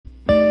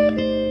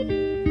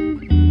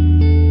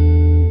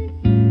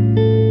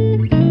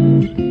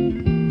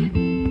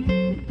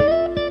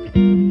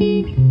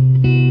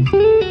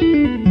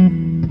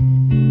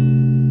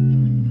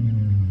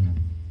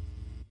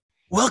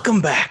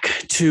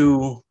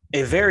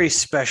A very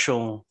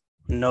special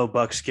No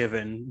Bucks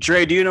Given.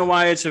 Dre, do you know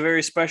why it's a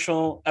very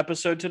special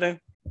episode today?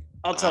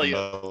 I'll I tell you.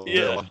 know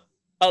Yeah, that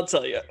I'll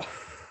tell you.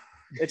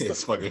 It's the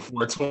it's fucking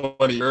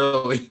 4:20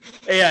 early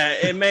Yeah,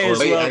 it may or as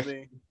late. well Actually,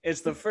 be.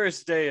 It's the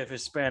first day of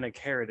Hispanic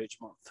Heritage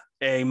Month,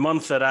 a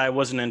month that I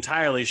wasn't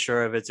entirely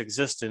sure of its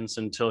existence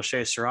until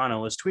Shea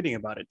Serrano was tweeting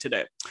about it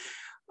today.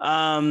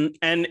 And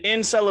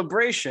in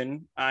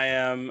celebration, I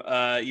am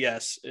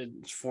yes,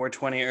 it's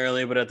 4:20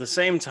 early, but at the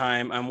same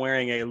time, I'm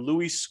wearing a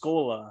Luis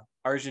Scola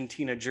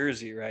Argentina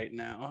jersey right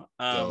now.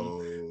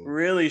 so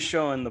Really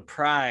showing the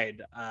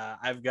pride.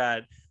 I've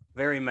got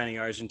very many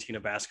Argentina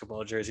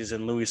basketball jerseys,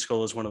 and Luis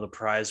Scola is one of the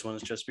prized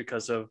ones just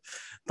because of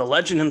the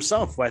legend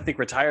himself, who I think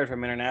retired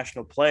from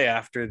international play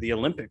after the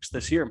Olympics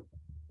this year.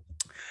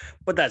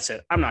 But that's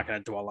it. I'm not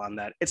going to dwell on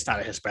that. It's not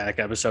a Hispanic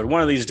episode.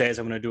 One of these days,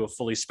 I'm going to do a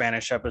fully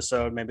Spanish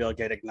episode. Maybe I'll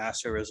get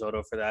Ignacio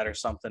Risotto for that or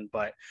something.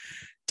 But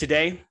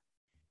today,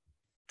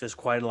 there's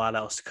quite a lot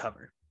else to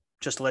cover.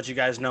 Just to let you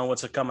guys know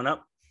what's coming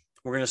up,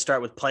 we're going to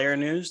start with player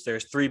news.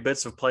 There's 3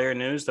 bits of player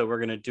news that we're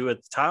going to do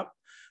at the top.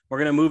 We're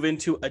going to move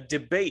into a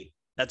debate.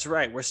 That's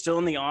right. We're still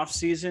in the off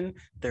season.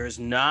 There's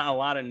not a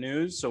lot of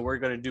news, so we're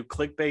going to do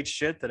clickbait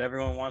shit that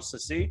everyone wants to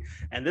see.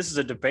 And this is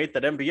a debate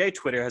that NBA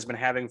Twitter has been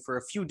having for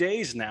a few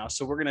days now.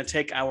 So we're going to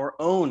take our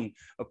own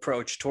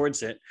approach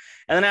towards it.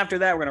 And then after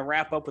that, we're going to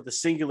wrap up with a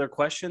singular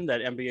question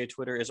that NBA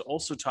Twitter is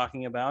also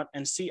talking about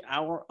and see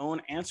our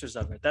own answers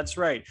of it. That's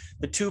right.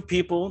 The 2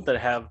 people that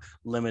have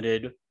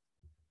limited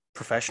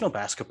professional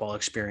basketball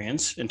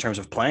experience in terms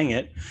of playing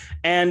it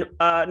and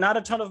not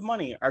a ton of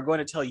money are going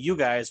to tell you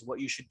guys what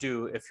you should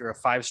do if you're a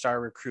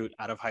 5-star recruit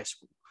out of high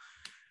school.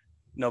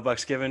 No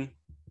bucks given.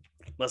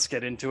 Let's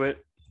get into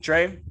it.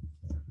 Dre,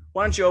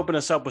 why don't you open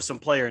us up with some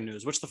player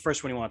news? What's the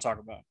first one you want to talk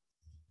about?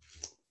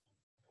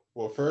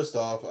 well, first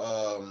off,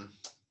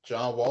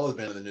 John Wall has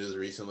been in the news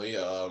recently.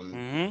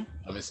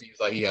 It seems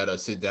like he had a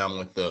sit down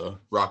with the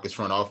Rockets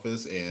front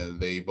office, and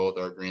they both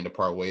are agreeing to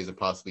part ways and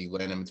possibly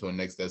land him into a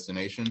next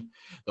destination.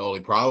 The only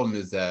problem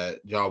is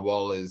that John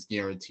Wall is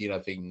guaranteed, I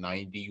think,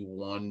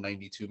 91,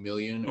 92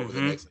 million over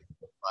the next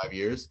 5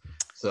 years.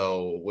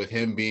 So with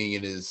him being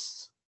in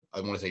his,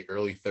 I want to say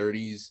early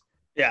 30s,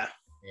 yeah,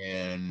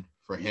 and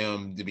for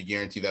him to be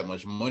guaranteed that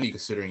much money,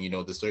 considering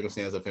the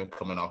circumstance of him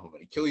coming off of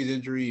an Achilles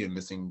injury and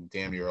missing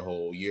damn near a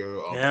whole year.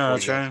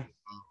 That's right.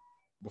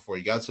 Before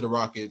he got to the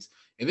Rockets,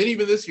 and then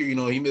even this year,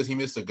 he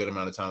missed a good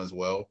amount of time as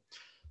well.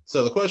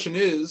 So the question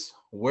is,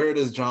 where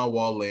does John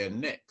Wall land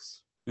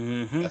next?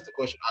 That's the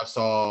question. I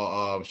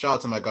saw. Shout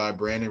out to my guy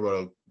Brandon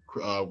wrote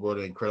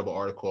an incredible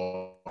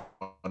article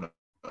on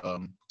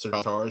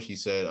Charge. He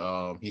said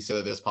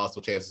that there's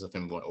possible chances of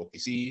him going to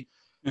OKC.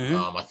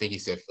 I think he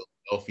said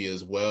Philadelphia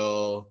as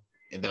well,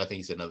 and then I think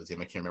he said another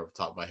team. I can't remember off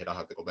the top of my head. I'll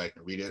have to go back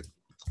and read it.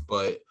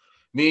 But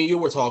me and you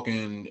were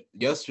talking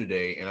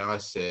yesterday, and I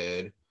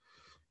said,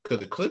 could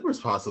the Clippers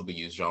possibly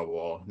use John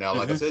Wall? Now,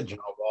 like I said, John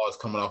Wall is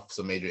coming off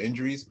some major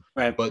injuries,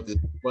 right? But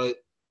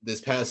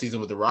this past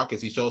season with the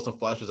Rockets, he showed some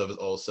flashes of his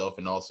old self,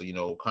 and also,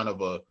 kind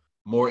of a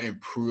more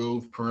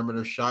improved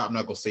perimeter shot. I'm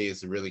not gonna say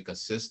it's really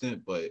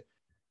consistent, but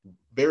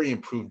very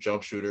improved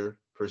jump shooter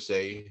per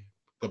se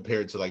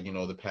compared to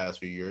the past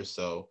few years.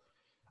 So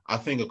I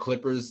think a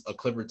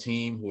Clipper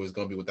team who is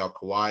going to be without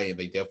Kawhi, and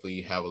they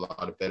definitely have a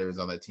lot of veterans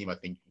on that team. I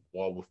think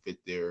Wall will fit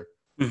there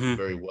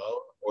very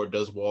well. Or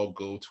does Wall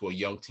go to a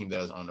young team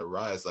that is on the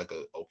rise, like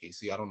a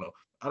OKC? I don't know.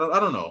 I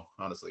don't know.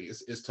 Honestly,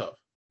 it's tough.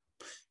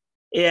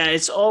 Yeah,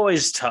 it's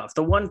always tough.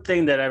 The one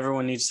thing that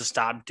everyone needs to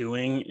stop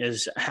doing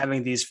is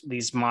having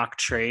these mock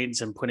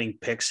trades and putting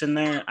picks in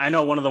there. I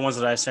know one of the ones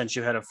that I sent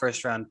you had a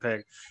 1st-round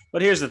pick,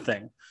 but here's the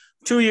thing: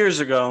 2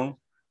 years ago,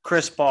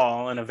 Chris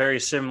Paul in a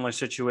very similar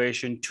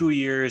situation, 2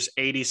 years,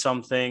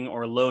 80-something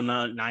or low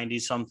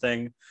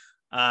 90-something,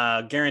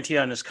 guaranteed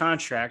on his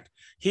contract.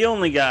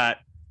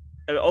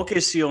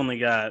 OKC only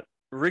got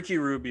Ricky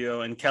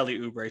Rubio and Kelly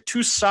Oubre,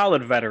 2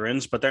 solid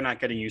veterans, but they're not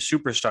getting you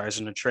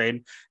superstars in a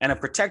trade, and a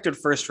protected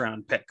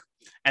 1st-round pick.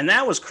 And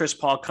that was Chris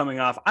Paul coming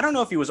off. I don't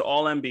know if he was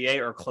all NBA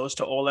or close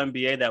to all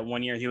NBA that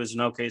one year he was in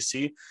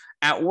OKC.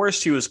 At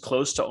worst, he was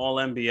close to all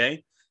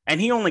NBA, and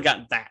he only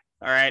got that.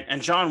 All right.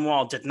 And John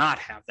Wall did not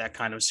have that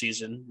kind of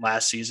season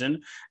last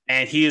season.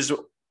 And he is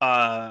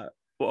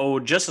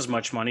owed just as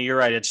much money. You're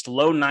right. It's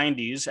low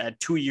 90s at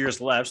 2 years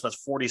left. So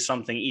that's 40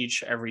 something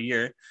each every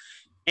year.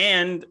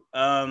 And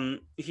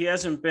he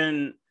hasn't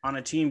been on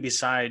a team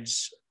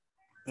besides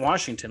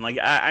Washington. Like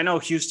I know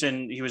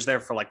Houston, he was there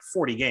for like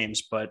 40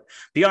 games, but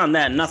beyond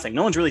that, nothing.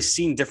 No one's really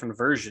seen different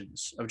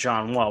versions of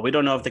John Wall. We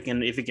don't know if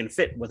he can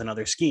fit with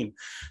another scheme.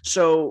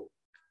 So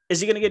is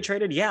he going to get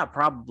traded? Yeah,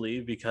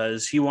 probably,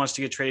 because he wants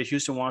to get traded.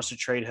 Houston wants to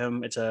trade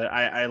him.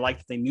 I like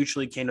that they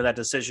mutually came to that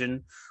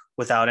decision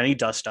without any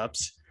dust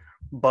ups,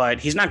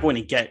 but he's not going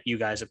to get you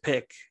guys a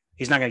pick.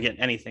 He's not going to get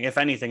anything. If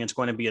anything, it's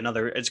going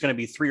to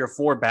be 3 or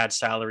 4 bad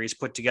salaries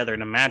put together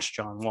to match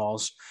John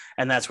Wall's,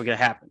 and that's what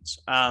happens.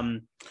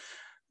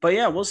 But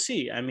yeah, we'll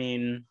see. I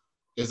mean,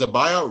 is the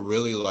buyout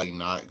really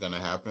not going to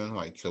happen?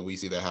 Like, could we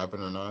see that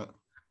happen or not?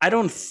 I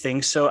don't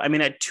think so. I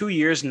mean, at 2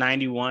 years,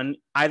 91,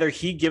 either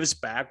he gives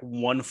back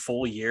one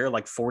full year,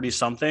 like 40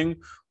 something,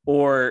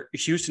 or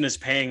Houston is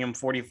paying him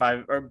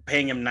 45 or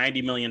paying him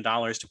 $90 million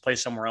to play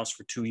somewhere else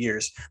for 2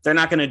 years. They're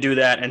not going to do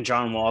that. And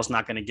John Wall's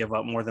not going to give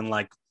up more than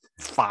like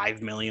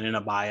 5 million in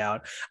a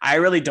buyout. I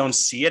really don't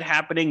see it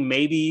happening.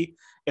 Maybe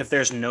if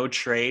there's no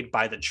trade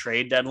by the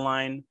trade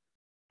deadline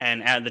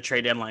and at the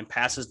trade deadline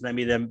passes,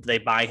 maybe then they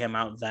buy him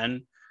out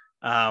then.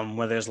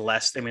 Where there's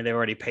less. I mean, they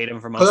already paid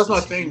him for most. That's my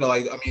thing.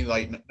 Like, I mean,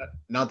 like,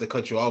 not to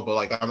cut you off, but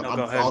like, I'm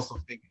also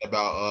thinking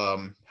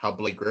about how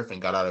Blake Griffin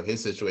got out of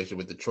his situation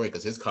with Detroit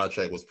because his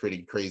contract was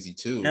pretty crazy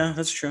too. Yeah,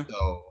 that's true.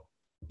 So,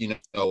 you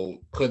know,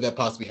 could that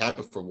possibly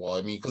happen for Wall?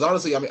 I mean, because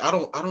honestly, I mean, I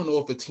don't know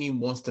if a team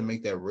wants to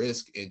make that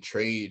risk and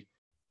trade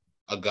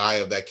a guy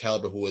of that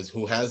caliber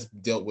who has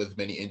dealt with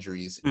many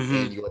injuries,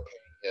 and you're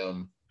paying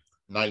him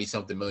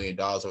 $90-something million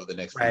over the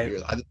next few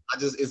years. I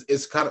just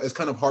it's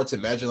kind of hard to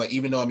imagine. Like,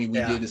 even though I mean we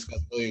did discuss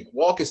earlier,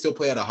 Wall can still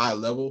play at a high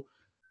level.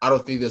 I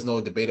don't think there's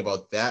no debate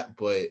about that.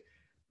 But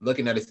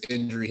looking at his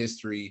injury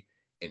history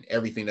and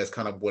everything that's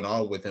kind of went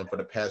on with him for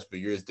the past few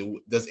years,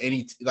 does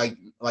any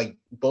like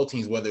both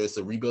teams, whether it's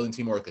a rebuilding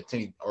team or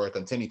a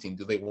contending team,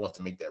 do they want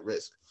to make that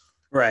risk?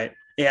 Right.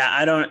 Yeah,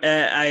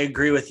 I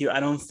agree with you. I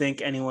don't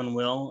think anyone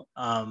will.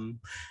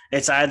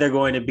 It's either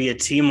going to be a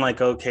team like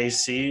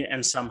OKC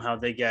and somehow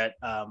they get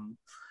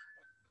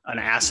an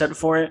asset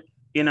for it,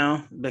 you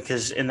know,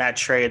 because in that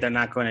trade, they're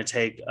not going to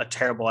take a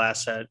terrible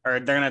asset, or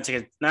they're not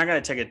going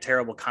to take a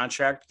terrible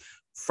contract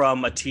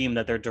from a team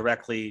that they're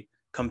directly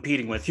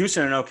competing with.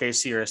 Houston and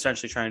OKC are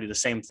essentially trying to do the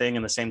same thing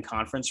in the same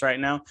conference right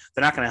now.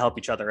 They're not going to help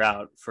each other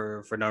out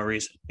for no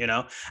reason, you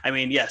know? I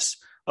mean, yes,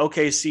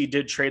 OKC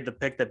did trade the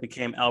pick that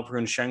became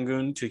Alperen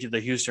Şengün to the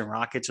Houston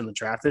Rockets in the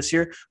draft this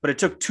year, but it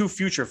took 2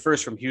 future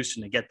firsts from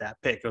Houston to get that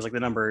pick. It was like the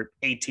number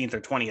 18th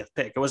or 20th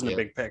pick. It wasn't a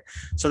big pick.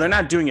 So they're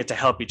not doing it to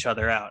help each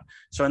other out.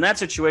 So in that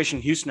situation,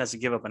 Houston has to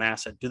give up an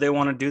asset. Do they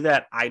want to do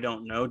that? I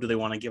don't know. Do they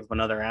want to give up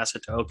another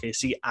asset to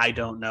OKC? I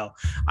don't know.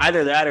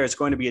 Either that or it's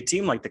going to be a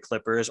team like the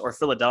Clippers or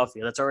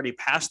Philadelphia that's already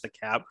past the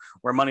cap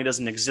where money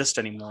doesn't exist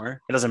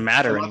anymore. It doesn't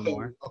matter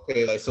anymore.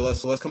 Okay, so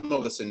let's come up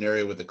with a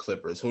scenario with the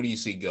Clippers. Who do you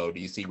see go? Do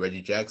you see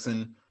Reggie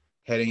Jackson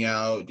heading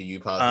out? Do you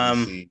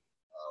possibly see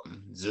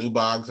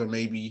Zubac or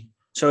maybe?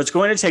 So it's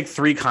going to take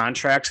 3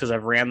 contracts because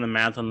I've ran the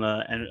math on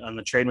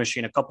the trade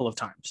machine a couple of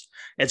times.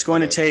 It's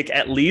going to take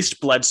at least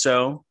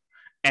Bledsoe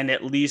and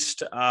at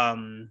least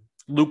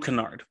Luke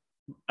Kennard.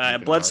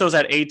 Bledsoe's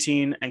at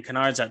 18 and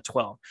Kennard's at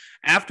 12.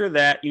 After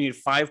that, you need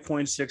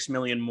 5.6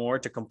 million more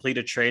to complete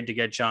a trade to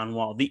get John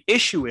Wall. The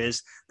issue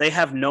is they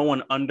have no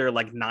one under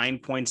like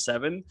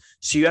 9.7.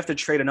 So you have to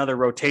trade another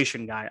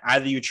rotation guy.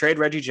 Either you trade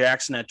Reggie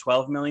Jackson at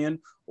 12 million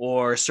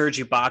or Serge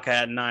Ibaka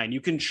at 9. You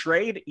can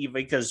trade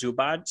Ivica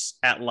Zubac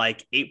at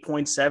like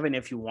 8.7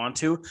 if you want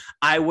to.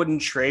 I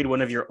wouldn't trade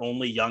one of your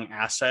only young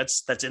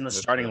assets that's in the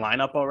starting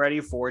lineup already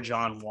for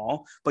John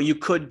Wall, but you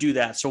could do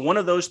that. So one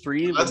of those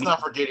 3. Let's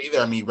not forget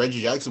either. I mean,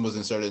 Reggie Jackson was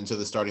inserted into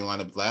the starting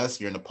lineup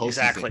last year in the postseason.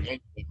 Exactly.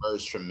 He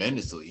emerged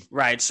tremendously.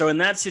 Right. So in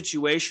that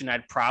situation,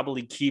 I'd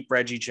probably keep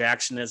Reggie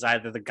Jackson as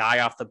either the guy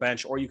off the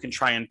bench, or you can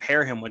try and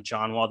pair him with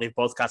John Wall. They've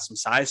both got some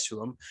size to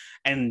them,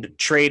 and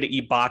trade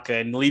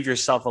Ibaka and leave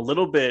yourself a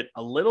little bit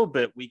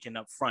weakened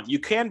up front. You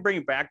can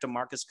bring back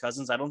DeMarcus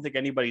Cousins. I don't think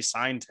anybody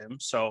signed him,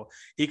 so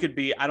he could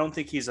be. I don't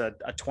think he's a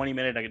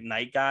 20-minute a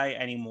night guy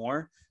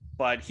anymore,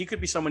 but he could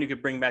be someone you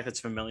could bring back that's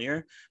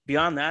familiar.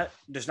 Beyond that,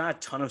 there's not a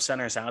ton of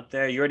centers out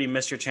there. You already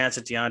missed your chance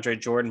at DeAndre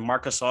Jordan.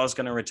 Marc Gasol is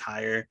going to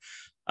retire.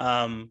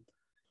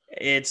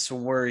 It's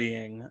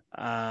worrying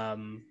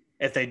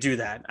if they do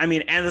that. I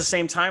mean, and at the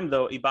same time,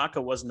 though,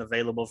 Ibaka wasn't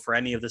available for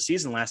any of the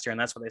season last year, and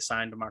that's why they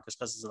signed DeMarcus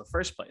Cousins in the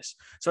first place.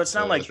 So it's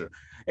not like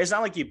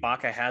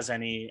Ibaka has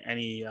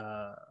any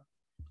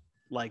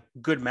like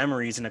good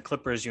memories in a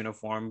Clippers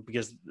uniform,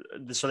 because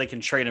so they can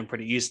trade him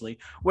pretty easily,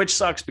 which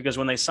sucks because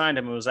when they signed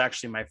him, it was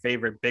actually my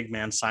favorite big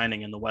man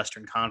signing in the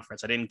Western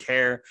Conference. I didn't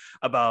care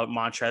about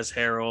Montrezl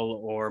Harrell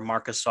or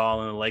Marc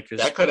Gasol and the Lakers.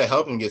 That could have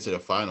helped him get to the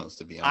finals,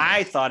 to be honest.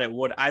 I thought it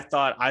would. I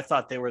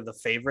thought they were the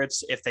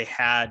favorites if they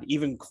had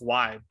even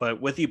Kawhi, but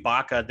with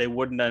Ibaka, they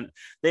wouldn't have.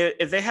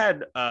 If they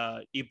had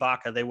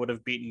Ibaka, they would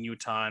have beaten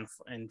Utah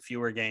in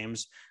fewer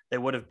games. They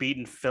would have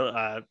beaten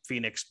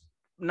Phoenix,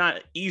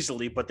 not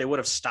easily, but they would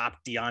have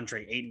stopped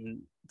DeAndre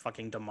Ayton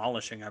fucking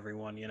demolishing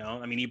everyone, you know?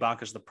 I mean,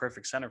 Ibaka's the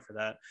perfect center for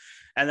that.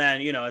 And then,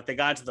 you know, if they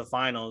got to the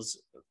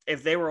finals,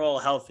 if they were all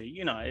healthy,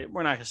 you know,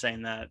 we're not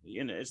saying that,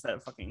 you know, it's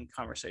that fucking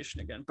conversation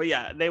again. But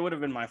yeah, they would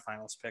have been my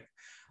finals pick.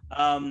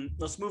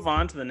 Let's move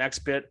on to the next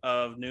bit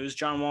of news.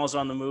 John Wall's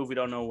on the move. We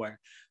don't know where.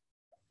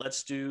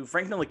 Let's do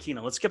Frank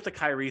Ntilikina. Let's skip the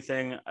Kyrie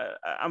thing.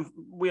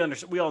 We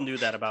all knew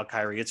that about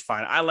Kyrie. It's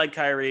fine. I like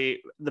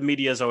Kyrie. The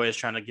media is always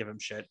trying to give him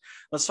shit.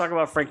 Let's talk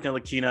about Frank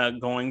Ntilikina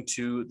going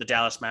to the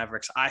Dallas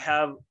Mavericks. I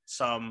have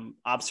some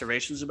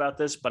observations about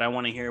this, but I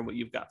want to hear what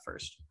you've got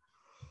first.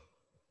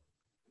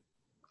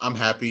 I'm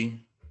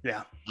happy.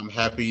 Yeah. I'm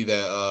happy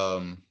that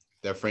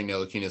that Frank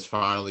Ntilikina is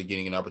finally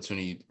getting an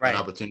opportunity to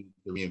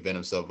reinvent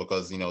himself,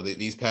 because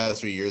these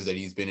past 3 years that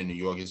he's been in New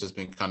York, it's just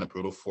been kind of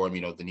brutal for him.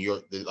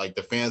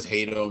 The fans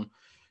hate him.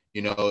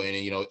 And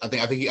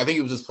I think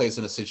he was just placed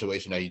in a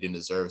situation that he didn't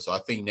deserve. So I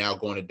think now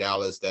going to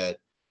Dallas, that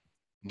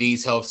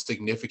needs help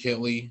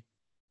significantly.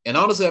 And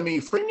honestly, I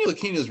mean, Frank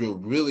Ntilikina is a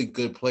really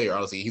good player.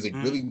 Honestly, he's a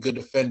really good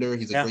defender.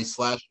 He's a great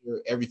slasher,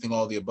 everything,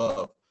 all the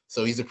above.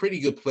 So he's a pretty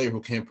good player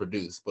who can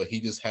produce, but he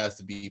just has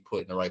to be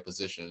put in the right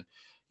position.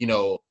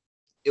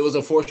 It was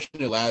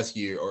unfortunate last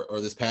year or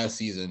this past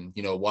season,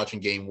 watching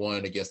game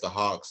 1 against the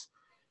Hawks,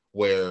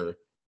 where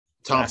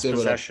Thompson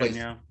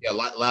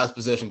last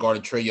possession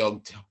guarding Trae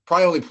Young,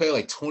 probably only played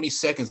like 20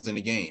 seconds in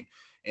the game.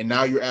 And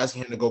now you're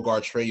asking him to go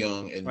guard Trae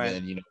Young, and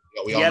then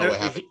we all know what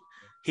happened.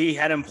 He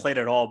hadn't played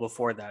at all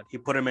before that. He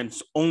put him in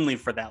only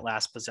for that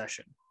last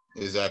possession.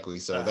 Exactly.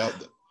 So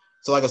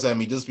like I said, I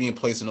mean, just being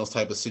placed in those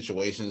type of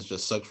situations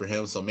just sucks for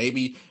him. So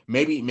maybe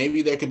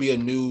there could be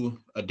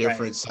a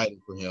different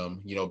sighting for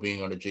him,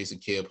 being under Jason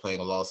Kidd,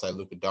 playing alongside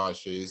Luka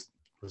Doncic,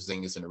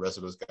 Porzingis, and the rest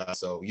of those guys.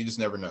 So you just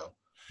never know.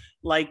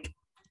 Like,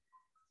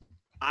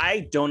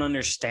 I don't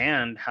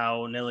understand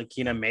how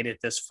Ntilikina made it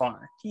this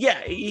far. Yeah,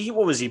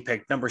 what was he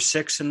picked? Number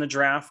 6 in the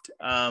draft?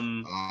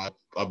 I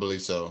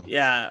believe so.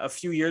 Yeah, a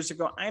few years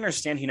ago. I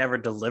understand he never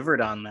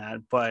delivered on that,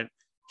 but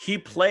he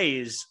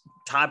plays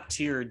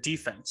top-tier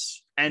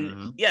defense.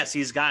 And yes,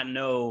 he's got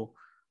no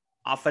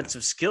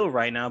offensive skill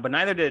right now, but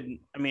neither did,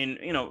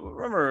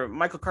 remember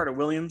Michael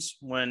Carter-Williams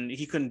when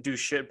he couldn't do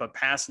shit but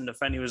pass and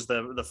defend? He was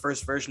the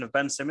first version of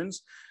Ben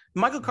Simmons.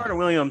 Michael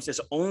Carter-Williams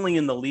is only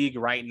in the league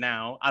right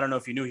now. I don't know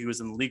if you knew he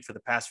was in the league for the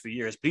past few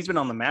years, but he's been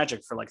on the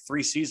Magic for like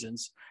 3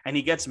 seasons, and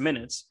he gets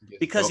minutes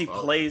because he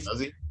plays.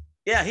 Does he?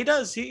 Yeah, he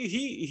does.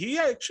 He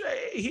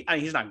actually,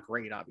 he's not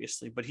great,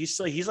 obviously, but he's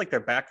like their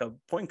backup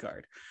point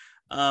guard.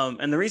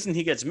 And the reason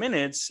he gets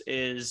minutes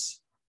is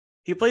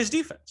he plays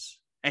defense,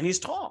 and he's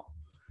tall,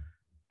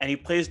 and he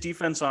plays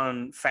defense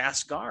on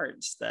fast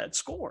guards that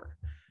score.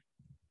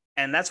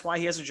 And that's why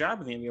he has a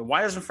job in the NBA.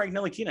 Why doesn't Frank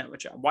Ntilikina have a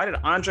job? Why did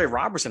Andre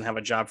Robertson have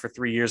a job for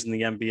 3 years in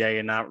the NBA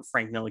and not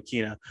Frank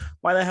Ntilikina?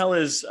 Why the hell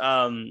is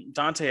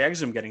Dante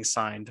Exum getting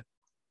signed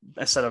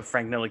instead of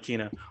Frank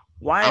Ntilikina?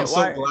 I'm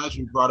so glad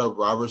you brought up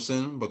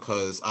Robertson,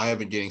 because I have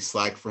been getting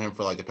slack for him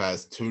for like the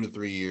past 2 to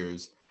 3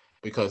 years,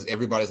 because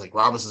everybody's like,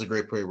 Robinson's a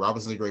great player.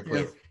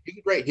 Yeah.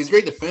 He's a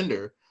great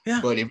defender. Yeah.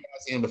 But if you're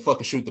asking him to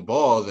fucking shoot the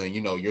ball, then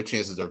your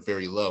chances are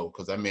very low,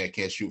 because that man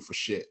can't shoot for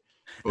shit.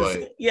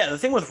 But the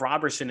thing with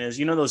Robertson is,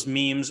 those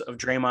memes of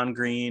Draymond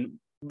Green,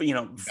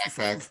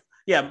 backpack.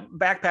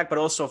 Backpack, but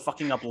also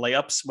fucking up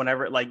layups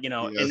whenever,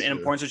 in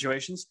important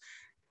situations.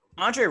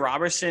 Andre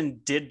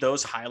Robertson did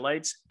those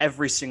highlights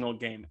every single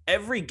game.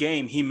 Every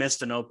game he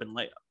missed an open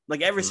layup.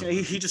 Like every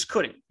single, he just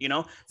couldn't,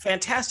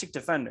 fantastic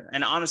defender.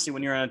 And honestly,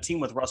 when you're on a team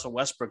with Russell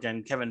Westbrook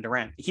and Kevin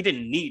Durant, he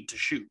didn't need to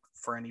shoot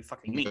for any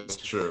fucking means. That's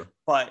true.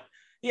 But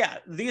yeah,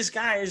 these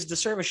guys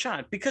deserve a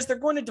shot because they're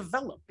going to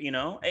develop,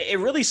 It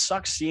really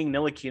sucks seeing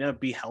Ntilikina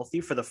be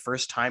healthy for the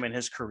first time in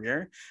his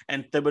career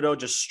and Thibodeau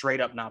just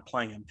straight up not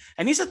playing him.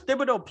 And he's a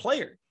Thibodeau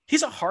player.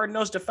 He's a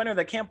hard-nosed defender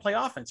that can't play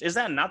offense. Is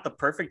that not the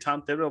perfect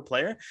Tom Thibodeau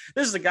player?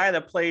 This is a guy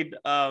that played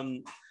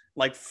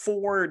like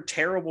 4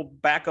 terrible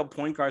backup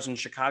point guards in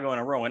Chicago in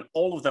a row, and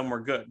all of them were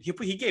good.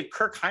 He gave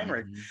Kirk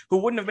Heinrich, who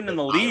wouldn't have been in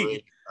the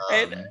league.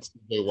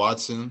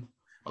 Watson,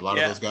 a lot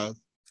of those guys.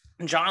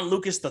 John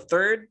Lucas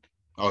III.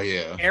 Oh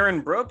yeah,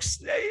 Aaron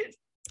Brooks.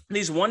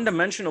 These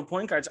one-dimensional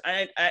point guards.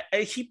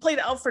 He played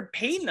Alfred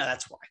Payton.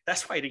 That's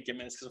why he didn't get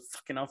minutes, because of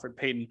fucking Alfred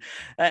Payton.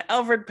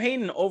 Alfred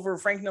Payton over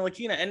Frank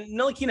Ntilikina, and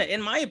Ntilikina,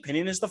 in my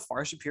opinion, is the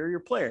far superior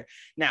player.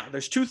 Now,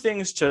 there's 2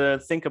 things to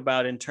think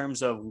about in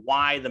terms of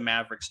why the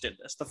Mavericks did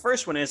this. The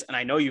first one is, and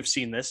I know you've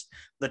seen this,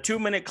 the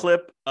 2-minute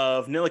clip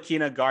of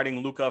Ntilikina guarding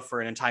Luka for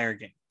an entire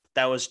game.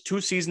 That was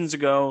 2 seasons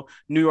ago,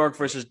 New York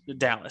versus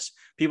Dallas.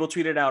 People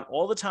tweet it out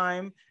all the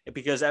time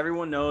because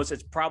everyone knows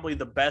it's probably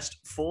the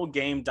best full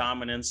game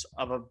dominance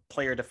of a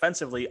player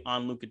defensively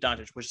on Luka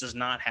Doncic, which does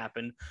not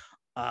happen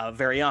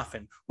very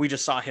often. We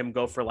just saw him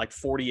go for like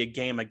 40 a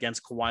game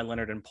against Kawhi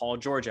Leonard and Paul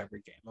George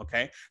every game,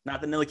 okay? Not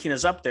that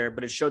Ntilikina's up there,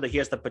 but it showed that he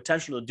has the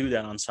potential to do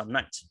that on some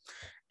nights.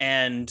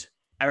 And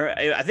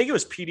I think it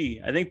was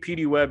PD. I think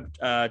PD Webb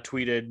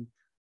tweeted,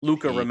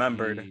 Luka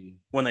remembered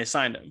when they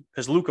signed him,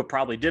 because Luka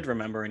probably did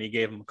remember and he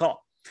gave him a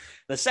call.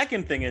 The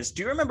second thing is,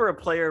 do you remember a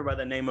player by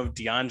the name of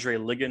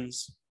DeAndre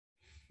Liggins?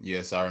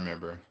 Yes, I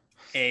remember.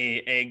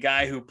 A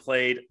guy who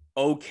played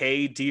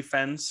okay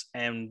defense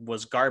and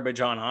was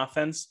garbage on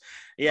offense.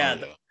 Yeah,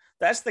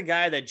 that's the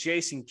guy that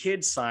Jason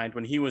Kidd signed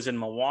when he was in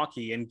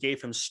Milwaukee and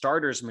gave him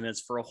starters minutes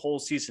for a whole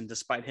season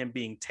despite him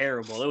being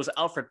terrible. It was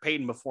Alfred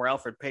Payton before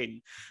Alfred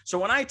Payton. So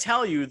when I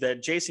tell you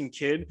that Jason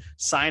Kidd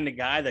signed a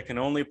guy that can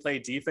only play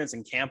defense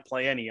and can't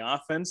play any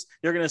offense,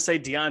 you're going to say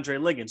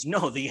DeAndre Liggins.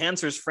 No, the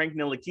answer is Frank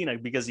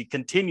Ntilikina, because he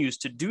continues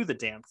to do the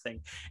damn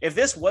thing. If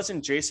this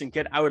wasn't Jason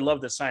Kidd, I would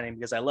love to sign him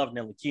because I love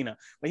Ntilikina.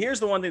 But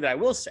here's the one thing that I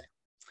will say.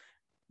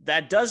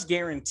 That does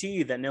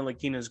guarantee that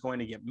Ntilikina is going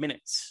to get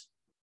minutes.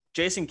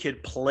 Jason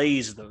Kidd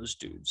plays those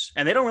dudes,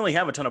 and they don't really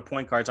have a ton of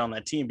point guards on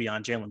that team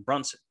beyond Jalen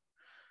Brunson.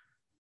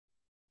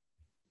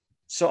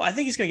 So I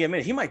think he's going to get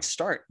minutes. He might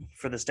start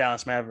for this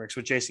Dallas Mavericks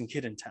with Jason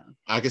Kidd in town.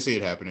 I can see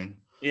it happening.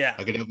 Yeah,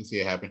 I can definitely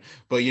see it happen.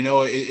 But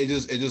it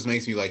just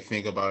makes me like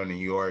think about New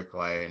York,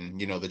 like, and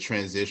the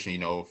transition,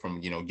 from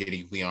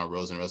getting Leon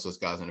Rose and the rest of those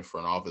guys in the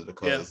front office,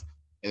 because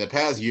in the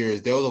past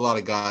years there was a lot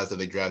of guys that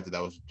they drafted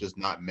that was just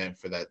not meant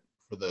for that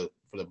for the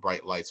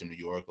bright lights in New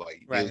York.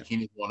 Like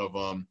Ntilikina is one of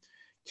them.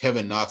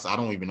 Kevin Knox, I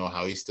don't even know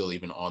how he's still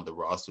even on the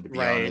roster, to be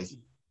honest.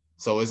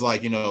 So it's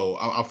like,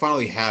 I'm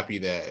finally happy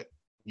that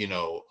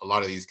a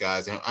lot of these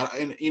guys, and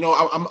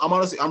I'm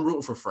honestly, I'm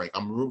rooting for Frank.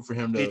 I'm rooting for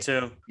him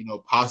to,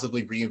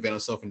 possibly reinvent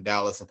himself in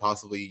Dallas and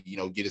possibly,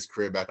 get his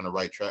career back on the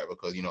right track,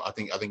 because, I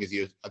think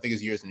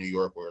his years in New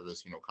York were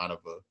just, kind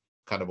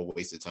of a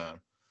waste of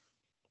time.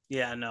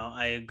 Yeah, no,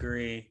 I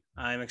agree.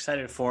 I'm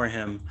excited for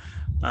him.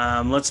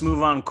 Let's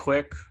move on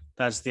quick.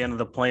 That's the end of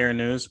the player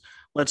news.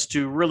 Let's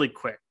do really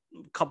quick.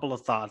 A couple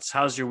of thoughts.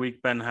 How's your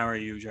week been? How are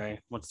you, Jay?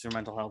 What's your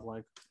mental health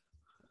like?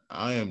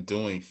 I am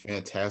doing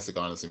fantastic,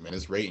 honestly, man.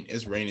 It's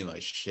raining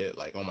like shit.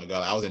 Like, oh my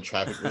God, I was in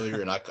traffic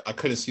earlier and I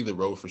couldn't see the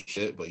road for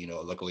shit, but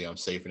luckily I'm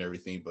safe and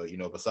everything. But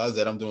besides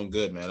that, I'm doing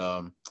good,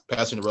 man.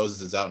 Passing the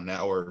Roses is out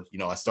now, or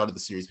I started the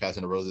series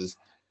Passing the Roses.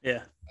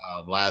 Yeah.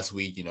 Last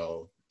week,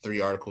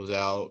 3 articles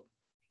out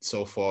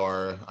so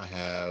far. I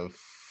have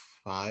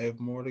 5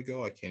 more to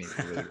go. I can't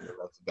even really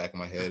remember off the back of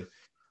my head,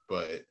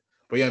 but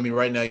yeah, I mean,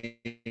 right now,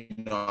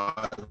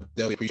 I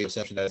definitely appreciate the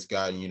reception that it's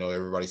gotten.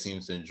 Everybody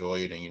seems to enjoy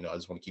it, and I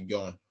just want to keep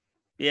going.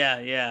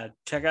 Yeah.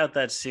 Check out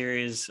that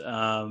series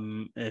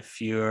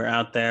if you're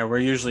out there. We're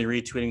usually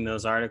retweeting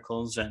those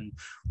articles, and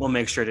we'll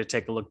make sure to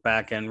take a look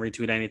back and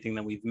retweet anything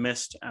that we've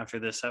missed after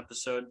this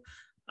episode.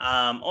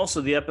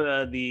 Also,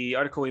 the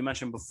article we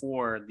mentioned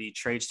before, the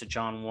trades to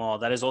John Wall,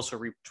 that is also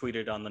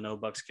retweeted on the No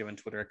Bucks Given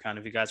Twitter account.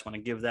 If you guys want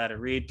to give that a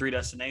read, 3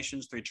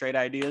 destinations, 3 trade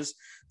ideas.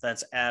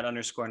 That's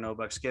 @_No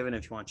Bucks Given.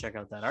 If you want to check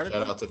out that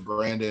article. Shout out to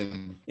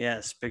Brandon.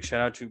 Yes, big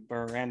shout out to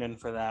Brandon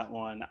for that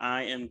one.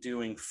 I am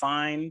doing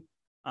fine.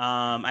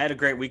 I had a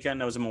great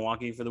weekend. I was in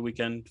Milwaukee for the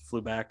weekend.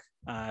 Flew back.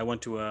 I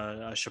went to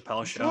a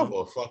Chappelle show.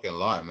 Travel a fucking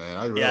lot, man.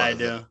 I do.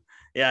 That.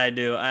 Yeah, I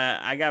do.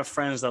 I got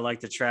friends that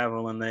like to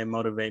travel, and they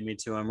motivate me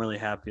to. I'm really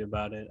happy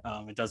about it.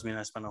 It does mean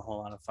I spend a whole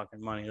lot of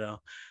fucking money, though.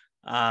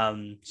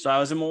 So I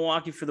was in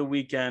Milwaukee for the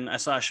weekend. I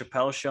saw a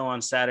Chappelle show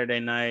on Saturday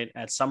night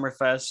at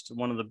Summerfest,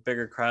 one of the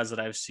bigger crowds that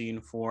I've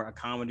seen for a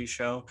comedy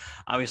show.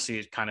 Obviously,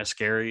 it's kind of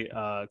scary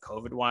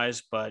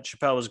COVID-wise, but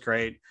Chappelle was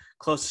great.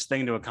 Closest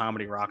thing to a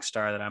comedy rock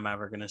star that I'm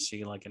ever going to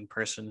see, like, in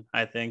person,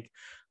 I think.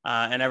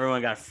 And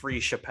everyone got free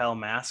Chappelle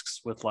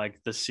masks with, like,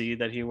 the C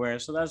that he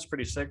wears. So that was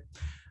pretty sick.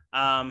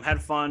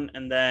 Had fun,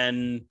 and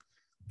then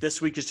this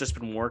week has just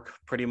been work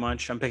pretty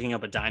much. I'm picking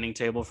up a dining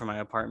table for my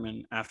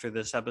apartment after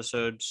this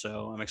episode,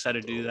 so I'm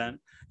excited to do that.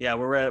 Yeah,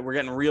 we're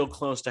getting real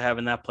close to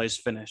having that place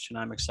finished, and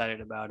I'm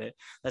excited about it.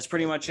 That's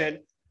pretty much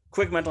it.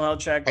 Quick mental health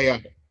check.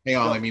 Hang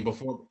on. I mean,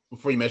 before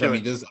you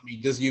mention,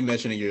 just you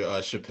mentioning your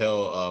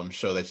Chappelle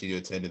show that you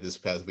attended this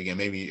past weekend.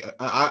 Maybe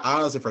I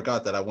honestly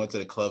forgot that I went to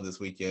the club this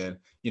weekend.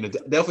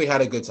 Definitely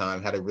had a good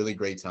time. Had a really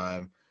great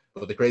time.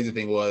 But the crazy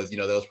thing was,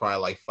 there was probably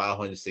like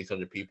 500,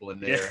 600 people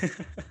in there. Yeah.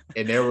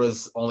 And there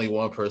was only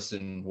one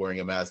person wearing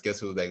a mask. Guess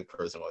who that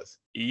person was?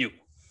 You.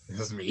 It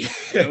was me.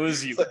 It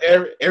was you. So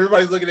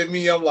everybody's looking at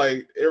me.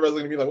 Everybody's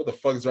looking at me like, what the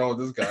fuck is wrong with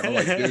this guy? And I'm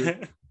like,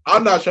 dude,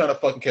 I'm not trying to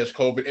fucking catch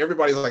COVID.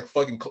 Everybody's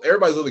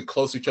really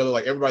close to each other.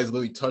 Like, everybody's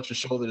literally touching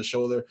shoulder to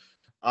shoulder.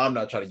 I'm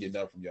not trying to get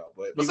that from y'all.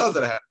 But besides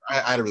that, I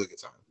had a really good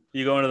time.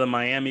 You going to the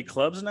Miami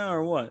clubs now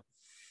or what?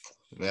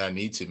 Man, I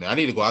need to, man. I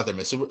need to go out there,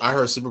 man. I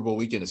heard Super Bowl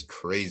weekend is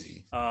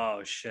crazy.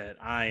 Oh, shit.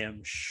 I am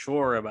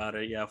sure about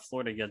it. Yeah,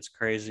 Florida gets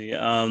crazy.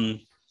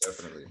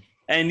 Definitely.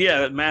 And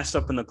yeah, masked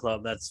up in the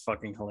club. That's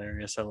fucking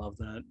hilarious. I love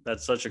that.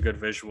 That's such a good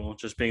visual,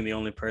 just being the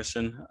only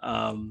person.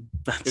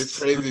 It's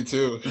crazy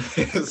too.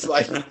 It's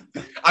like,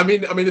 I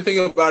mean, the thing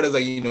about it is,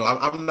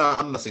 like, I'm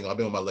not single. I've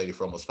been with my lady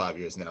for almost 5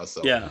 years now.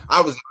 So yeah,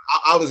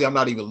 obviously I'm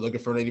not even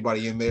looking for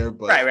anybody in there.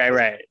 But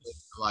right.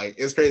 Like,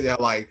 it's crazy how,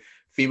 like,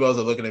 females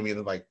are looking at me and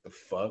they're like, the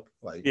fuck?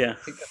 Like, yeah,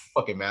 take that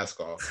fucking mask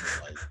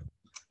off. Like,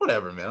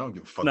 whatever, man. I don't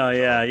give a fuck. No,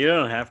 yeah, you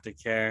don't have to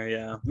care.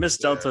 Yeah. Miss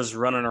Delta's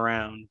running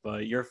around,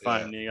 but you're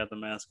fine. Yeah. You got the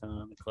mask on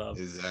in the club.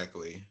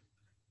 Exactly.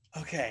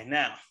 Okay,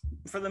 now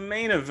for the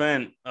main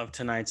event of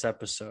tonight's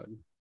episode,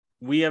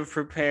 we have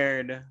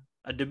prepared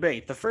a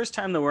debate. The first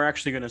time that we're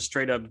actually going to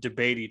straight up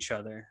debate each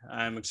other.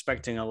 I'm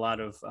expecting a lot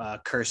of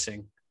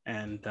cursing,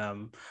 and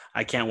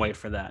I can't wait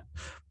for that.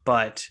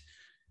 But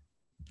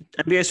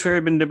NBA's fair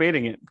have been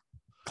debating it.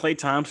 Klay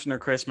Thompson or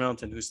Khris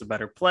Middleton, who's the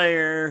better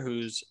player,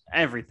 who's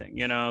everything,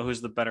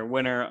 who's the better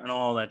winner, and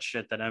all that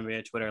shit that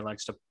NBA Twitter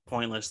likes to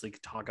pointlessly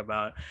talk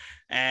about.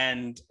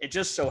 And it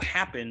just so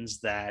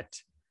happens that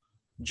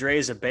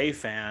Dre's a Bay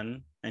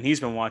fan, and he's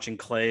been watching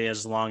Klay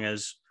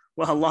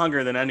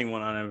longer than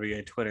anyone on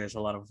NBA Twitter. There's a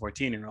lot of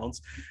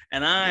 14-year-olds.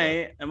 And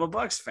I am a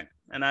Bucks fan,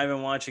 and I've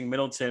been watching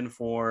Middleton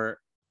for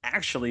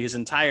actually his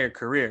entire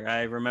career.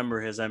 I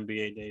remember his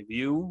NBA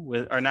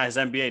debut not his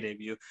NBA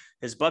debut,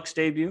 his Bucks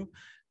debut.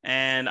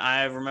 And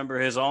I remember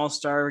his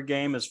All-Star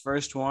game, his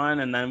first one,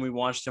 and then we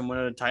watched him win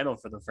a title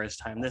for the first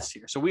time this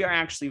year. So we are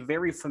actually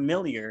very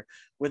familiar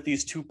with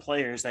these two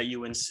players that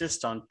you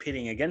insist on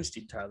pitting against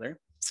each other.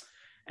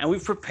 And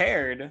we've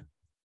prepared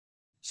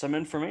some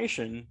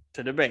information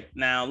to debate.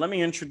 Now, let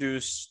me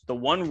introduce the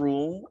one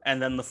rule and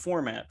then the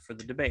format for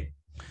the debate.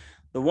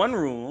 The one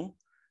rule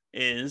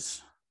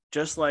is,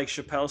 just like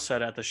Chappelle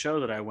said at the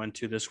show that I went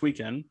to this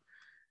weekend,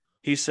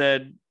 he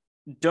said,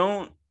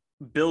 don't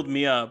build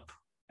me up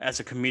as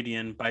a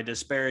comedian by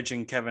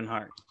disparaging Kevin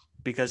Hart,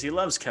 because he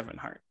loves Kevin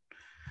Hart.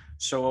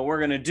 So what we're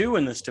going to do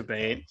in this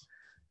debate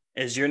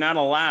is you're not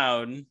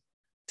allowed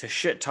to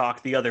shit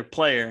talk the other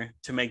player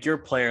to make your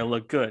player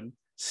look good.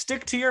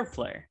 Stick to your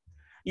player.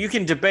 You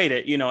can debate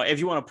it. If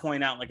you want to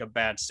point out like a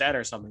bad stat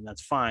or something,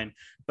 that's fine.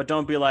 But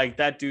don't be like,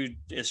 that dude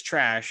is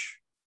trash,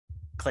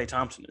 Klay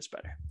Thompson is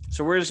better.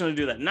 So we're just going to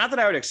do that. Not that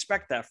I would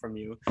expect that from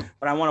you,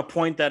 but I want to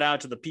point that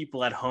out to the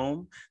people at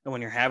home. And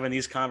when you're having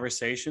these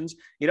conversations,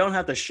 you don't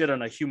have to shit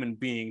on a human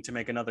being to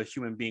make another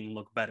human being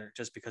look better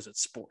just because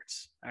it's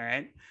sports. All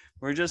right.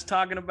 We're just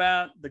talking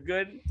about the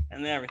good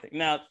and everything.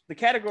 Now, the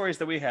categories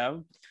that we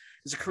have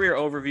is a career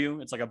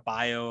overview. It's like a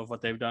bio of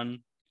what they've done.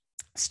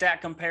 Stat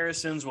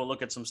comparisons. We'll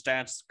look at some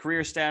stats,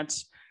 career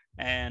stats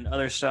and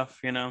other stuff,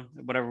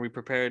 whatever we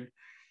prepared.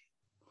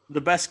 The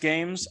best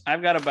games,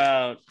 I've got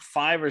about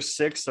 5 or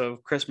 6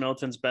 of Khris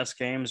Middleton's best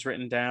games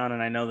written down,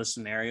 and I know the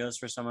scenarios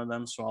for some of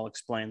them, so I'll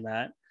explain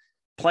that.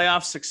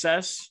 Playoff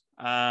success,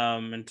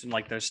 and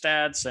like their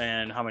stats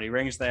and how many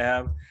rings they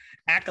have.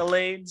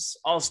 Accolades,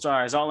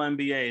 All-Stars,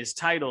 All-NBAs,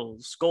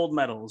 titles, gold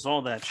medals,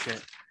 all that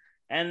shit.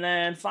 And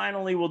then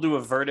finally, we'll do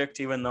a verdict,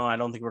 even though I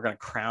don't think we're going to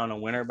crown a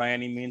winner by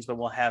any means, but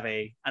we'll have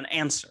an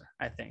answer,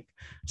 I think.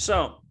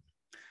 So,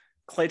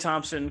 Klay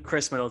Thompson,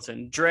 Khris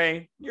Middleton.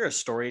 Dre, you're a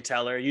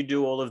storyteller. You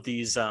do all of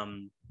these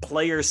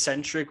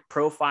player-centric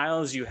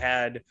profiles. You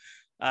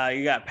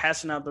got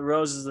Passing Out the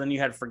Roses, then you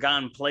had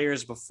Forgotten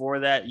Players before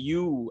that.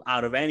 You,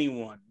 out of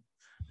anyone,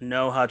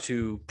 know how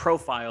to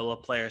profile a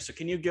player. So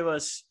can you give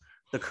us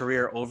the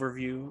career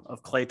overview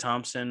of Klay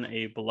Thompson,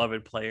 a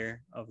beloved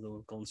player of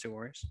the Golden State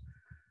Warriors?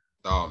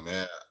 Oh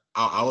man,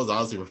 I was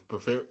honestly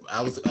prepared.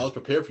 I was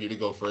prepared for you to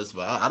go first,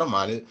 but I don't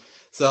mind it.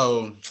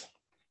 So,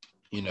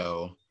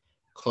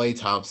 Klay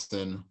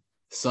Thompson,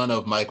 son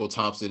of Michael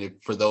Thompson.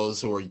 For those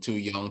who are too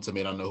young to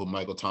may not know who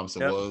Michael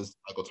Thompson was,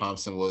 Michael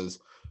Thompson was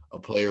a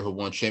player who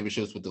won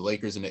championships with the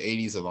Lakers in the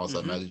 80s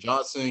alongside Magic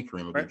Johnson,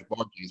 Kareem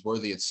Abdul-Jabbar, James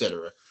Worthy,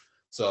 etc.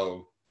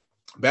 So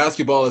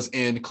basketball is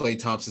in Klay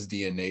Thompson's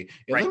DNA.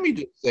 And let me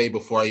just say,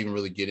 before I even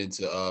really get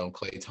into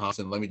Klay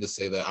Thompson, let me just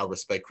say that I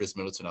respect Khris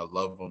Middleton. I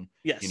love him.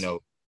 Yes.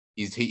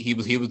 He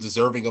was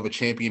deserving of a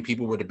champion.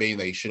 People were debating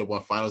that he should have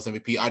won Finals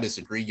MVP. I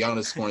disagree.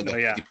 Giannis scoring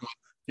 50 points.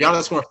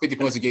 Giannis scoring 50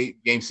 points a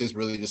game 6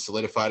 really just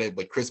solidified it.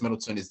 But Khris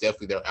Middleton is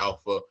definitely their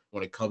alpha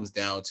when it comes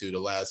down to the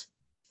last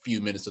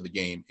few minutes of the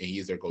game, and he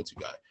is their go-to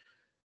guy.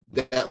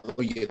 Let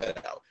me get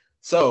that out.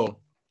 So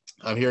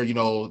I'm here, the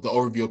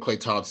overview of Klay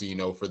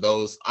Thompson. For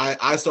those,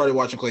 I started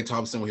watching Klay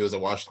Thompson when he was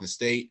at Washington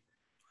State.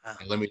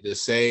 And let me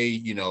just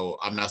say,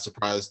 I'm not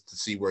surprised to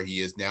see where he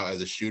is now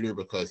as a shooter,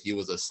 because he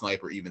was a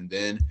sniper even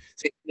then.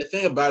 See, the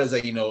thing about it is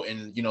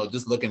that,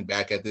 just looking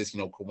back at this,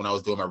 when I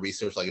was doing my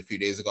research like a few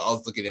days ago, I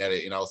was looking at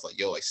it and I was like,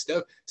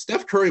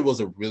 Steph Curry was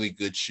a really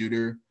good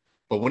shooter.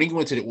 But when he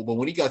got to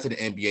the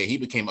NBA, he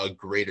became a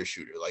greater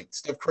shooter. Like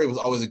Steph Curry was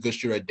always a good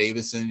shooter at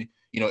Davidson.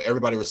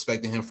 Everybody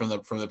respected him from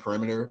the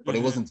perimeter. But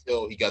it wasn't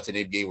until he got to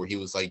the NBA where he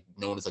was like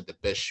known as like the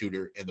best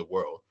shooter in the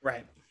world.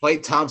 Right.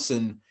 Klay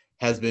Thompson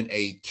has been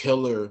a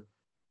killer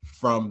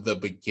from the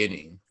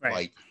beginning.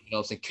 Right.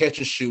 Like, catch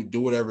and shoot,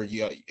 do whatever,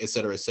 et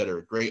cetera, et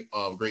cetera. Great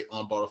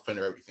on-ball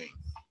defender, everything.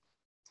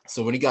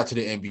 So when he got to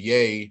the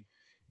NBA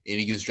and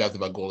he gets drafted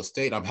by Golden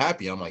State, I'm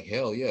happy. I'm like,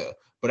 hell yeah.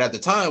 But at the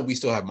time, we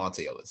still have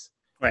Monte Ellis.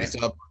 Right. We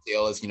still have Monte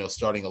Ellis,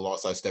 starting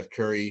alongside Steph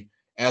Curry.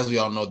 As we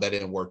all know, that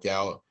didn't work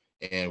out.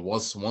 And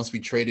once we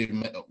traded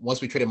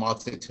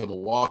Monte to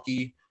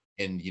Milwaukee,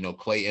 and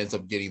Klay ends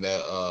up getting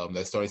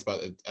that starting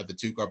spot at the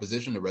 2-guard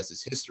position, the rest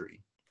is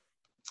history.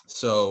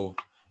 So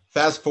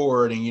fast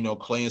forward, and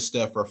Klay and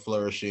Steph are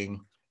flourishing.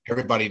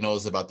 Everybody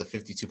knows about the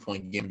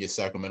 52-point game against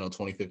Sacramento in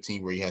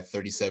 2015, where he had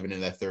 37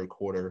 in that third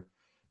quarter.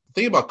 The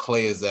thing about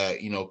Klay is that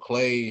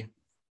Klay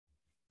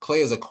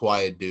is a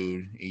quiet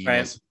dude.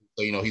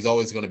 He's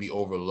always going to be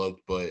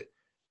overlooked, but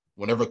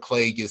whenever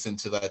Klay gets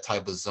into that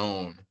type of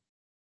zone,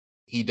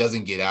 he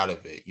doesn't get out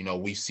of it.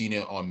 We've seen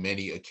it on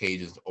many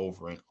occasions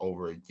over and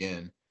over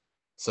again.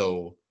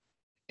 So.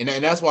 And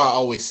that's why I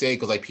always say,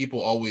 because like people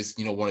always,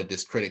 want to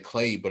discredit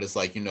Klay, but it's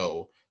like,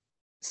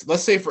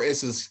 let's say for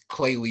instance,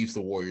 Klay leaves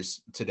the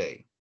Warriors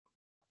today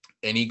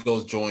and he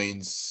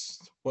joins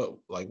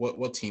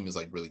what team is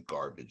like really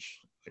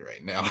garbage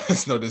right now?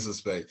 It's no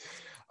disrespect.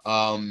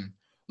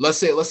 Let's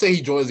say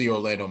he joins the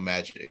Orlando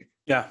Magic.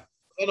 Yeah.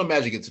 Orlando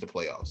Magic get to the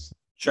playoffs.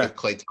 Sure. With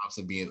Klay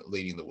Thompson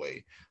leading the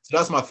way. So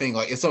that's my thing.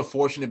 Like, it's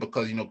unfortunate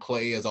because,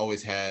 Klay has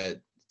always had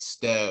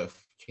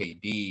Steph,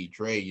 KD,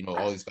 Dre, you know,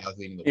 all these guys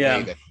leading the Yeah.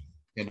 way that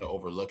tend to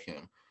overlook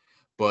him.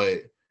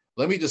 But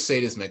let me just say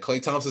this, man.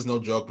 Klay Thompson's no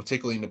joke,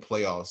 particularly in the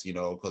playoffs, you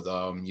know, because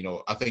you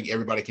know, I think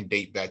everybody can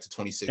date back to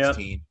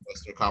 2016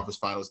 Western Conference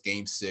Finals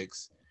Game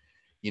 6.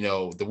 You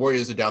know, the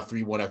Warriors are down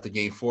 3-1 after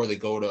Game 4. They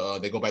go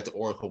back to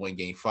Oracle, win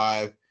Game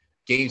 5.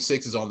 Game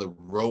 6 is on the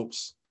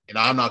ropes. And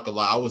I'm not gonna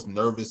lie, I was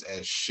nervous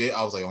as shit.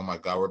 I was like, oh my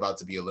God, we're about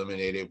to be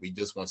eliminated. We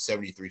just won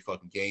 73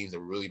 fucking games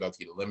and we're really about to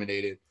get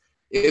eliminated.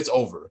 It's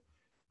over.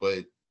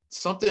 But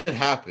something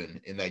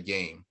happened in that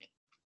game.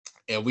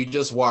 And we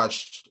just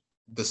watched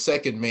the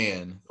second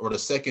man or the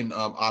second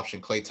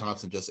option, Klay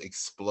Thompson, just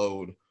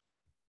explode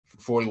for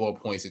 41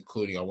 points,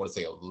 including, I want to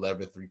say,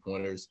 11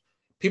 3-pointers.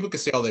 People can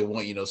say all they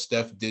want. You know,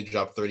 Steph did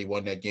drop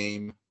 31 that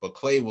game, but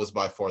Klay was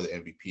by far the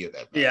MVP of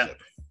that matchup. Yeah.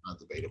 Not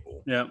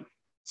debatable. Yeah.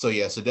 So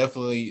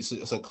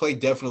Klay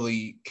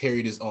definitely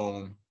carried his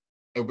own,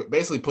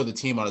 basically put the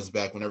team on his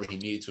back whenever he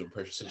needed to in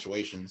pressure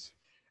situations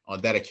on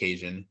that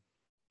occasion.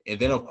 And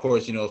then, of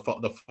course, you know,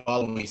 the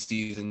following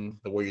season,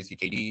 the Warriors get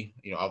KD.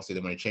 You know, obviously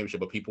they won a championship,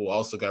 but people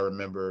also got to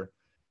remember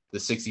the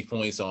 60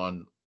 points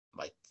on,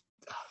 like,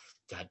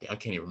 God, I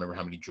can't even remember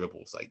how many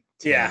dribbles, like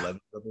 10,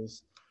 11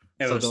 dribbles,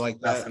 something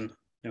like nothing. that.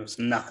 It was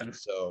nothing.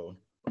 So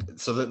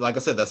like I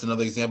said, that's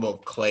another example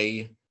of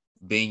Klay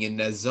being in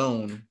that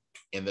zone,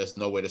 and there's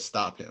no way to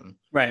stop him.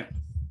 Right.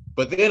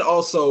 But then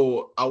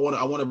also, I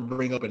want to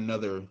bring up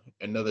another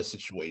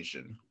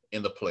situation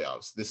in the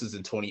playoffs. This is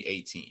in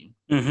 2018.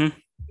 Mm-hmm.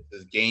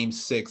 This is Game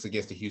 6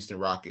 against the Houston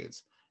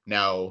Rockets.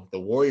 Now, the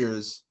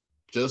Warriors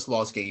just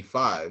lost Game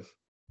 5,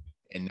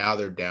 and now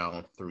they're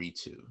down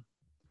 3-2.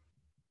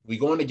 We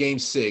go into Game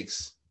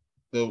 6.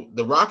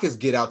 The Rockets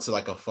get out to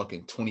like a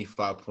fucking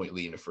 25-point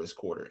lead in the first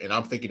quarter. And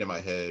I'm thinking in my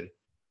head,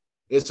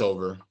 it's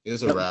over.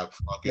 It's a wrap.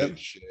 Fuck it.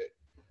 Shit.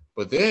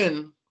 But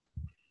then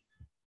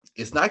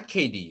it's not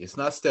KD. It's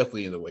not Steph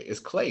leading the way. It's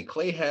Klay.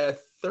 Klay had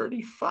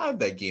 35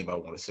 that game, I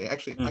want to say.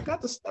 Actually, I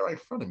got the stat right in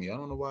front of me. I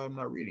don't know why I'm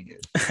not reading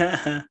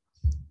it.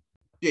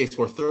 Yeah, he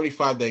scored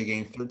 35 that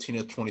game, 13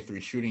 of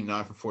 23 shooting,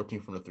 9 for 14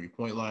 from the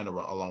three-point line,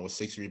 along with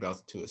 6 rebounds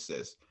and 2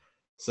 assists.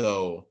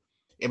 So,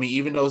 I mean,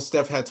 even though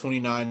Steph had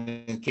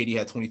 29 and KD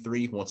had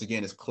 23, once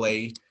again, it's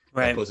Klay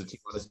that puts the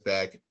team on his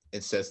back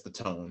and sets the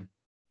tone.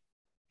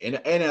 And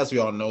as we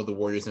all know, the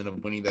Warriors end up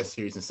winning that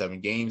series in 7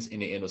 games,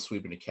 and they end up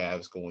sweeping the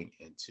Cavs going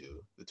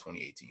into the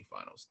 2018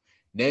 finals.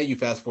 Then you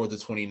fast forward to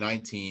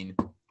 2019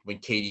 when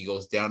KD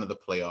goes down to the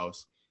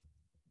playoffs,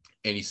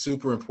 and he's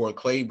super important.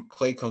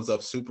 Klay comes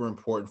up super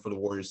important for the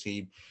Warriors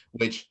team,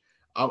 which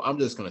I'm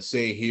just going to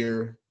say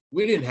here,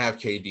 we didn't have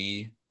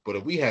KD, but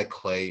if we had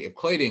Klay, if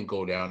Klay didn't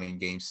go down in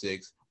Game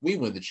 6, we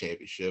win the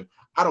championship.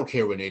 I don't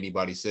care what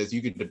anybody says.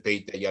 You can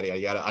debate that, yada, yada,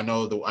 yada. I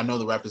know the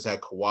Raptors had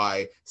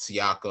Kawhi,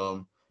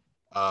 Siakam,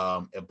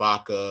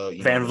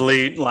 Ibaka, Van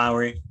Vliet,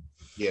 Lowry.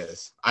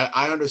 Yes,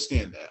 I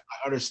understand that.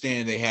 I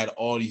understand they had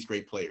all these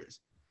great players,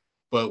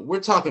 but we're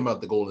talking about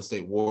the Golden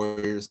State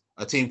Warriors,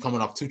 a team coming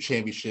off 2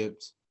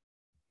 championships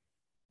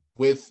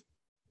with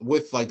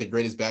like the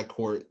greatest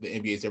backcourt the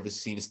NBA's ever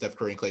seen, Steph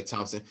Curry and Klay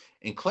Thompson.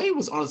 And Klay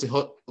was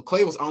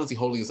honestly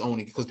holding his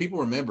own, because people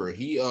remember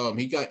he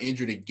got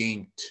injured in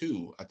Game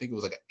 2. I think it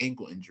was like an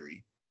ankle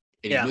injury,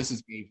 and he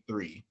misses Game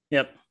 3.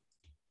 Yep.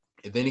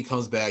 And then he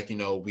comes back. You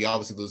know, we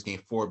obviously lose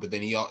Game 4, but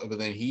then he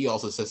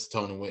also sets the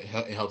tone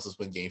and helps us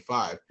win Game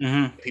 5.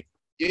 Mm-hmm.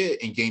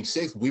 In Game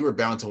 6, we were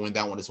bound to win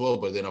that one as well,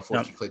 but then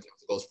unfortunately Klay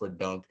Thompson goes for a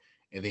dunk,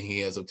 and then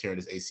he ends up tearing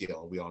his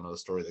ACL. We all know the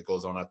story that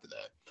goes on after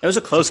that. It was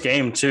a close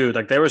game too.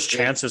 Like, there was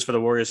chances for the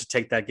Warriors to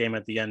take that game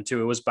at the end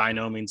too. It was by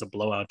no means a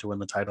blowout to win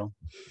the title.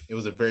 It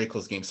was a very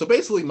close game. So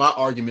basically, my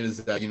argument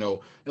is that, you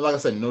know, and like I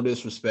said, no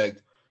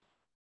disrespect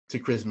to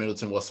Khris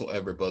Middleton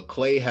whatsoever, but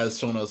Klay has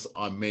shown us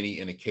on many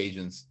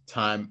occasions,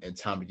 time and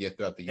time again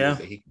throughout the years,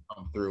 that he can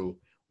come through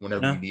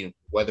whenever we need him,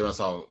 whether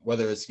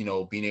it's you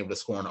know, being able to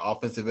score on an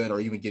offensive end or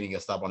even getting a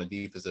stop on a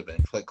defensive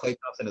end. Klay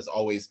Thompson has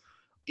always,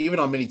 even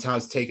on many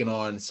times, taken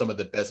on some of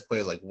the best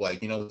players,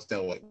 like you know,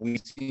 like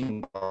we've seen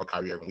him guard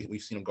Kyrie Irving,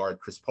 we've seen him guard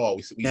Chris Paul,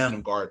 we've seen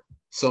him guard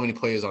so many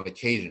players on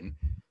occasion.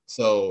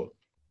 So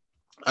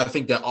I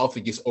think that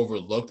often gets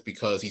overlooked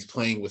because he's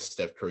playing with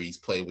Steph Curry, he's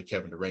played with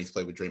Kevin Durant, he's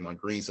played with Draymond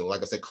Green. So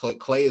like I said,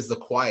 Klay is the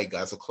quiet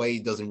guy. So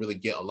Klay doesn't really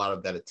get a lot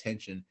of that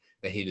attention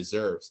that he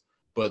deserves,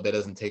 but that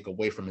doesn't take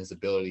away from his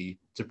ability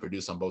to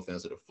produce on both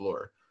ends of the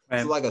floor.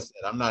 Right. So like I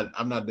said, I'm not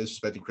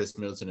disrespecting Khris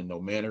Middleton in no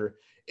manner.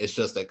 It's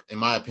just like, in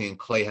my opinion,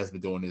 Klay has been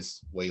doing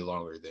this way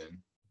longer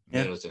than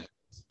Middleton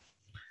has.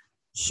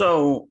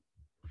 So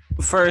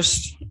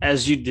first,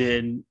 as you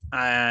did,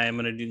 I'm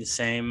going to do the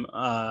same.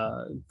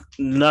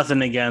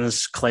 Nothing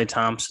against Klay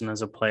Thompson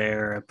as a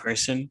player or a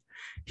person.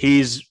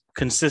 He's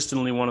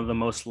consistently one of the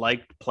most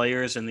liked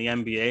players in the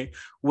NBA,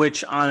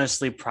 which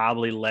honestly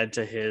probably led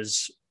to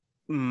his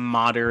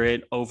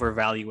moderate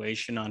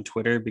overvaluation on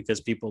Twitter, because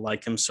people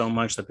like him so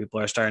much that people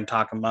are starting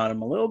talking about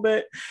him a little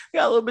bit.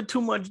 Got a little bit too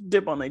much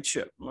dip on their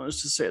chip.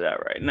 Let's just say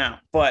that right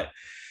now. But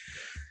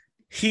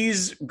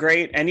he's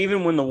great. And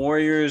even when the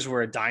Warriors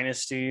were a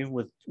dynasty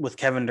with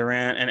Kevin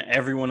Durant and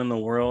everyone in the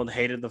world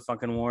hated the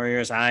fucking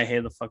Warriors, I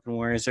hated the fucking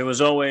Warriors, it was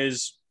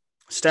always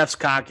Steph's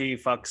cocky.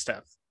 Fuck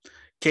Steph.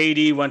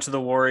 KD went to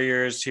the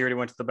Warriors. He already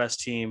went to the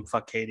best team.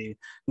 Fuck KD.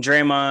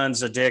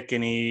 Draymond's a dick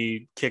and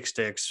he kicks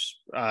sticks.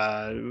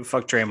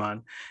 Fuck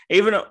Draymond.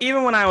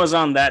 Even when I was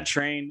on that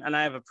train, and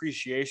I have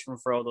appreciation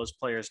for all those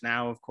players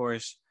now, of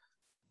course.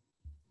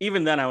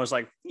 Even then, I was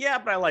like, yeah,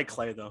 but I like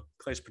Klay though.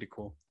 Klay's pretty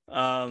cool.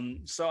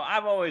 So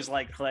I've always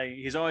liked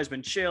Klay. He's always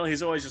been chill.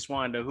 He's always just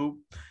wanted to hoop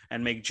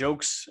and make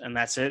jokes, and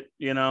that's it,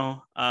 you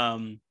know.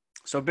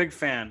 So big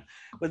fan.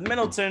 With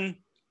Middleton,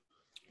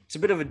 it's a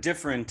bit of a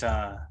different.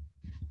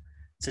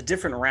 It's a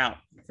different route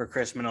for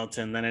Khris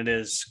Middleton than it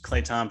is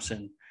Klay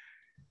Thompson.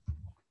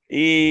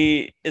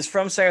 He is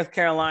from South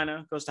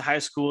Carolina, goes to high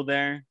school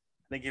there.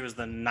 I think he was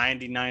the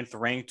 99th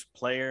ranked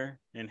player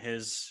in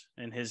his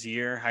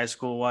year, high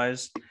school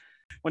wise.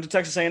 Went to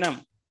Texas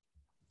A&M.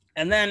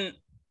 And then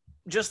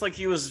just like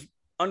he was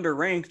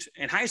underranked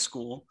in high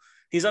school,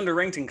 he's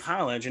underranked in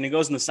college, and he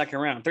goes in the second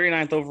round,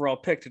 39th overall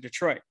pick to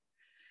Detroit.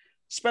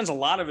 Spends a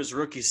lot of his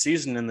rookie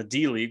season in the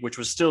D League, which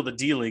was still the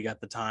D League at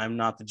the time,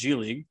 not the G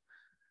League.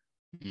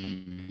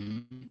 Mm-hmm.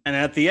 And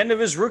at the end of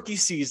his rookie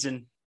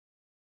season,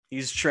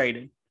 he's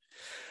traded.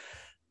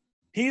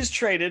 He's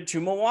traded to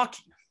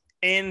Milwaukee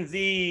in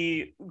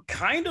the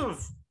kind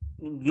of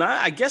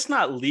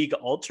not league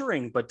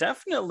altering, but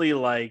definitely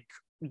like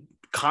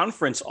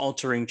conference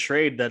altering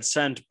trade that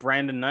sent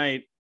Brandon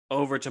Knight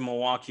over to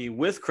Milwaukee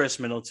with Khris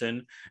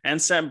Middleton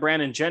and sent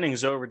Brandon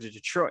Jennings over to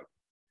Detroit.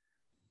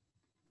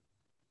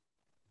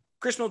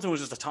 Khris Middleton was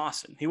just a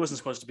toss-in. He wasn't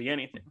supposed to be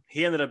anything.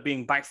 He ended up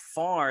being by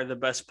far the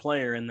best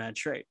player in that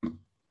trade.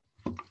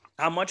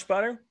 How much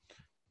better?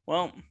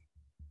 Well,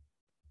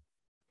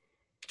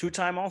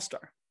 two-time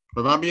All-Star.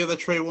 Remind me of the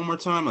trade one more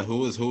time. Like who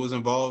was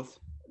involved?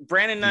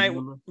 Brandon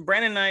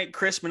Knight,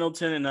 Khris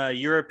Middleton, and a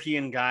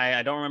European guy.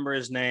 I don't remember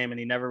his name, and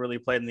he never really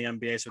played in the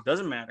NBA, so it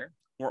doesn't matter.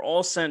 We're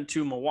all sent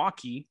to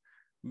Milwaukee.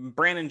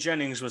 Brandon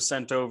Jennings was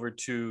sent over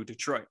to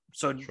Detroit.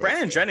 So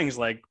Brandon Jennings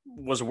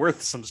was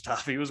worth some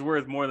stuff. He was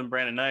worth more than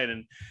Brandon Knight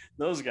and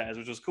those guys,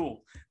 which was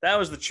cool. That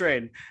was the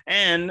trade.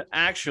 And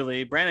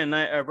actually,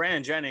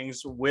 Brandon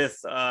Jennings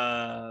with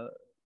Andre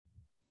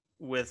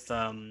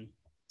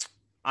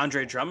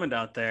Drummond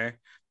out there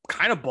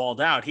kind of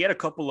balled out. He had a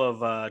couple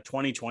of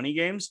 2020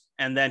 games,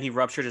 and then he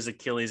ruptured his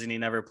Achilles and he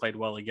never played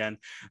well again.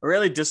 A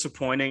really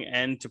disappointing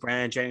end to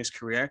Brandon Jennings'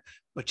 career.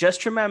 But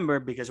just remember,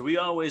 because we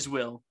always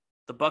will,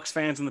 the Bucks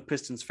fans and the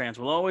Pistons fans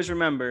will always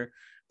remember,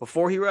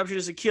 before he ruptured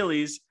his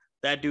Achilles,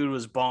 that dude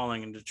was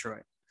balling in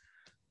Detroit.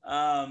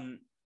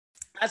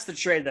 That's the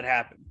trade that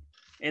happened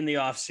in the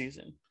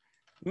offseason.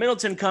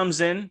 Middleton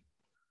comes in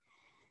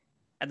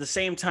at the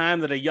same time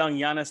that a young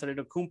Giannis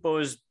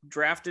Antetokounmpo is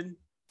drafted,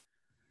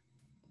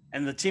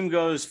 and the team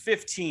goes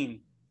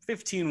 15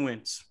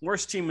 wins,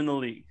 worst team in the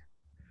league.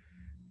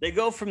 They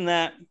go from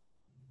that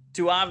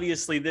to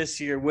obviously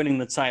this year winning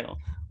the title.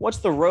 What's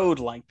the road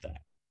like that?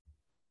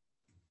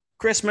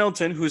 Khris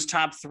Middleton, whose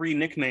top three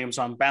nicknames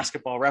on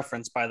Basketball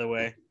Reference, by the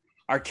way,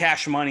 are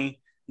Cash Money,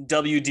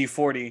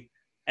 WD-40,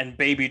 and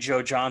Baby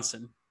Joe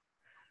Johnson.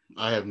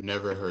 I have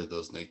never heard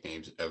those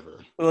nicknames ever.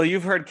 Well,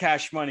 you've heard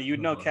Cash Money. You'd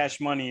know Cash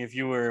Money if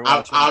you were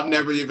watching. I've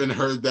never even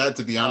heard that,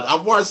 to be honest.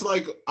 I've watched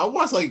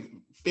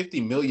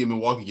 50 million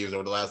Milwaukee games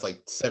over the last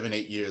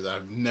 7-8 years.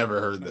 I've never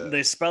heard that.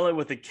 They spell it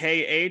with a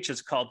KH.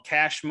 It's called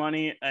Cash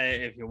Money.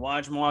 If you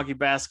watch Milwaukee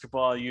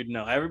basketball, you'd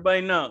know.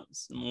 Everybody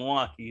knows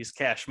Milwaukee is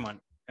Cash Money.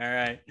 All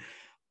right.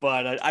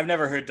 But I've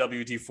never heard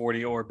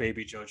WD-40 or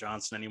Baby Joe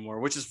Johnson anymore,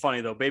 which is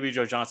funny, though. Baby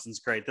Joe Johnson's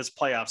great. This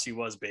playoffs, he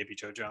was Baby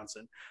Joe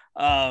Johnson.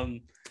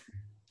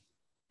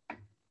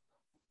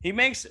 He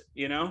makes it,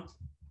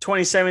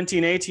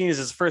 2017-18 is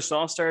his first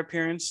All-Star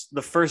appearance,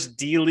 the first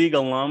D-League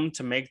alum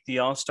to make the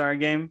All-Star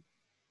game.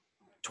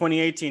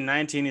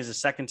 2018-19 is a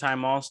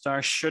second-time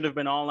All-Star, should have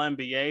been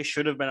All-NBA,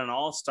 should have been an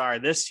All-Star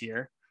this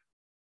year.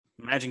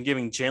 Imagine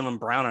giving Jaylen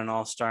Brown an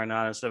All-Star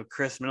nod instead of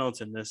Khris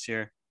Middleton this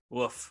year.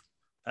 Woof.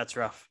 That's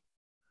rough.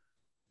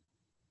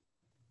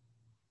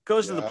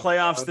 Goes to the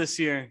playoffs this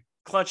year.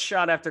 Clutch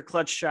shot after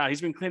clutch shot.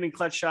 He's been cleaning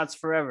clutch shots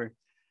forever.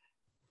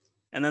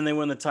 And then they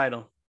win the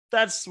title.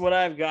 That's what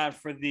I've got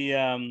for the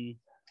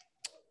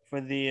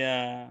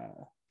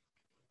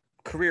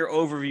career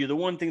overview. The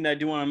one thing that I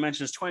do want to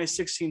mention is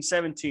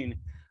 2016-17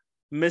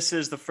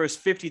 misses the first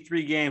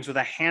 53 games with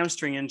a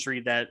hamstring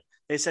injury that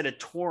they said it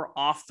tore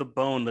off the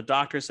bone. The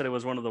doctor said it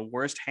was one of the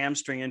worst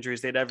hamstring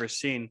injuries they'd ever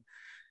seen.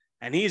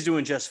 And he's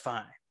doing just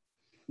fine.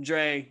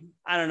 Dre,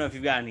 I don't know if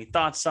you've got any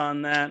thoughts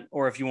on that,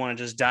 or if you want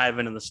to just dive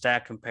into the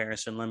stat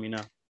comparison, let me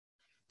know.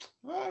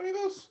 Well, I mean,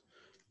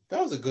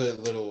 that was a good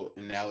little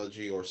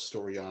analogy or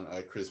story on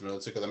Khris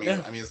Middleton. Because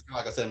it's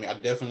like I said, I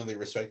definitely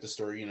respect the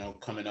story.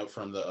 Coming up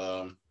from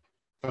the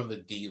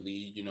D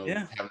League, having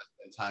to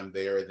spend time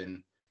there,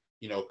 then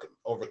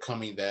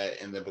overcoming that,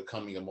 and then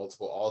becoming a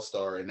multiple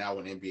All-Star, and now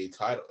an NBA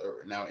title,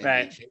 or now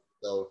NBA champion.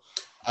 So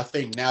I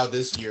think now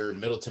this year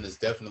Middleton has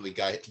definitely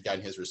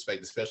gotten his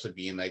respect, especially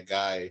being that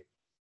guy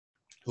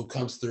who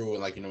comes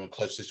through and in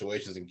clutch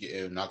situations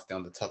and knocks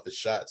down the toughest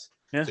shots.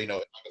 Yeah.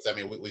 So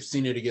we've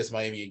seen it against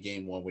Miami in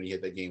Game 1 when he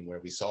had that game where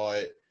we saw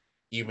it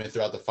even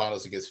throughout the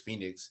finals against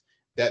Phoenix.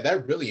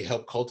 that really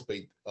helped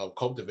cultivate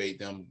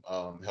them,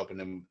 helping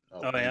them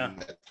yeah. win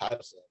that title.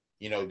 So,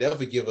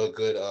 definitely give a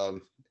good.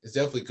 It's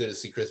definitely good to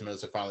see Khris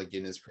Middleton finally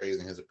getting his praise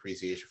and his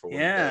appreciation for what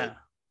he does.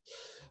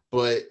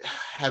 But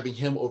having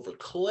him over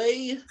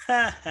Klay,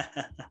 I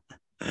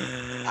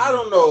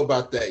don't know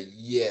about that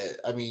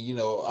yet. I mean,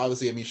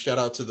 obviously, shout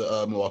out to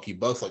the Milwaukee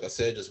Bucks. Like I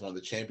said, just won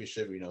the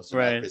championship. So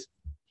right.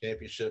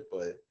 Championship,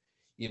 but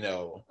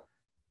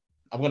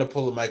I'm going to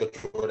pull a Michael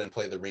Jordan and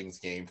play the rings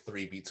game.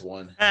 3 beats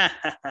 1.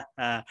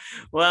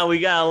 Well, we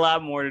got a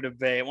lot more to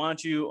debate. Why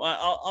don't you?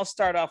 I'll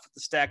start off with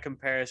the stat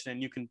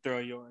comparison. You can throw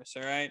yours.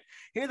 All right.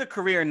 Here are the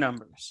career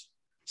numbers: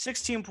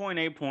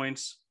 16.8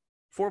 points,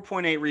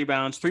 4.8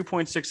 rebounds,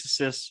 3.6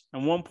 assists,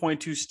 and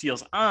 1.2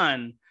 steals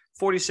on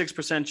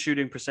 46%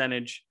 shooting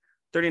percentage,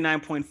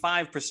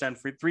 39.5%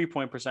 free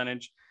 3-point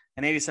percentage,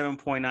 and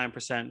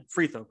 87.9%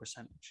 free throw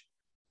percentage.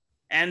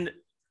 And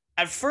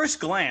at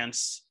first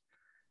glance,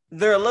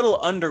 they're a little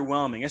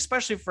underwhelming,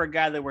 especially for a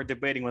guy that we're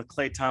debating with,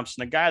 Klay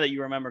Thompson, a guy that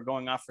you remember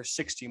going off for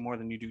 60 more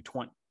than you do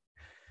 20.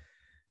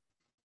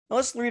 Now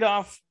let's read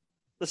off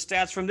the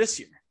stats from this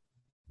year.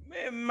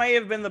 It may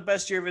have been the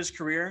best year of his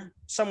career.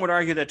 Some would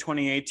argue that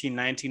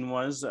 2018-19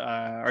 was,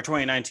 or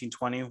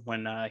 2019-20,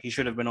 when he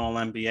should have been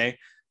All-NBA.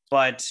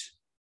 But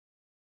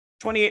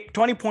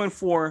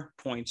 20.4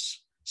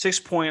 points,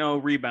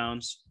 6.0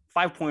 rebounds,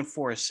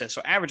 5.4 assists,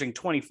 so averaging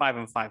 25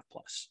 and 5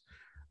 plus.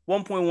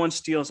 1.1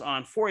 steals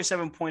on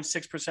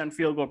 47.6%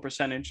 field goal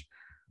percentage,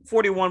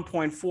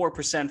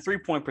 41.4%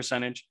 3-point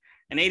percentage,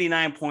 and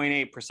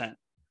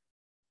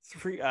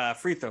 89.8%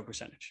 free throw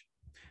percentage.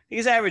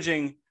 He's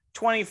averaging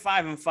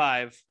 25 and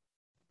 5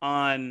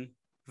 on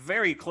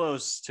very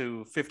close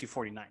to 50,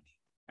 40, 90.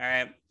 All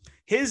right.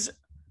 His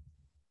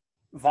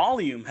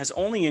volume has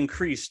only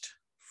increased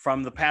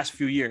from the past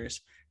few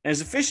years, and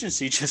his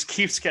efficiency just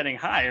keeps getting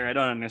higher. I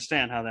don't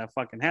understand how that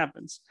fucking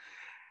happens.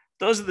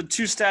 Those are the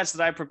two stats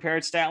that I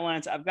prepared, stat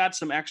lines. I've got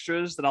some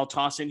extras that I'll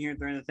toss in here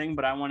during the thing,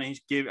 but I want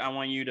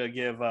you to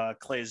give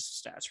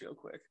Klay's stats real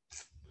quick.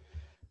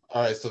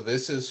 All right, so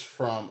this is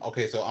from.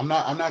 Okay, so I'm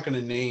not going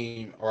to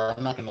name, or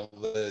I'm not going to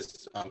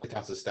list Klay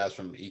Thompson's stats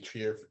from each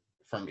year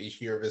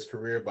of his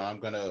career, but I'm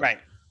going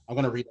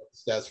to read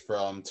the stats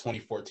from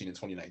 2014 and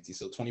 2019.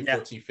 So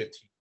 2014-15,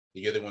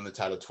 the year they won the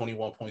title,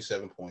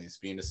 21.7 points,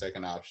 being the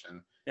second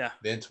option. Yeah.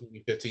 Then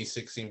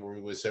 2015-16, where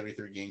we were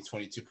 73 games,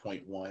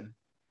 22.1.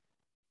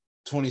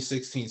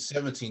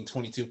 2016-17,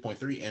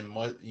 22.3, and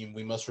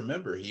we must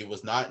remember he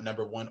was not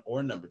number 1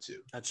 or number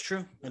 2. That's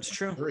true.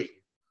 3.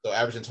 So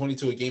averaging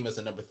 22 a game as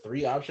a number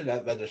 3 option,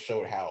 that just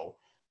showed how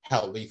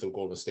lethal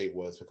Golden State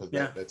was, because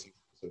that team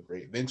was so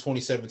great. Then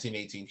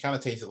 2017-18 kind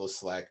of takes a little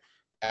slack,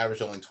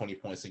 averaged only 20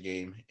 points a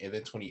game, and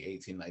then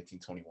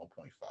 2018-19,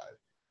 21.5.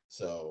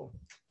 So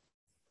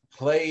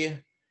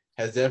Klay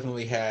has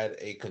definitely had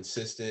a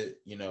consistent,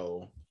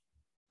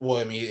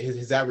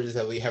 his averages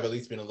have at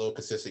least been a little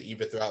consistent,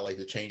 even throughout like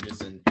the changes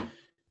and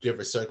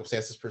different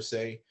circumstances per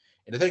se.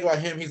 And the thing about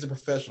him, he's a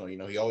professional.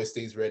 He always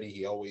stays ready.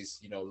 He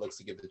always, looks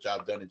to get the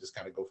job done and just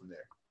kind of go from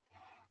there.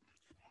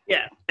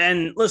 Yeah,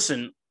 and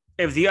listen,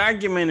 if the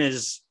argument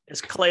is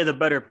Klay the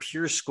better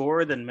pure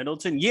scorer than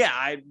Middleton, yeah,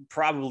 I'd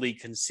probably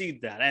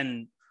concede that.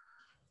 And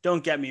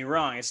don't get me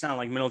wrong, it's not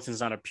like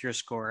Middleton's not a pure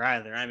scorer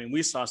either. I mean,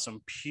 we saw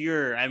some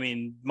pure.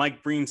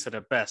 Mike Breen said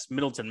it best: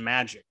 Middleton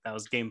magic. That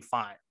was Game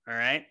 5. All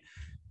right.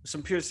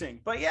 Some pure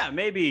thing. But yeah,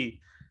 maybe,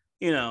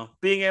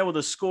 being able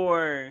to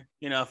score,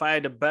 if I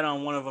had to bet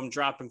on one of them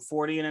dropping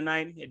 40 in a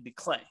night, it'd be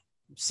Klay.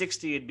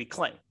 60, it'd be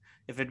Klay.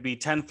 If it'd be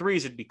 10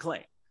 threes, it'd be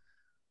Klay.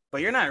 But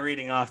you're not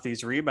reading off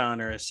these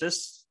rebound or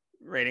assist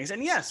ratings.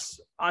 And yes,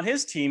 on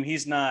his team,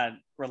 he's not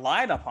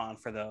relied upon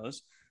for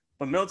those.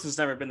 But Middleton's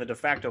never been the de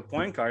facto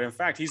point guard. In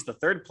fact, he's the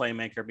third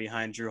playmaker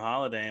behind Jrue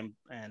Holiday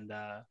and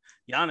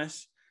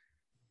Giannis.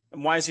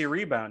 And why is he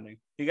rebounding?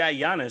 You got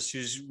Giannis,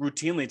 who's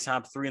routinely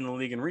top 3 in the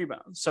league in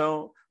rebounds.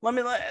 So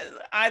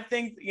I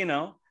think,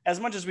 as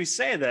much as we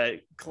say that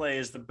Klay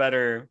is the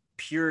better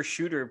pure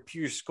shooter,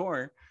 pure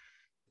scorer,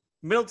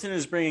 Middleton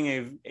is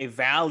bringing a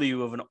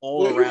value of an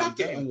all-around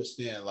game.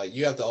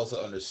 You have to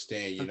also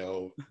understand,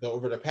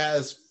 over the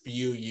past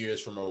few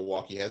years from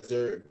Milwaukee, has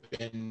there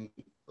been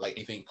like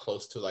anything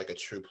close to like a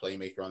true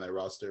playmaker on that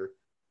roster?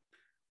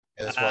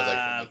 As far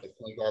as like the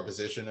point guard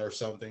position or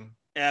something?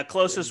 Yeah,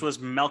 closest was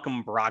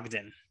Malcolm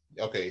Brogdon.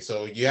 Okay,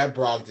 so you had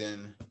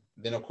Brogdon,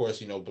 then of course,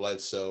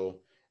 Bledsoe.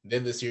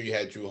 Then this year you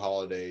had Jrue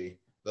Holiday.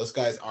 Those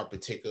guys aren't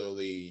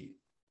particularly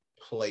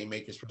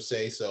playmakers per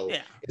se. So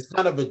It's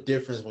kind of a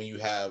difference when you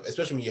have,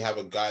 especially when you have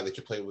a guy that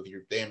you play with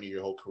your damn near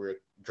your whole career,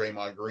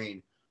 Draymond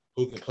Green,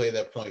 who can play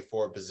that point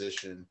forward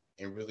position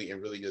and really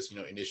just,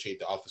 initiate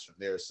the offense from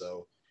there.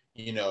 So,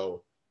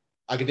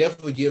 I could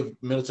definitely give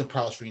Middleton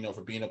props for,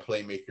 for being a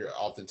playmaker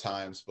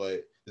oftentimes,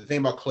 but the thing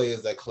about Klay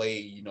is that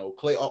Klay,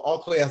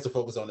 all Klay has to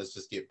focus on is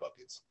just get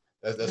buckets.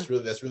 That's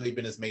really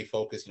been his main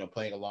focus,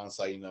 playing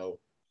alongside,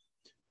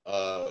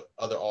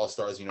 other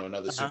all-stars, and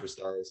other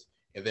superstars,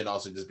 and then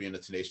also just being a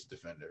tenacious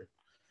defender.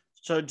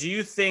 So do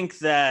you think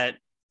that,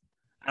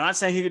 I'm not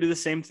saying he could do the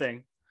same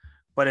thing,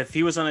 But if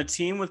he was on a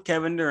team with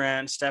Kevin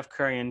Durant, Steph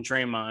Curry, and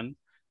Draymond,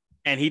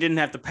 and he didn't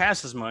have to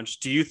pass as much,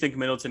 do you think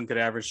Middleton could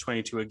average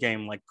 22 a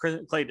game like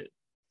Klay did?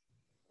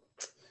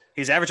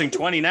 He's averaging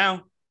 20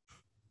 now.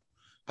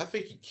 I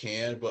think he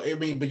can, but I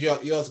mean, but you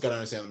also got to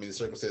understand. I mean, the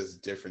circumstances is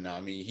different now.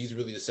 I mean, he's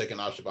really the second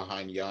option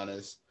behind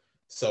Giannis,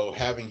 so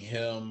having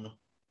him,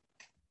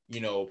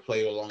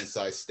 play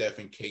alongside Steph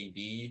and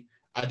KD,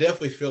 I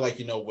definitely feel like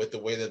with the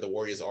way that the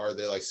Warriors are,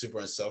 they're like super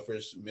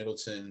unselfish.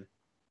 Middleton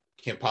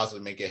can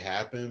possibly make it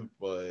happen,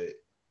 but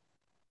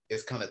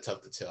it's kind of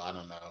tough to tell. I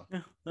don't know.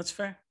 Yeah, that's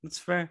fair.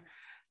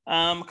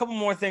 A couple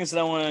more things that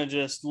I want to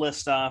just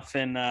list off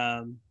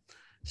in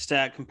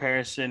stat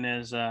comparison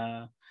is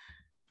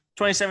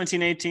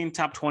 2017-18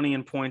 top 20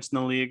 in points in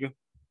the league,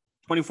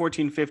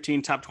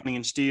 2014-15 top 20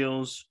 in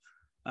steals,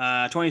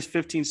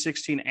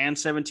 2015-16 and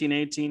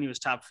 17-18 he was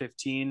top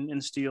 15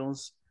 in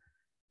steals,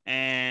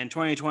 and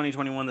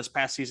 2020-21 this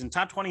past season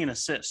top 20 in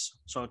assists.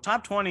 So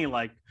top 20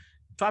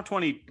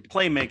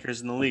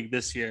 playmakers in the league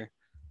this year.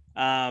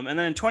 And then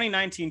in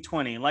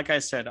 2019-20, like I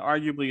said,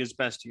 arguably his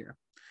best year.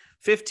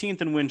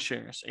 15th in win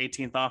shares,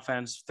 18th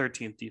offense,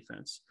 13th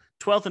defense,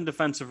 12th in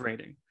defensive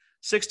rating,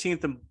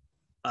 16th in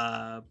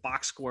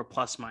box score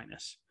plus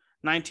minus,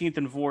 19th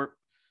in VORP,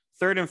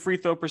 3rd in free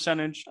throw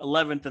percentage,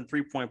 11th in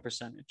 3-point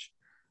percentage.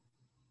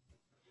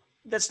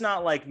 That's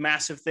not like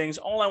massive things.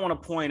 All I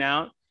want to point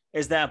out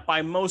is that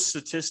by most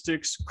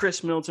statistics,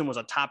 Khris Middleton was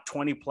a top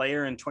 20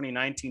 player in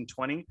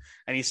 2019-20,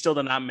 and he still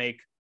did not make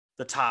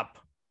the top,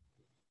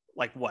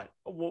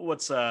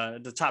 what's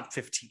the top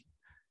 15.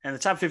 And the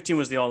top 15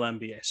 was the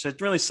All-NBA. So it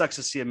really sucks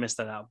to see him miss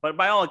that out. But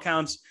by all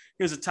accounts,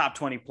 he was a top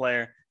 20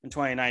 player in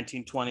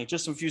 2019-20.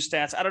 Just some few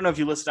stats. I don't know if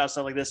you listed out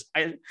stuff like this.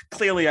 I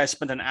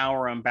spent an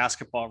hour on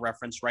Basketball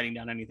Reference writing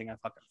down anything I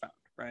fucking found,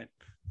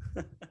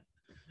 right?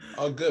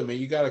 Oh, good, man.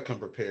 You got to come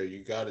prepared.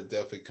 You got to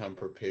definitely come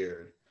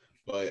prepared.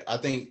 But I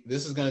think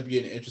this is going to be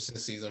an interesting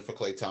season for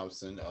Klay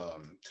Thompson,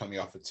 coming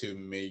off of 2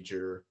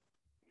 major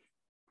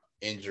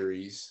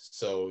injuries.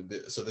 So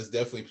this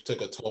definitely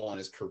took a toll on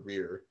his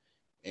career.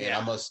 And yeah.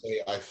 I must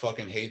say, I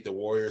fucking hate the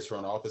Warriors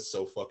front office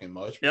so fucking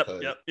much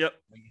because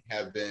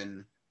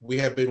we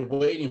have been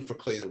waiting for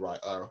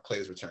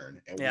Klay's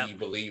return, and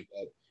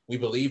we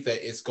believe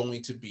that it's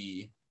going to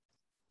be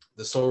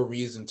the sole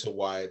reason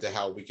to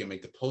how we can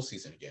make the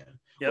postseason again.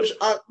 Yep.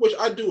 Which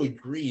I do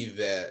agree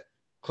that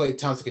Klay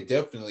Thompson could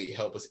definitely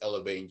help us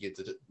elevate and get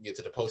to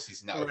the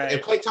postseason. Now, right.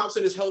 If Klay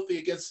Thompson is healthy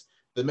against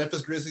the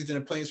Memphis Grizzlies in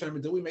a playing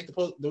tournament, do we make the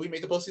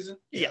postseason?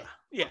 Yeah.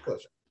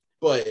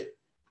 But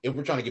if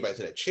we're trying to get back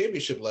to that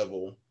championship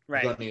level,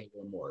 right, we're gonna need a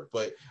little more.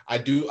 But I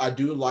do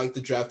like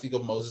the drafting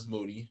of Moses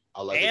Moody.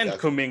 And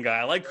Kuminga.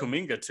 I like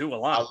Kuminga too a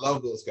lot. I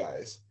love those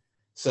guys.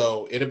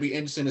 So it'll be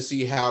interesting to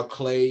see how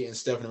Klay and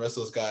Steph and the rest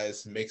of those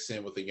guys mix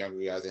in with the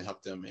younger guys and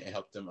help them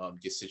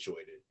get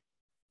situated.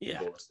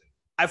 Yeah,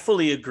 I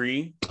fully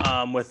agree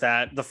with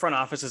that. The front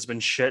office has been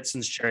shit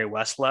since Jerry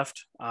West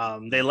left.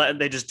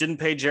 They just didn't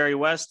pay Jerry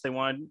West.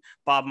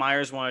 Bob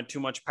Myers wanted too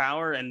much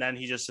power, and then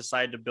he just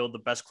decided to build the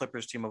best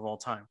Clippers team of all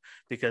time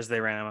because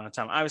they ran out of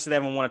time. Obviously, they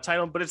haven't won a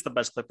title, but it's the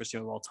best Clippers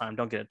team of all time.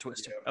 Don't get it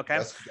twisted. Yeah,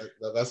 okay,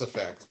 that's a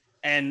fact.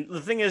 And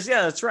the thing is,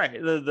 yeah, that's right.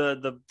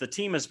 The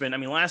team has been. I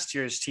mean, last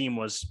year's team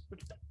was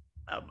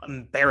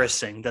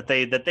embarrassing that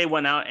they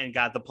went out and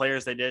got the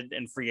players they did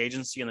in free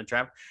agency in the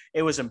draft.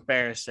 It was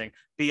embarrassing.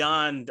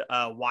 Beyond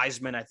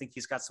Wiseman, I think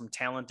he's got some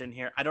talent in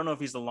here. I don't know if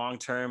he's the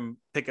long-term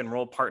pick and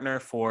roll partner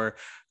for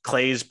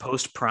Klay's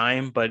post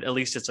prime, but at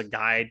least it's a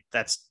guy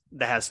that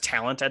has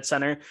talent at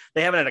center.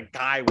 They haven't had a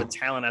guy with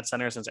talent at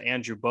center since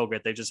Andrew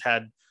Bogut. They just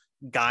had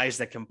guys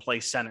that can play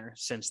center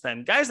since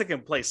then, guys that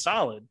can play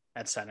solid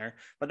at center,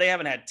 but they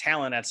haven't had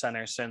talent at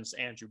center since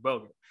Andrew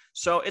Bogut.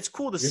 So it's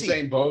cool to see. You're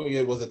saying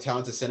Bogut was a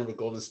talented center with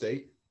Golden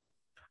State?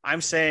 I'm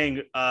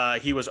saying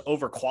he was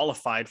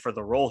overqualified for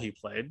the role he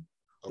played,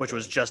 which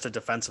was just a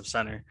defensive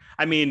center.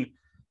 I mean,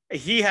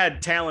 he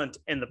had talent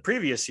in the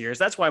previous years.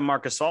 That's why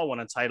Marc Gasol won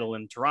a title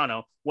in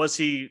Toronto. Was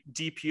he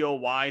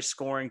DPOY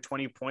scoring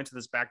 20 points with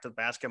his back to the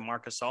basket,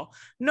 Marc Gasol?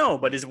 No,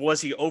 but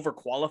was he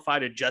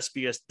overqualified to just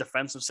be a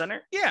defensive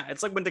center? Yeah,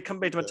 it's like when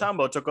Dikembe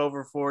Mutombo took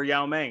over for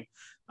Yao Ming.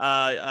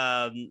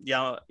 Yao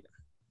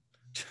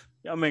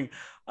Ming,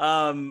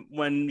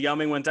 when Yao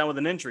Ming went down with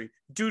an injury,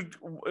 dude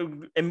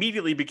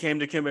immediately became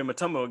Dikembe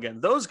Mutombo again.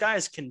 Those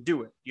guys can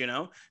do it,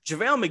 JaVale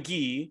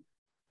McGee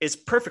is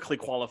perfectly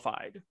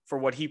qualified for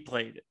what he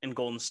played in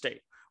Golden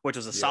State, which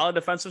was a solid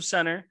defensive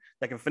center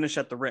that can finish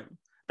at the rim.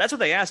 That's what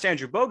they asked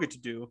Andrew Bogut to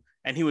do,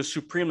 and he was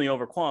supremely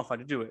overqualified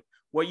to do it.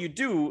 What you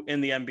do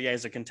in the NBA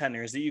as a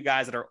contender is that you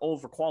guys that are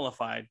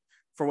overqualified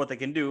for what they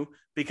can do,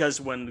 because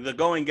when the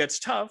going gets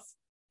tough,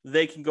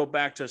 they can go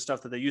back to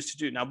stuff that they used to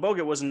do. Now,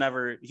 Bogut was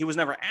never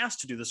asked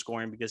to do the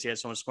scoring because he had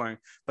so much scoring,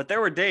 but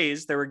there were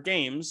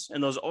games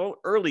in those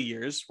early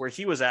years where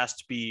he was asked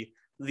to be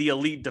the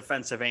elite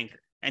defensive anchor.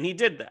 And he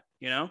did that,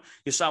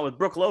 You saw it with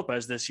Brook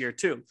Lopez this year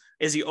too.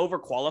 Is he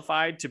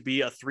overqualified to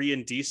be a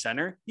 3-and-D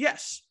center?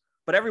 Yes.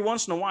 But every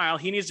once in a while,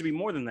 he needs to be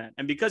more than that.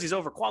 And because he's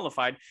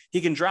overqualified,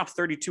 he can drop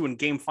 32 in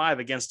Game 5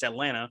 against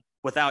Atlanta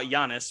without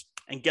Giannis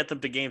and get them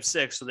to game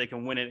 6 so they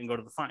can win it and go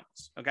to the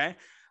finals. Okay.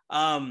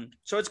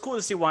 So it's cool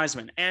to see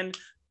Wiseman. And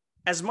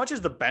as much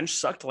as the bench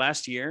sucked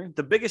last year,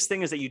 the biggest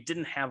thing is that you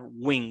didn't have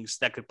wings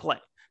that could play.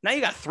 Now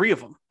you got 3 of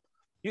them.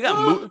 You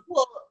got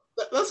well,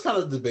 that's kind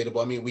of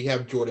debatable. I mean, we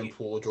have Jordan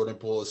Poole. Jordan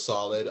Poole is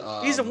solid.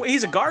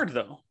 He's a guard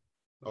though.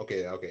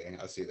 Okay,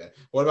 I see that.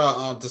 What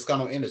about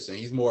Toscano Anderson?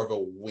 He's more of a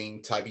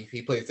wing type.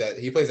 He plays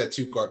that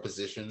 2 guard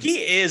position.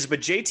 He is, but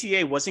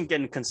JTA wasn't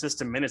getting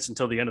consistent minutes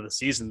until the end of the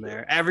season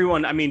there.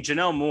 Everyone, I mean,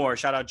 Janelle Moore,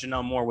 shout out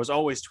Janelle Moore, was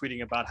always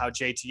tweeting about how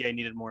JTA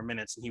needed more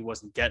minutes and he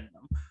wasn't getting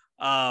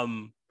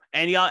them.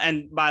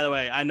 And by the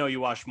way, I know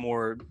you watch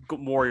more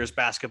Warriors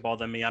basketball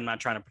than me. I'm not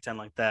trying to pretend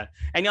like that.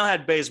 And y'all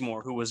had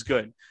Bazemore, who was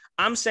good.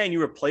 I'm saying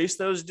you replace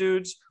those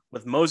dudes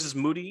with Moses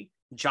Moody,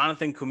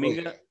 Jonathan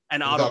Kuminga,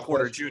 and Otto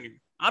Porter Jr.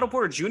 Otto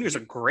Porter Jr. is a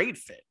great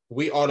fit.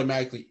 We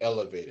automatically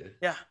elevated.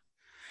 Yeah.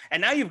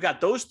 And now you've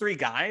got those 3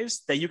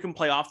 guys that you can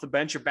play off the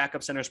bench. Your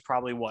backup center is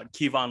probably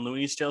Kevon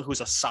Looney still, who's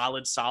a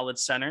solid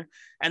center.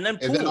 And then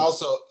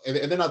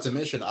not to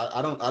mention,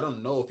 I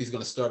don't know if he's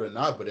going to start or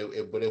not. But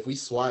if we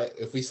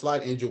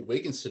slide Andrew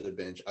Wiggins to the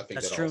bench, I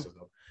think that's true. Also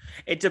helps.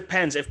 It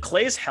depends. If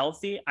Klay's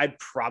healthy, I'd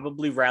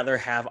probably rather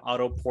have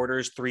Otto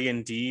Porter's 3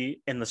 and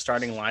D in the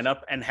starting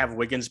lineup and have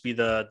Wiggins be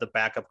the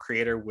backup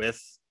creator with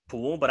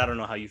Poole, but I don't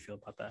know how you feel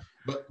about that.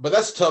 But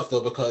that's tough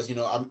though, because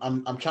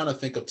I'm trying to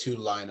think of 2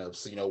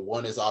 lineups.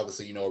 One is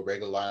obviously a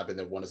regular lineup, and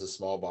then one is a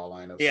small ball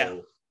lineup. Yeah.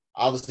 So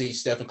obviously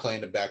Steph and Klay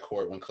in the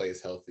backcourt when Klay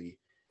is healthy.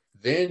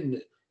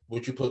 Then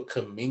would you put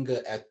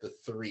Kuminga at the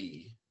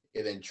 3,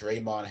 and then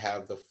Draymond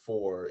have the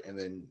 4, and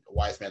then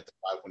Wiseman at the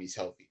 5 when he's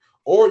healthy?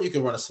 Or you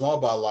can run a small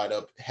ball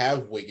lineup,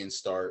 have Wiggins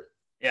start,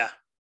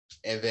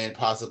 and then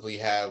possibly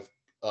have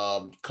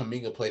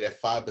Kuminga play that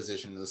 5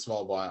 position in the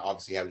small ball, and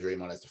obviously have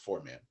Draymond as the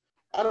 4 man.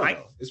 I don't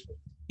know.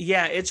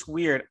 It's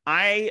weird.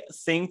 I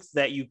think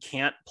that you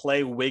can't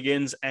play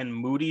Wiggins and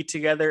Moody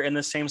together in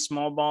the same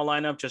small ball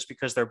lineup just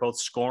because they're both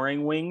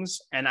scoring wings.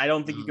 And I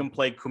don't think you can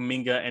play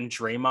Kuminga and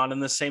Draymond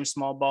in the same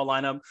small ball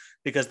lineup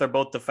because they're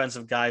both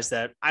defensive guys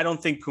that I don't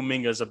think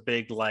Kuminga is a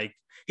big,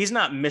 he's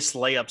not miss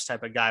layups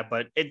type of guy,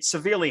 but it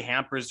severely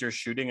hampers your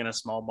shooting in a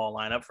small ball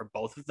lineup for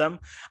both of them.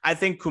 I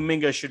think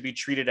Kuminga should be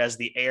treated as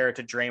the heir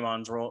to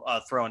Draymond's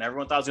throne.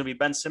 Everyone thought it was going to be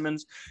Ben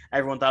Simmons.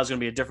 Everyone thought it was going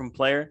to be a different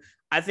player.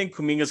 I think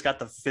Kuminga's got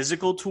the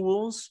physical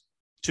tools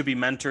to be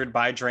mentored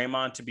by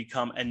Draymond to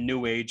become a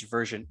new age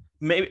version.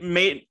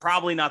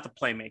 Probably not the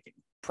playmaking,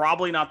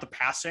 probably not the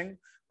passing,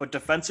 but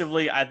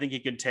defensively, I think he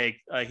could take.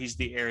 He's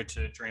the heir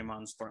to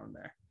Draymond's throne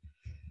there.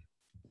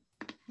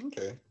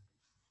 Okay.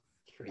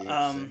 Pretty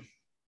interesting.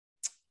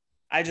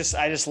 I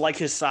just like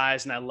his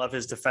size and I love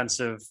his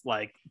defensive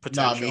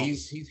potential. No, I mean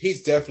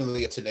he's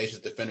definitely a tenacious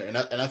defender, and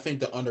I think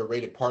the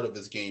underrated part of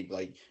his game,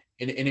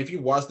 And if you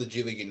watch the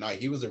G League Ignite,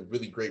 he was a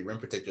really great rim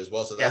protector as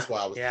well. So that's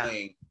why I was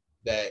saying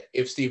that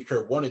if Steve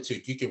Kerr wanted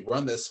to, you could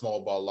run that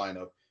small ball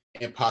lineup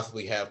and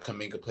possibly have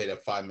Kuminga play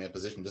that 5-man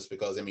position, just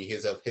because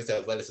his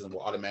athleticism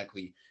will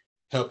automatically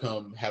help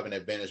him have an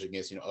advantage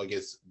against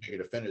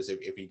bigger defenders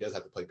if he does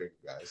have to play bigger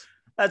guys.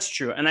 That's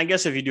true. And I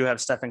guess if you do have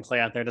Steph and Klay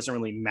out there, it doesn't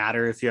really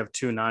matter if you have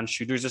 2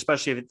 non-shooters,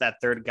 especially if that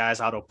third guy's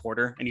Otto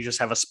Porter and you just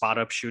have a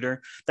spot-up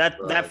shooter. That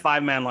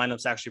 5-man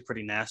lineup's actually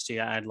pretty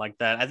nasty. I'd like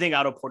that. I think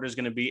Otto Porter is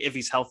going to be, if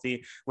he's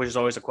healthy, which is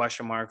always a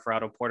question mark for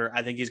Otto Porter,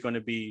 I think he's going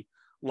to be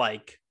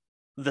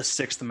the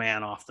 6th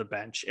man off the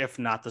bench, if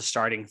not the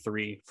starting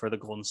 3 for the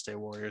Golden State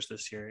Warriors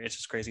this year. It's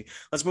just crazy.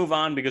 Let's move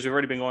on because we've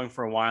already been going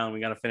for a while and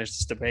we got to finish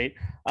this debate.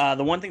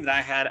 The one thing that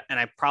I had, and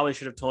I probably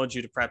should have told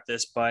you to prep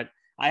this, but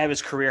I have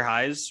his career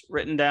highs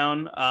written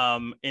down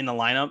in the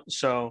lineup.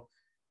 So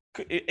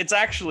it's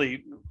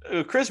actually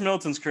Khris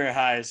Middleton's career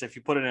highs. If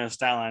you put it in a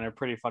stat line, are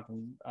pretty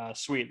fucking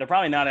sweet. They're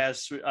probably not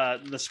as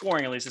the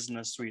scoring at least isn't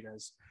as sweet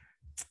as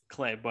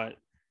Klay, but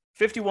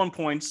 51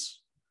 points,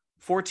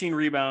 14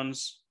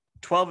 rebounds,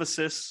 12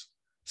 assists,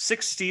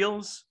 6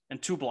 steals, and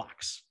 2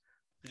 blocks.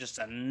 Just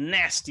a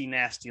nasty,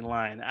 nasty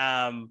line.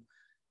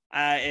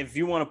 If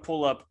you want to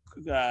pull up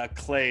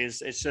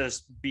Klay's, it's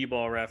just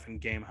B-ball ref and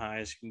game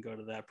highs. You can go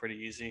to that pretty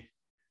easy.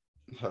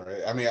 All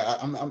right. I mean,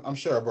 I'm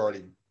sure I've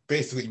already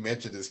basically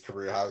mentioned his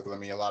career high because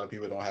a lot of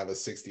people don't have a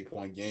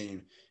 60-point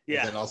game. Yeah.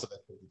 And then also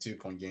that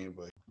 52-point game.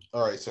 But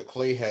all right, so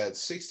Klay had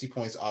 60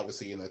 points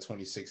obviously in the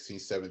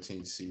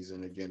 2016-17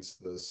 season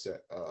against the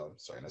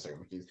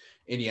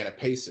Indiana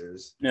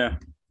Pacers. Yeah.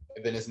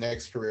 And then his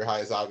next career high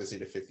is obviously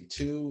the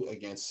 52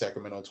 against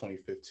Sacramento in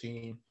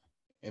 2015.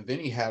 And then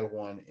he had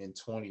one in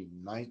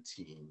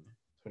 2018-19.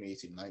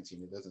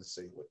 It doesn't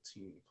say what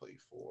team he played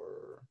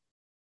for.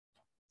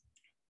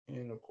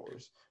 And of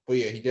course, but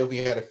yeah, he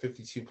definitely had a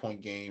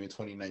 52-point game in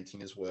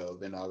 2019 as well.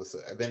 Then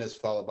obviously, then it's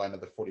followed by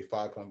another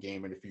 45-point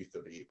game and a few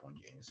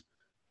 38-point games.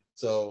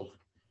 So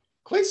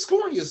Klay's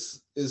scoring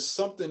is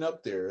something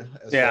up there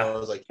as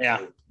far as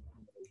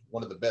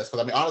one of the best.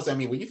 Because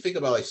honestly, when you think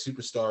about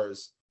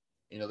superstars,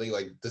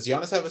 does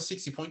Giannis have a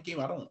 60-point game?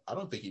 I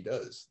don't think he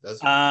does. Does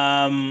he?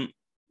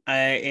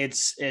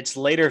 It's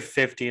later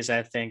 50s,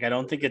 I think. I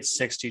don't think it's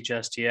 60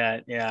 just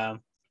yet. Yeah.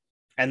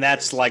 And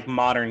that's like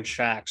modern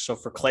Shaq. So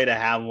for Klay to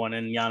have one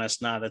and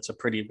Giannis not, that's a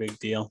pretty big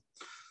deal.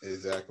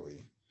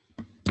 Exactly.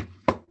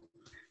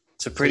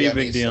 It's a pretty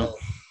big deal.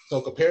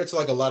 So compared to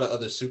like a lot of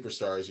other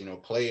superstars,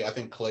 Klay, I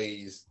think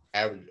Klay's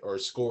average or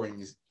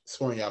scoring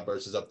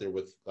outbursts is up there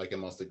with like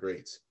amongst the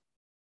greats.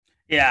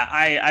 Yeah,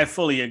 I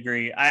fully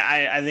agree.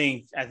 I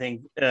think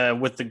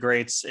with the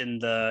greats in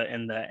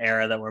the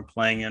era that we're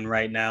playing in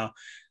right now,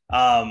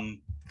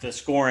 the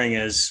scoring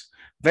is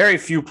very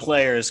few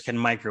players can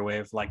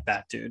microwave like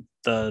that dude.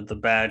 The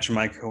badge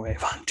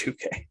microwave on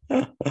 2K.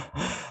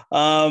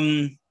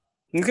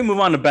 You can move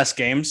on to best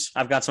games.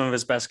 I've got some of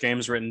his best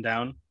games written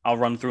down. I'll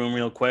run through them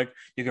real quick.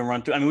 You can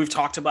run through. I mean, we've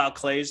talked about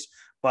Klay's,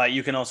 but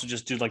you can also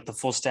just do like the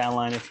full stat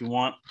line if you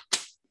want.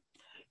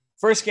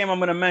 First game I'm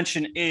going to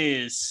mention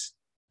is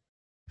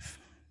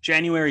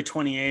January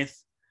 28th,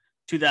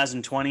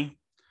 2020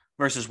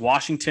 versus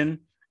Washington.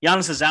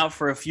 Giannis is out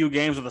for a few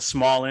games with a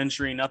small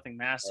injury, nothing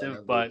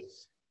massive, but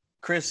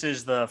Khris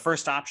is the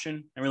first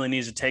option and really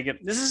needs to take it.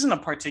 This isn't a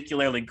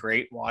particularly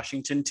great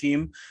Washington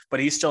team,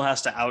 but he still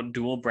has to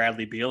outduel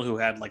Bradley Beal, who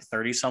had like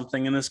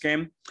 30-something in this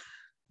game.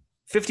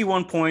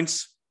 51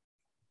 points,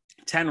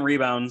 10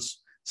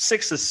 rebounds,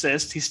 6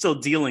 assists. He's still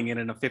dealing it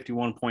in a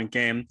 51-point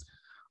game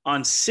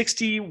on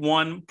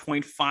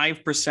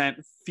 61.5%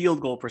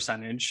 field goal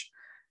percentage,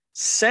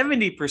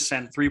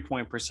 70%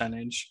 three-point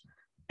percentage,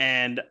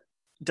 and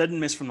doesn't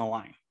miss from the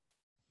line.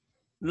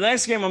 The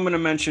next game I'm going to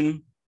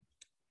mention,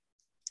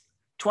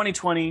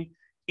 2020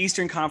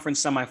 Eastern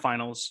Conference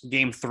Semifinals,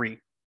 Game 3.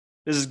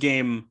 This is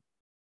Game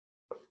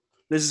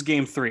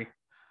 3.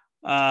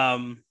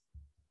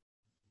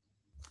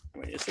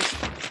 Wait, is this?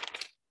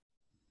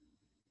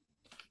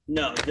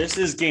 No, this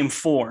is Game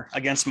 4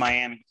 against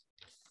Miami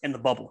in the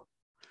bubble.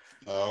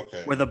 Oh,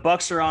 okay. Where the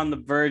Bucks are on the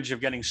verge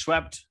of getting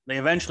swept. They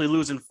eventually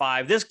lose in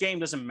 5. This game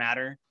doesn't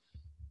matter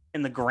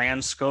in the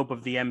grand scope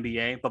of the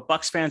NBA, but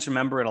Bucks fans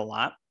remember it a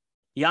lot.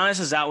 Giannis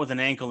is out with an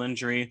ankle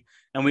injury,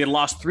 and we had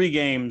lost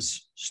 3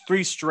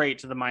 straight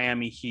to the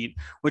Miami Heat,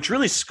 which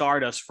really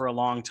scarred us for a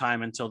long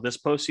time until this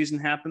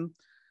postseason happened.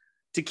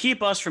 To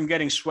keep us from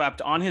getting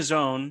swept on his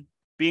own,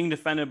 being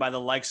defended by the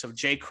likes of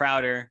Jay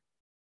Crowder,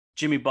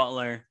 Jimmy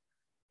Butler,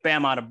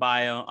 Bam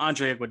Adebayo,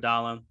 Andre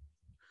Iguodala,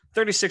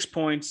 36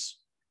 points,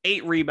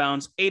 8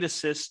 rebounds, 8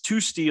 assists, 2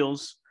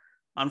 steals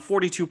on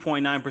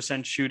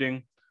 42.9%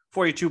 shooting,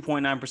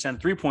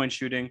 42.9% three-point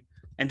shooting,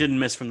 and didn't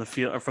miss from the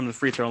field or from the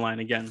free throw line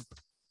again.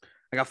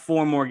 I got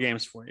 4 more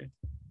games for you.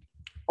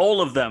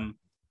 All of them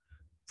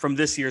from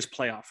this year's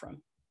playoff run.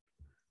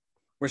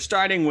 We're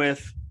starting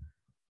with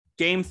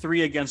Game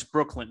 3 against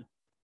Brooklyn.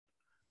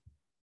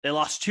 They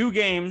lost 2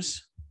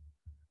 games.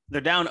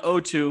 They're down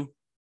 0-2.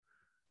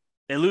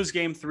 They lose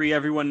Game 3.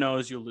 Everyone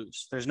knows you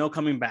lose. There's no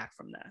coming back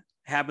from that.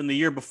 It happened the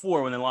year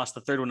before when they lost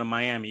the 3rd one to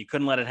Miami. You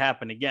couldn't let it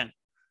happen again.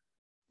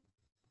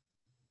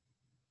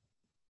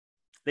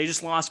 They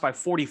just lost by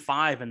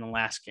 45 in the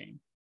last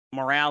game.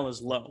 Morale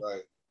is low.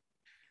 Right.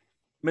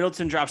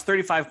 Middleton drops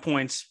 35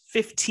 points,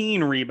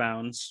 15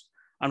 rebounds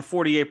on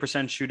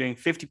 48% shooting,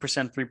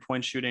 50%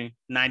 three-point shooting,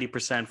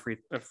 90% free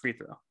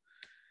throw.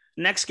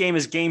 Next game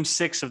is Game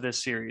 6 of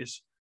this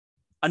series.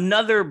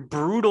 Another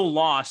brutal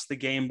loss the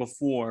game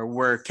before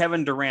where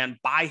Kevin Durant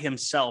by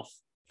himself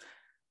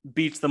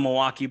beats the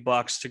Milwaukee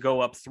Bucks to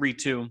go up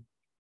 3-2.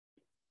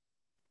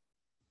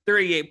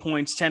 38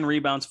 points, 10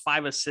 rebounds,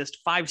 5 assists,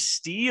 5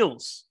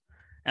 steals.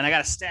 And I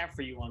got a stat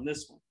for you on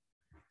this one.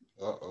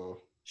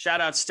 Uh-oh.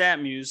 Shout out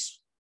StatMuse.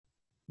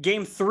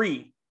 Game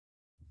 3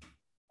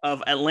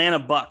 of Atlanta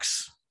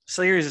Bucks.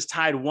 Series is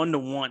tied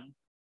 1-1.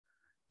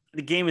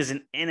 The game is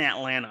in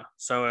Atlanta.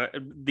 So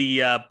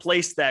the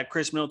place that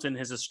Khris Middleton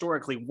is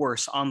historically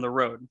worse on the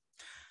road.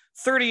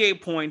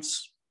 38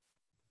 points,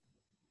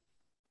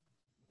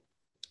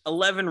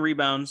 11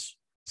 rebounds,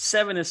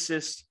 7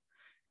 assists,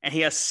 and he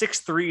has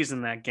 6 threes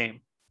in that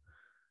game.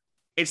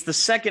 It's the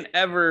second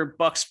ever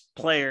Bucks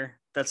player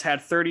that's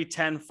had 30,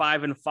 10,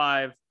 5, and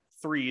 5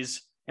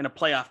 threes in a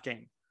playoff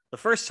game. The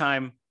first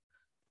time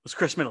was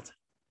Khris Middleton.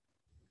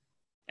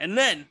 And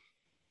then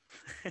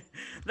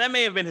that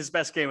may have been his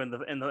best game in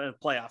the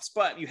playoffs,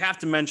 but you have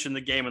to mention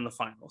the game in the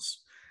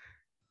finals.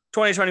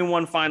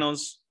 2021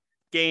 finals,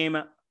 Game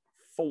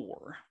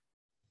 4.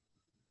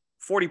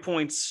 40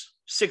 points,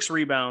 6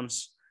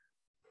 rebounds,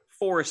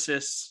 4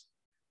 assists,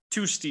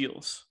 2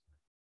 steals.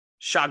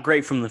 Shot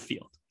great from the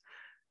field.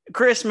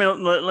 Khris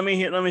Middleton,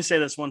 let me say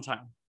this one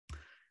time.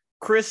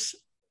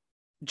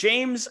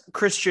 James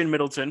Christian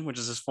Middleton, which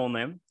is his full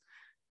name,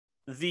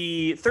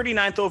 the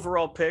 39th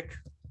overall pick,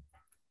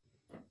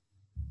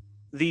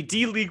 the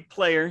D-League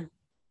player,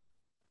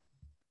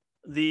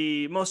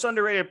 the most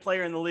underrated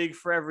player in the league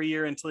for every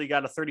year until he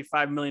got a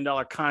 $35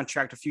 million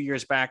contract a few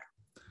years back,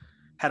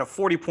 had a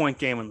 40-point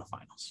game in the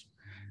finals.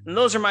 And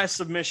those are my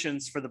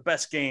submissions for the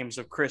best games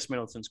of Khris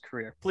Middleton's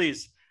career.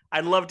 Please,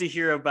 I'd love to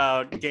hear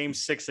about Game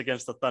 6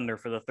 against the Thunder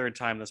for the 3rd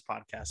time this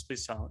podcast.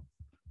 Please tell it.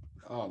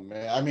 Oh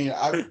man, I mean,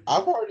 I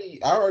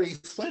already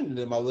explained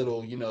it in my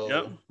little,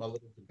 my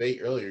little debate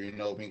earlier.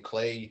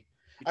 Klay.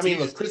 I mean,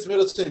 look, Khris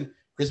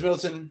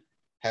Middleton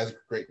has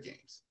great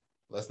games.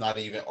 Let's not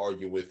even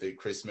argue with it.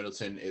 Khris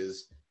Middleton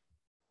is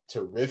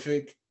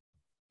terrific.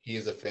 He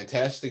is a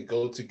fantastic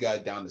go-to guy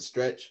down the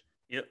stretch.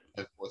 Yep.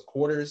 And fourth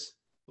quarters,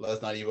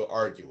 let's not even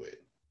argue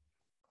it.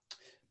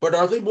 But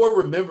are they more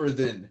remembered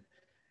than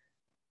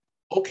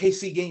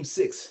OKC Game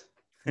 6?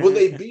 Will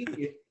they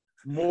be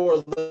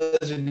more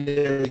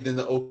legendary than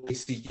the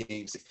OKC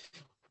Game 6?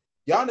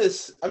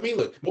 Giannis, I mean,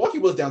 look, Milwaukee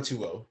was down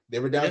 2-0. They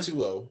were down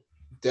 2-0.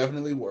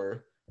 Definitely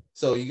were.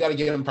 So you got to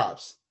give them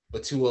props.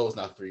 But 2-0 is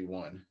not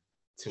 3-1.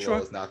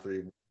 2-0 is not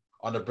 3-1.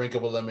 On the brink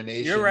of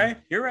elimination. You're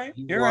right.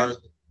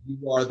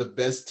 You are the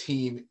best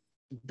team.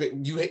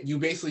 You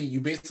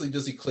basically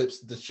just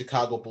eclipsed the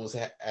Chicago Bulls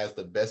as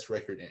the best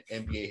record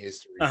in NBA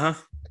history. Uh-huh.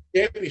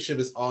 The championship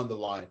is on the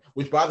line.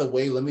 Which, by the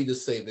way, let me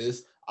just say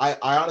this: I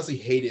honestly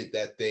hated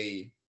that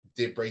they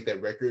did break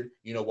that record.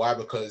 You know why?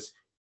 Because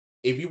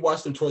if you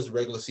watch them towards the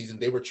regular season,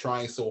 they were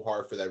trying so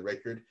hard for that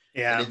record.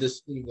 Yeah. And it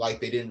just seemed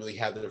like they didn't really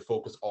have their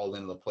focus all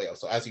in the playoffs.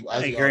 So as you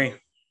agree.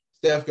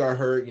 Steph got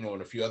hurt, and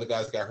a few other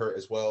guys got hurt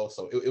as well.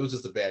 So it was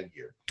just a bad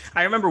year.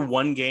 I remember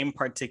one game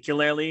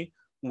particularly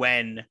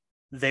when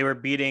they were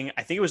beating,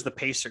 I think it was the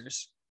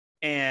Pacers,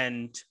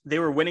 and they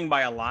were winning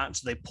by a lot.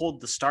 So they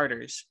pulled the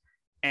starters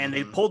and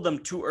they pulled them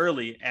too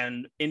early,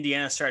 and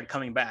Indiana started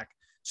coming back.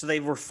 So they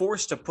were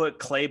forced to put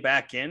Klay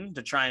back in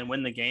to try and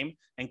win the game,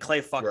 and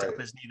Klay fucked up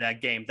his knee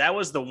that game. That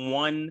was the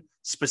one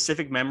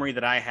specific memory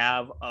that I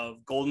have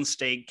of Golden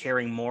State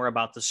caring more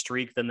about the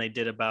streak than they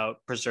did about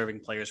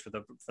preserving players for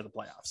the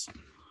playoffs.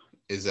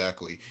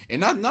 Exactly.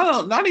 And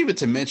not even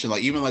to mention,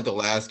 like, even like the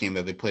last game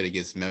that they played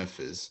against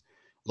Memphis,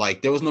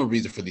 like, there was no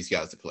reason for these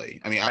guys to play.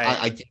 I mean,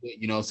 I get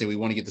it, say we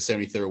want to get the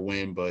 73rd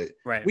win, but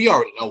we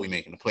already know we're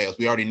making the playoffs.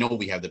 We already know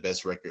we have the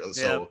best record.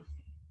 So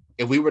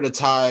if we were to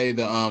tie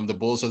the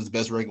Bulls as the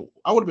best record,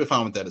 I would have been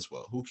fine with that as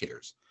well. Who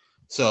cares?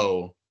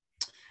 So,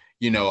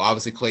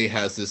 obviously Klay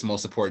has this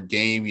most important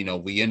game.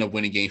 We end up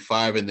winning game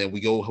 5, and then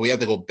we have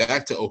to go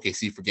back to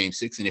OKC for game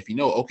 6. And if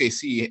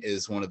OKC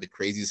is one of the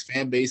craziest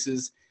fan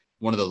bases,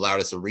 one of the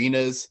loudest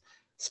arenas.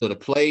 So to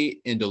play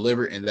and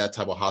deliver in that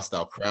type of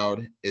hostile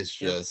crowd is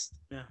just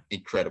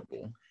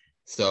incredible.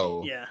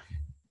 So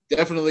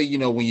definitely,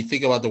 when you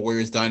think about the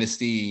Warriors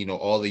dynasty,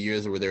 all the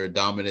years where they were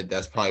dominant,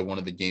 that's probably one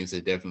of the games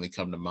that definitely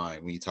come to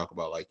mind when you talk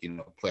about, like,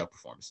 playoff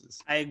performances.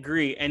 I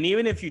agree. And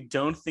even if you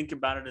don't think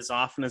about it as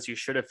often as you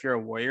should if you're a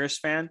Warriors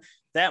fan,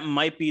 that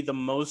might be the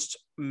most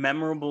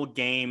memorable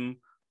game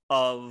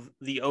of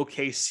the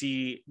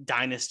OKC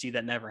dynasty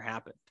that never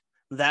happened.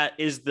 That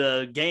is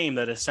the game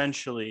that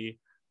essentially,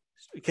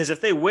 because if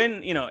they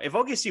win, if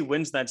OKC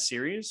wins that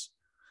series,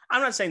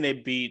 I'm not saying they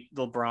beat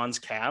LeBron's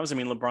Cavs. I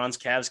mean, LeBron's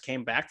Cavs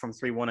came back from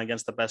 3-1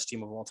 against the best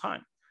team of all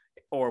time,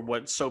 or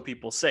what so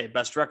people say,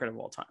 best record of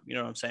all time. You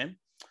know what I'm saying?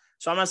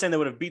 So I'm not saying they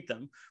would have beat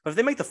them, but if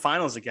they make the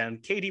finals again,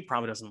 KD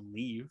probably doesn't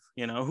leave.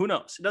 Who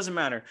knows? It doesn't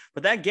matter.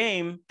 But that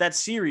game, that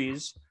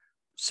series,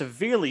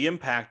 severely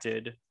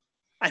impacted.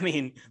 I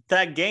mean,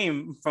 that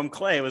game from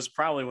Klay was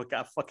probably what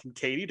got fucking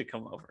KD to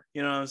come over.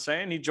 You know what I'm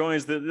saying? He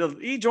joins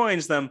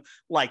them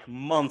like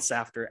months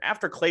after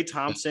Klay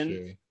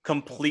Thompson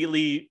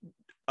completely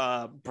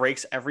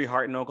breaks every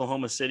heart in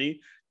Oklahoma City.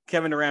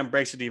 Kevin Durant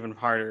breaks it even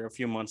harder a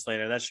few months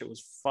later. That shit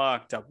was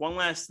fucked up. One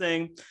last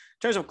thing, in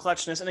terms of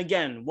clutchness, and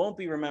again, won't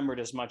be remembered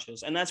as much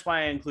as, and that's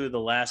why I include the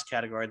last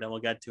category that we'll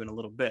get to in a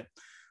little bit.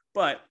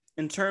 But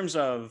in terms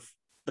of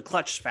the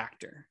clutch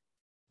factor,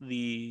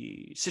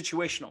 the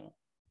situational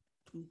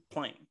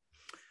playing,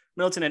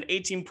 Middleton had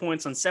 18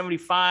 points on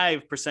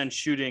 75%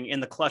 shooting in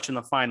the clutch in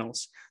the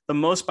finals, the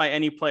most by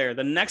any player.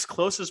 The next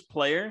closest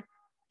player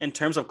in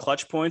terms of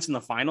clutch points in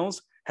the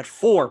finals had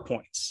 4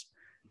 points.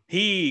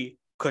 He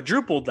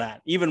quadrupled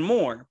that, even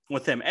more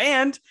with him.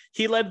 And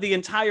he led the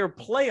entire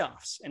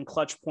playoffs in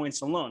clutch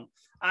points alone.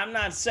 I'm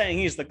not saying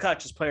he's the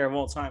clutchest player of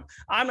all time.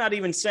 I'm not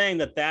even saying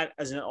that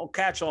as an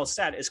catch-all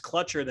stat is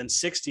clutcher than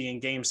 60 in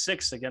game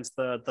 6 against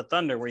the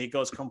Thunder, where he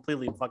goes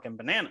completely fucking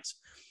bananas.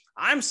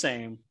 I'm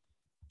saying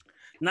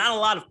not a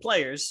lot of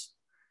players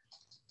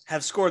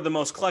have scored the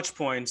most clutch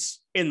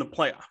points in the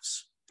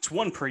playoffs. It's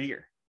one per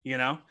year,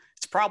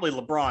 It's probably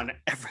LeBron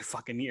every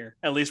fucking year,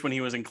 at least when he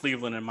was in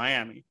Cleveland and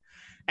Miami.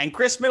 And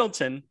Khris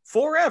Middleton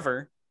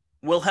forever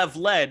will have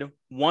led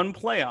one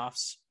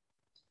playoffs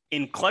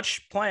in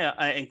clutch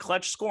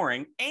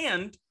scoring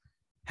and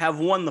have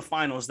won the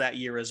finals that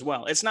year as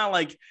well. It's not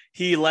like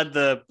he led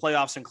the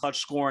playoffs in clutch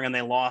scoring and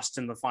they lost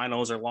in the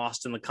finals or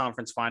lost in the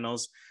conference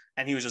finals,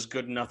 and he was just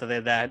good enough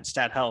that that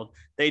stat held.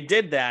 They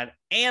did that,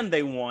 and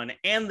they won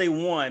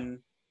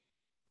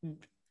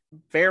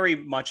very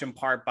much in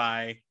part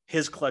by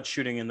his clutch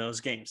shooting in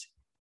those games.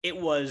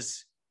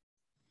 It's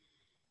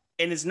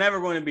never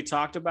going to be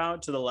talked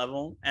about to the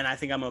level, and I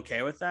think I'm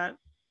okay with that,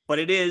 but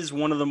it is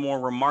one of the more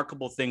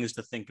remarkable things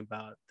to think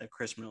about that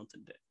Khris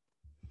Middleton did.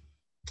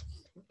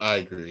 I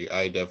agree.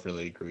 I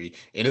definitely agree.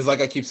 And it's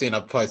like I keep saying,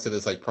 I've probably said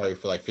this probably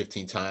for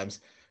 15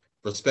 times.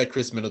 Respect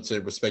Khris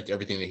Middleton, respect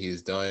everything that he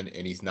has done,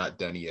 and he's not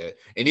done yet.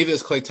 And neither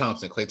is Klay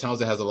Thompson. Klay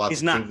Thompson has a lot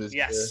to prove this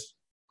year.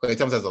 Klay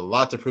Thompson has a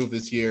lot to prove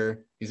this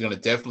year. He's going to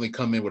definitely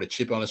come in with a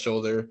chip on his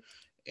shoulder.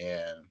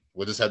 And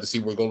we'll just have to see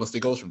where Golden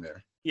State goes from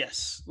there.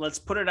 Yes, let's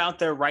put it out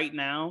there right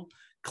now.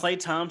 Klay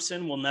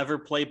Thompson will never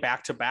play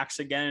back-to-backs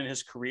again in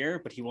his career,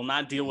 but he will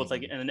not deal with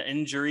like an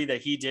injury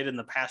that he did in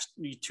the past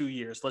 2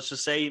 years. Let's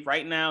just say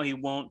right now he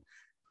won't,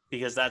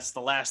 because that's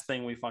the last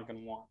thing we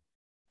fucking want.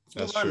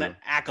 Let's move on to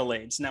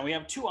accolades. Now we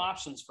have two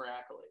options for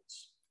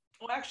accolades.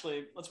 Well,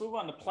 actually, let's move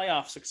on to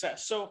playoff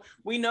success. So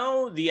we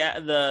know the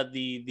that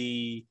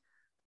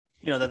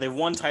they've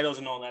won titles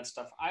and all that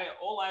stuff.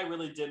 All I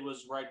really did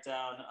was write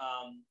down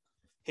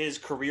his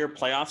career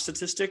playoff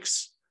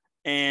statistics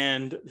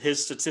and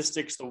his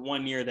statistics the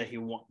 1 year that he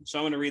won. So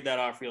I'm going to read that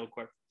off real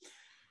quick.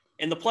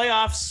 In the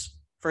playoffs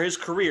for his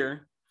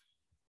career,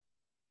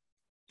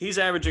 he's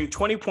averaging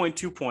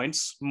 20.2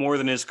 points, more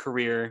than his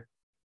career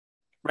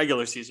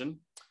regular season,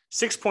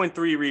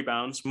 6.3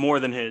 rebounds, more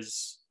than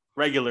his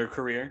regular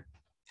career,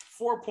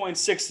 4.6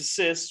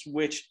 assists,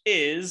 which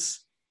is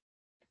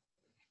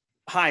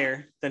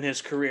higher than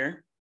his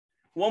career,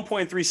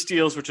 1.3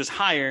 steals, which is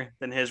higher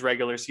than his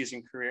regular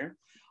season career,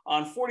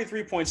 on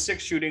 43.6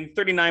 shooting,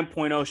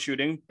 39.0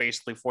 shooting,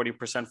 basically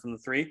 40% from the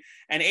three,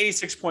 and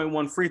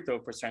 86.1 free throw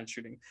percent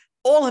shooting.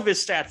 All of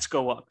his stats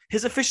go up.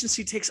 His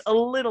efficiency takes a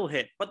little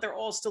hit, but they're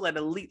all still at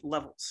elite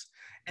levels.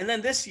 And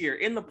then this year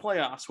in the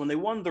playoffs, when they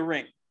won the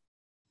ring,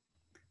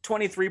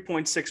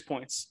 23.6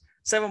 points,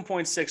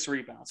 7.6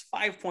 rebounds,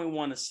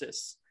 5.1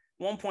 assists,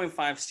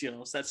 1.5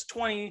 steals. That's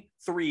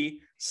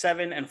 23,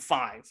 7, and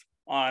 5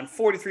 on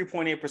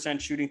 43.8%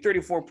 shooting,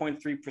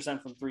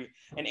 34.3% from three,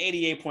 and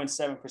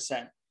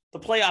 88.7%. The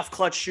playoff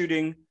clutch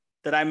shooting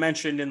that I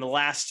mentioned in the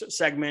last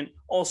segment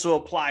also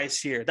applies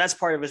here. That's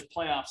part of his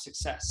playoff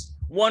success.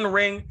 1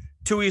 ring,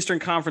 2 Eastern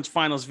Conference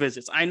Finals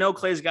visits. I know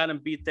Klay's got him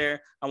beat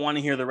there. I want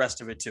to hear the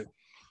rest of it too.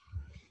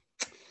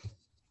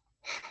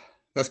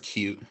 That's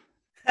cute.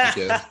 I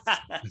guess.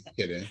 Just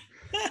kidding.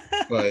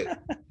 But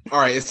all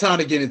right, it's time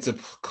to get into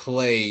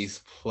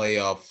Klay's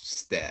playoff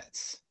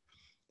stats.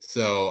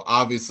 So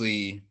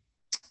obviously,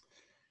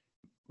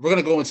 we're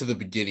going to go into the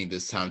beginning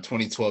this time,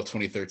 2012,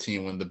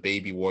 2013, when the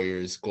baby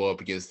Warriors go up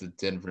against the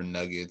Denver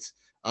Nuggets.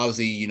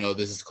 Obviously,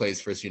 this is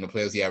Klay's first year in the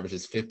playoffs. He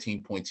averages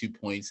 15.2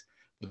 points.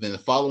 But then the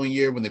following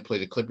year, when they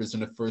played the Clippers in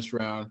the first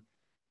round,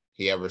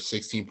 he averaged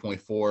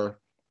 16.4.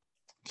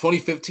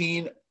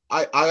 2015,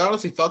 I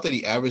honestly thought that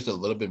he averaged a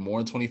little bit more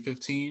in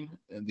 2015,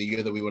 in the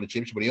year that we won the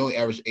championship, but he only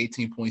averaged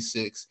 18.6.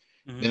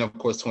 Mm-hmm. Then, of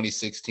course,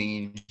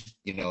 2016,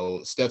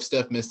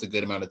 Steph missed a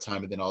good amount of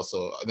time. And then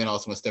also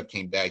when Steph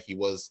came back, he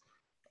was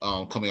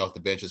coming off the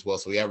bench as well.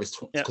 So he averaged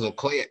so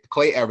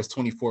Klay averaged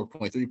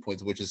 24.3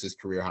 points, which is his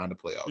career high in the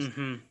playoffs.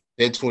 Mm-hmm.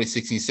 Then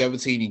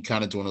 2016-17, he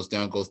kind of dwindles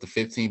down, goes to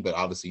 15, but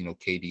obviously,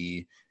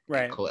 KD,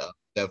 right,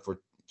 Steph were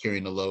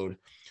carrying the load.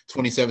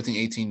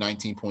 2017-18,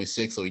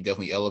 19.6, so he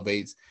definitely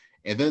elevates.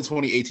 And then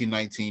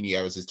 2018-19, he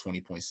averages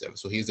 20.7.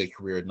 So he has a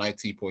career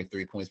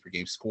 19.3 points per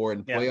game scored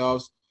in the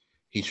playoffs.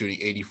 He's shooting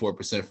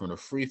 84% from the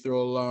free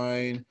throw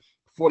line,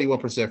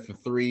 41% from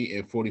three,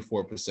 and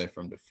 44%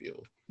 from the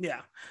field.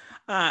 Yeah.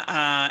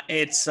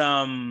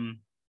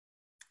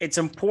 It's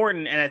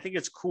important, and I think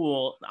it's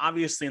cool.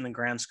 Obviously, in the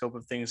grand scope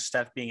of things,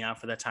 Steph being out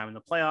for that time in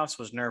the playoffs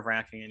was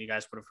nerve-wracking, and you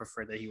guys would have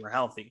preferred that he were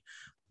healthy.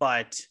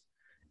 But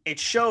it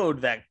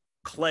showed that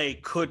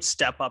Klay could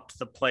step up to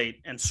the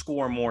plate and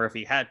score more if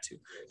he had to.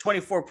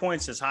 24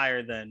 points is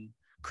higher than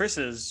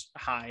Chris's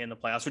high in the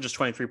playoffs, which is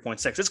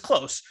 23.6. It's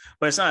close,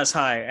 but it's not as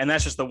high. And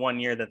that's just the 1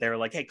 year that they were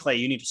like, hey, Klay,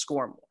 you need to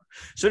score more.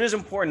 So it is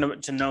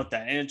important to note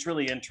that. And it's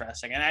really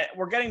interesting. And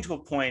we're getting to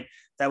a point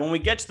that when we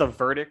get to the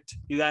verdict,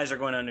 you guys are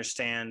going to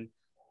understand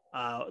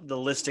the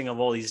listing of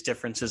all these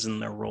differences in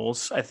their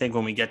roles, I think,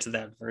 when we get to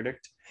that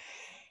verdict.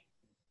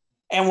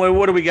 And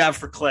what do we got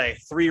for Klay?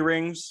 3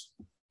 rings?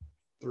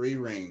 3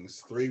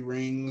 rings.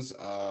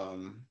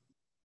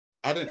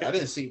 I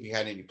didn't see if he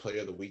had any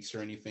player of the weeks or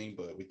anything,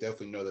 but we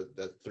definitely know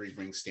that 3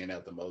 rings stand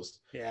out the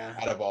most. Yeah.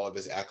 Out of all of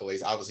his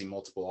accolades, obviously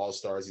multiple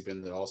All-Stars. He's been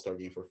in the All-Star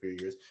game for a few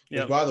years.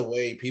 Yep. By the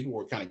way, people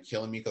were kind of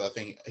killing me because I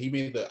think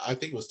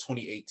it was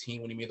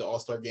 2018 when he made the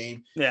All-Star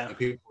game. Yeah. And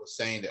people were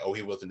saying that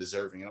he wasn't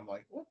deserving, and I'm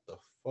like, what the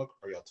fuck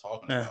are y'all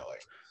talking about?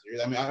 Like,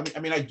 seriously? I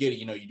mean, I get it.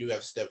 You do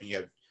have Steph and you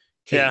have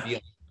KD,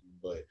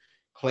 but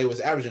Klay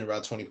was averaging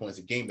around 20 points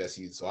a game that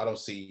season, so I don't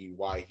see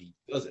why he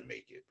doesn't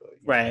make it. But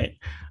right.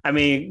 I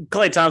mean,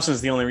 Klay Thompson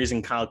is the only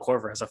reason Kyle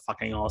Korver has a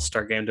fucking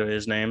All-Star game to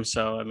his name.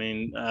 So, I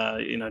mean,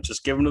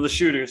 just give him to the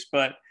shooters.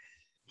 But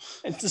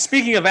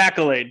speaking of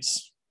accolades,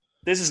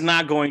 this is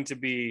not going to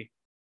be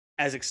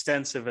as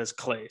extensive as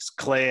Klay's.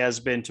 Klay has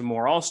been to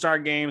more All-Star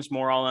games,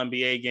 more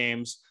All-NBA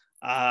games.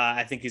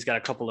 I think he's got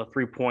a couple of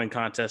 3-point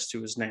contests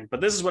to his name.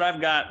 But this is what I've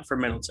got for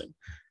Middleton.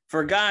 For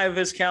a guy of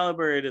his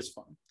caliber, it is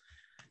fun.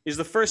 He's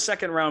the first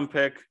second-round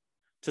pick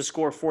to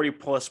score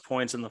 40-plus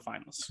points in the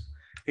finals.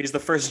 He's the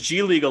first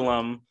G League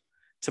alum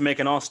to make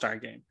an All-Star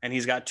game, and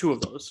he's got 2 of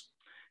those.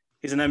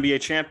 He's an NBA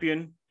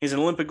champion. He's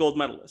an Olympic gold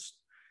medalist.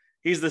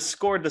 He's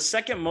scored the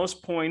second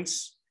most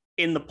points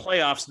in the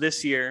playoffs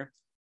this year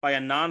by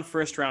a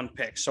non-first-round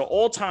pick. So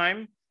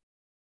all-time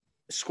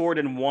scored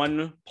in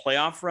one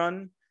playoff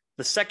run,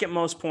 the second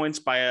most points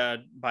by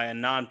a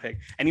non-pick.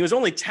 And he was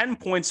only 10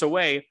 points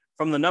away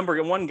from the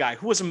number one guy,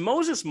 who was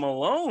Moses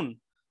Malone,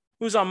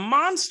 who's a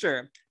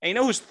monster. And you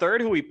know who's third,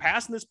 who he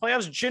passed in this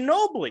playoffs?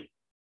 Ginobili.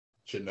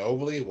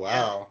 Ginobili?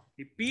 Wow.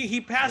 Yeah.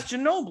 He passed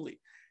Ginobili.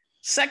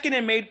 Second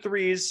in made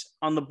threes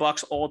on the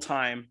Bucks all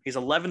time. He's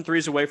 11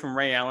 threes away from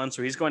Ray Allen,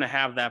 so he's going to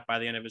have that by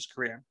the end of his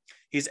career.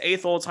 He's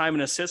 8th all time in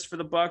assists for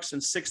the Bucks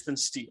and 6th in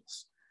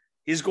steals.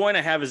 He's going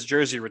to have his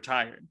jersey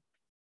retired.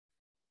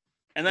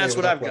 And that's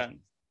what I've got.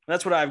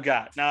 That's what I've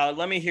got. Now,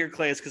 let me hear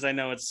Klay's because I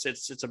know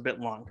it's a bit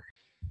longer.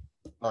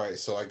 All right,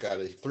 so I got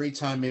a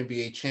 3-time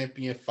NBA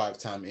champion,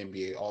 5-time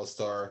NBA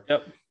All-Star,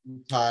 Yep.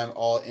 2-time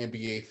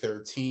All-NBA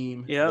third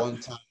team, Yep.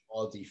 1-time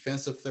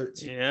All-Defensive third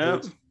team,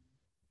 Yep.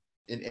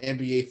 an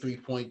NBA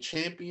three-point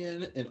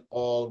champion, an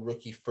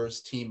All-Rookie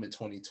first team in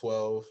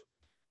 2012,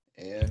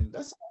 and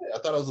that's it. I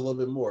thought it was a little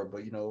bit more,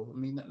 but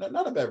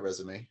not a bad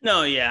resume.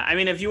 No, yeah. I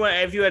mean, if you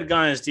had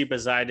gone as deep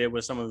as I did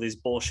with some of these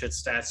bullshit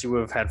stats, you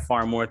would have had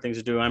far more things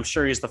to do. I'm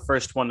sure he's the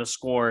first one to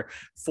score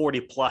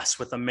 40 plus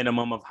with a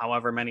minimum of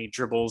however many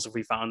dribbles, if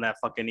we found that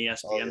fucking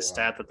ESPN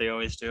stat that they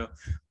always do.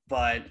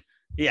 But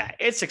yeah,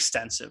 it's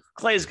extensive.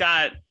 Klay's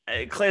got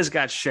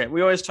shit.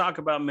 We always talk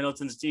about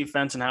Middleton's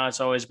defense and how it's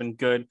always been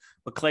good,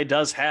 but Klay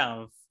does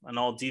have an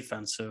all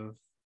defensive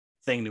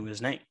thing to his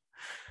name.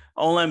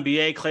 All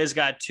NBA, Klay's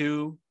got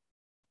 2.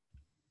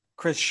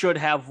 Khris should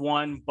have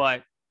 1,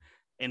 but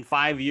in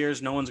 5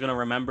 years, no one's going to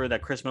remember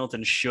that Khris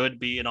Middleton should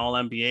be an all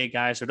NBA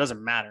guy. So it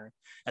doesn't matter.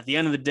 At the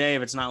end of the day,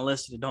 if it's not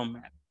listed, it don't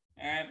matter.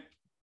 And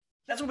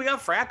that's what we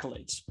got for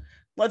accolades.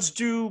 Let's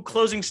do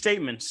closing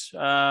statements.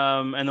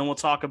 And then we'll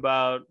talk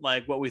about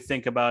like what we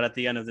think about at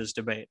the end of this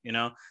debate.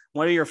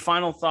 What are your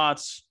final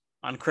thoughts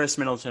on Khris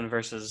Middleton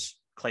versus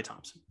Klay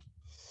Thompson?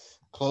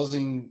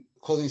 Closing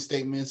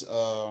statements.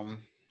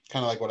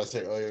 Kind of like what I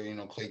said earlier,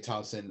 Klay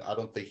Thompson, I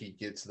don't think he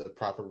gets the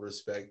proper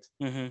respect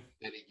that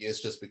he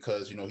gets just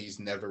because, he's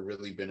never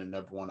really been a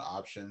number one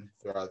option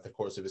throughout the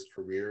course of his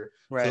career.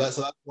 Right.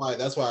 So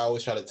that's why I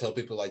always try to tell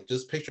people, like,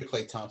 just picture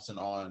Klay Thompson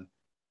on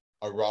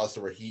a roster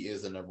where he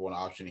is the number one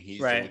option. He's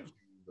doing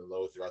the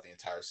low throughout the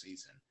entire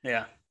season.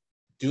 Yeah.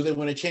 Do they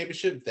win a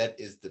championship? That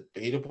is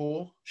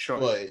debatable. Sure.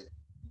 But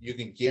you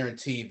can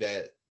guarantee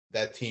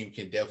that team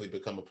can definitely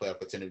become a playoff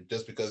contender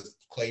just because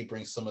Klay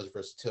brings so much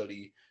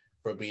versatility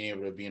for being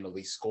able to be an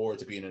elite scorer,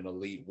 to being an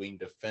elite wing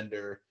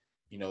defender.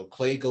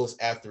 Klay goes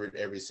after it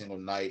every single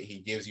night. He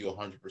gives you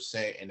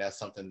 100%, and that's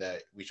something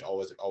that we should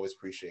always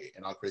appreciate.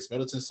 And on Khris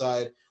Middleton's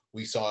side,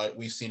 we've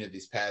seen it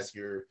this past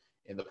year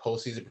in the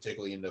postseason,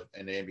 particularly in the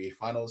NBA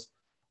Finals.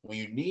 When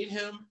you need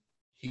him,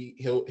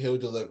 he'll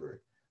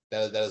deliver.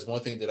 That is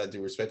one thing that I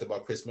do respect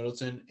about Khris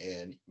Middleton,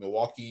 and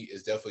Milwaukee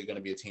is definitely going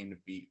to be a team to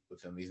beat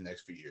within these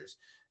next few years.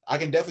 I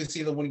can definitely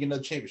see them winning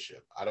another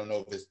championship. I don't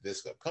know if it's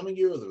this upcoming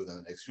year or within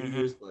the next few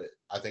years, but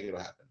I think it'll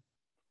happen.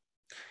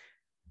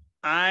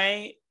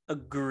 I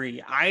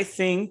agree. I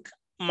think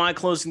my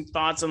closing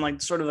thoughts and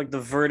the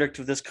verdict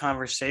of this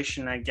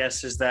conversation, I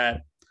guess, is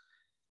that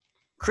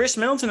Khris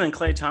Middleton and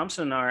Klay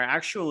Thompson are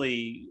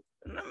actually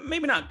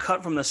maybe not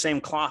cut from the same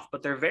cloth,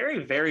 but they're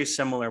very, very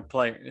similar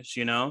players.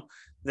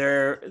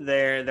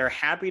 They're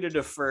happy to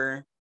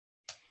defer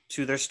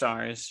to their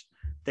stars.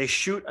 They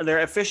shoot. Their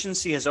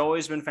efficiency has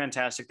always been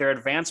fantastic. Their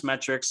advanced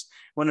metrics,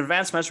 when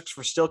advanced metrics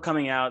were still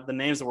coming out, the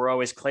names that were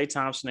always Klay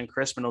Thompson and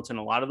Khris Middleton,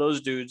 a lot of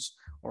those dudes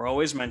were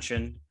always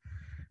mentioned.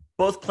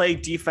 Both play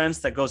defense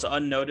that goes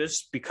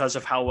unnoticed because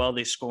of how well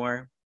they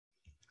score.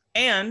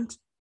 And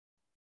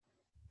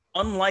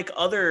unlike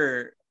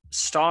other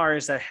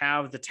stars that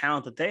have the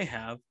talent that they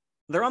have,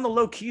 they're on the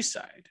low-key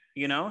side,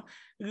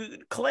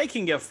 Klay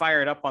can get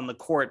fired up on the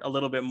court a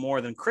little bit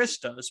more than Khris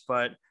does,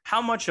 but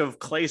how much of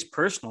Klay's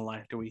personal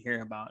life do we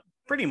hear about?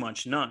 Pretty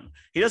much none.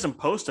 He doesn't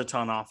post a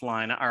ton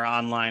offline or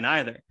online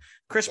either.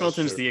 Khris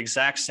Middleton's the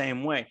exact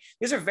same way.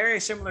 These are very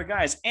similar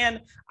guys,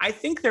 and I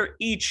think they're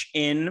each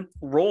in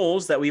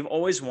roles that we've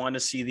always wanted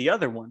to see the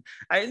other one.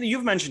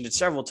 You've mentioned it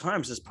several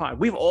times this pod.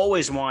 We've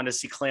always wanted to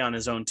see Klay on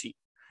his own team.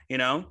 If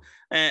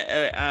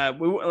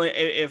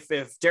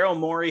Daryl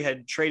Morey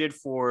had traded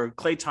for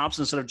Klay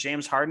Thompson instead of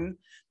James Harden,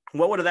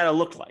 what would that have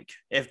looked like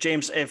if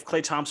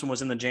Klay Thompson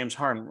was in the James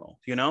Harden role?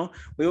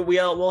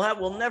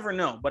 We'll never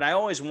know. But I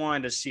always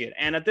wanted to see it,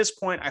 and at this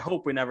point, I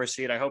hope we never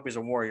see it. I hope he's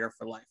a Warrior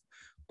for life.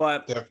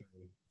 But definitely.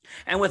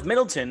 And with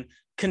Middleton,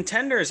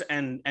 contenders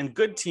and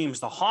good teams,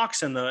 the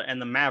Hawks and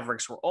the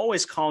Mavericks were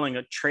always trying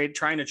to trade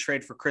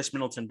for Khris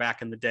Middleton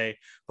back in the day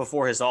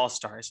before his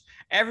All-Stars.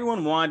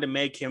 Everyone wanted to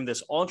make him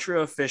this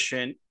ultra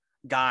efficient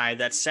guy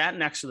that sat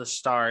next to the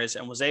stars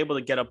and was able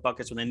to get up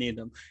buckets when they needed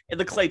them in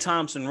the Klay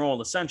Thompson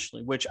role,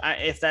 essentially, which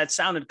if that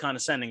sounded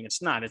condescending,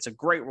 it's not. It's a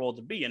great role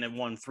to be in. It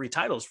won 3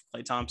 titles for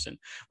Klay Thompson.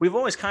 We've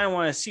always kind of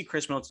wanted to see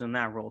Khris Middleton in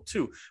that role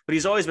too, but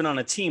he's always been on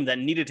a team that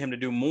needed him to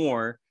do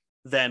more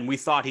than we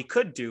thought he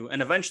could do.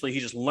 And eventually he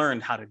just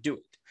learned how to do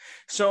it.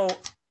 So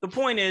the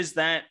point is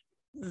that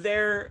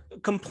they're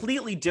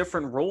completely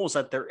different roles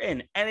that they're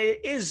in. And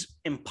it is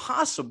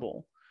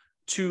impossible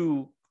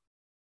to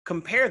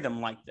compare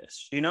them like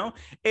this.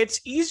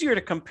 It's easier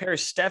to compare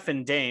Steph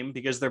and Dame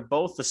because they're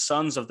both the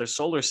sons of their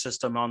solar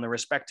system on their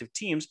respective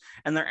teams,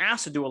 and they're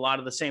asked to do a lot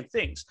of the same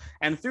things.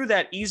 And through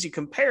that easy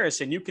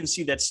comparison, you can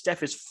see that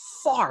Steph is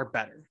far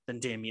better than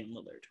Damian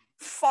Lillard,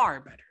 far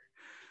better.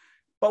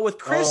 But with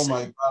Khris, oh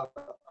my God,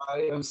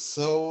 I am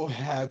so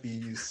happy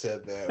you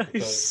said that,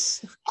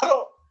 because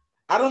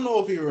I don't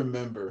know if you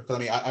remember. I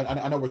mean,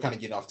 I know we're kind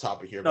of getting off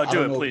topic here. No, but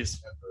do it,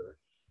 please.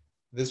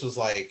 This was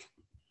like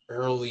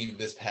early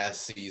this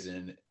past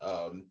season.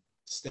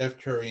 Steph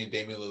Curry and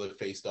Damian Lillard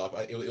faced off.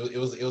 It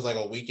was like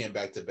a weekend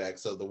back to back.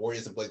 So the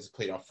Warriors and Blazers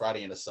played on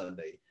Friday and a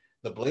Sunday.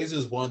 The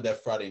Blazers won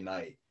that Friday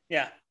night.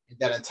 Yeah.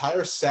 That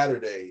entire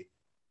Saturday,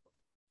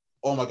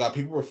 oh my God,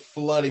 people were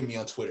flooding me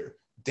on Twitter.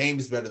 Dame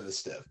is better than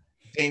Steph.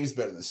 Dame is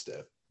better than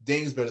Steph.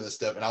 Dame is better than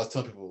Steph. And I was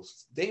telling people,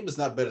 Dame is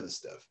not better than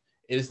Steph.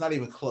 And it's not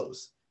even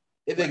close.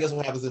 And then guess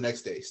what happens the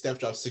next day? Steph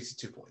drops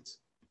 62 points.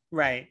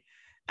 Right.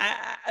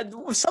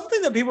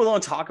 Something that people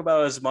don't talk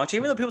about as much,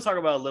 even though people talk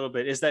about a little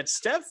bit, is that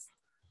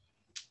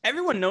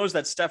everyone knows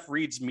that Steph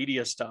reads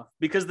media stuff,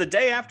 because the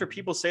day after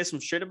people say some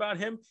shit about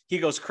him, he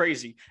goes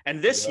crazy.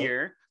 And this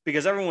year,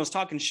 because everyone was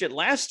talking shit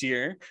last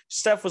year,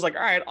 Steph was like,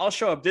 all right, I'll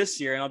show up this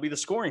year and I'll be the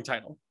scoring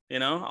title.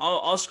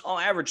 I'll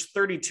average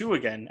 32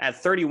 again at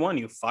 31,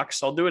 you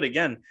fucks. I'll do it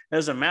again. It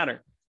doesn't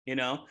matter.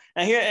 And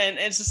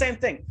it's the same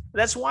thing.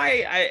 That's why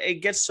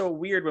it gets so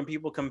weird when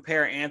people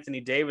compare Anthony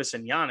Davis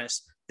and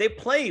Giannis. They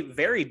play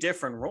very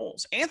different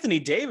roles. Anthony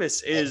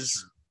Davis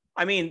is,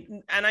 I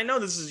mean, and I know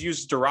this is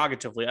used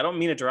derogatively. I don't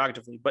mean it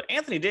derogatively, but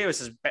Anthony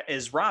Davis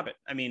is Robin.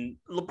 I mean,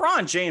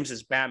 LeBron James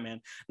is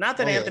Batman. Not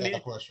that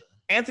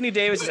Anthony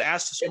Davis is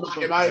asked to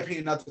score. In my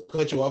opinion, not to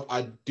cut you off,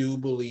 I do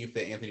believe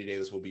that Anthony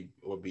Davis will be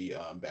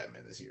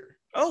Batman this year.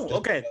 Oh,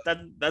 okay.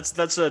 That's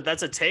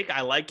a take.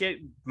 I like it.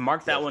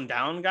 Mark that one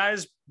down,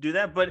 guys. Do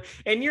that. But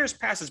in years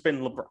past, it's been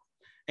LeBron.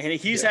 And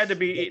he's had to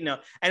be,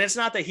 and it's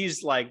not that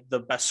he's like the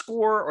best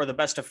scorer or the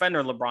best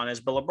defender LeBron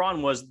is, but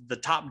LeBron was the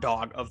top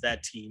dog of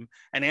that team.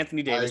 And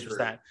Anthony Davis was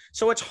that.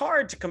 So it's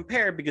hard to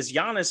compare because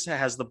Giannis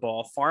has the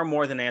ball far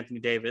more than Anthony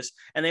Davis,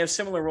 and they have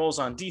similar roles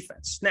on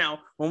defense. Now,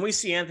 when we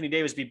see Anthony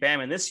Davis be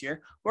Batman this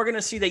year, we're going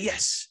to see that,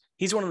 yes,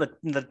 he's one of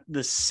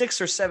the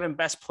 6 or 7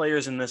 best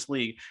players in this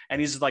league. And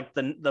he's like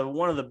the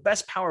one of the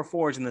best power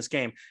forwards in this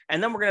game.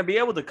 And then we're going to be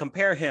able to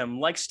compare him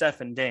like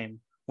Steph and Dame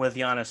with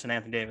Giannis and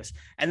Anthony Davis.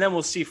 And then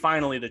we'll see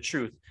finally the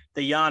truth.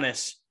 The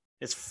Giannis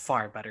is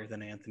far better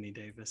than Anthony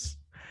Davis.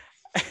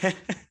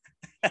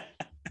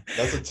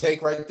 That's a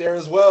take right there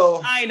as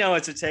well. I know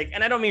it's a take.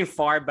 And I don't mean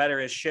far better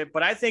as shit,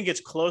 but I think it's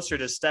closer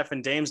to Steph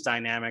and Dame's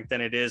dynamic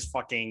than it is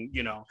fucking,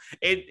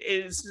 it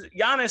is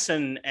Giannis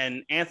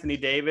and Anthony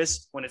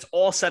Davis. When it's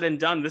all said and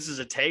done, this is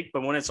a take,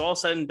 but when it's all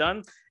said and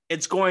done,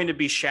 it's going to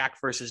be Shaq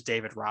versus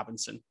David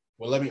Robinson.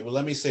 Well,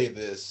 let me say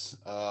this.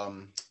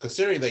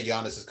 Considering that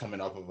Giannis is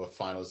coming off of a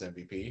Finals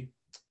MVP,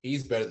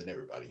 he's better than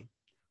everybody.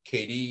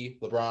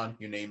 KD, LeBron,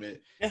 you name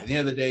it. Yeah. At the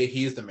end of the day,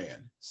 he is the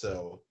man.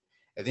 So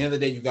at the end of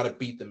the day, you got to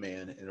beat the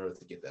man in order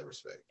to get that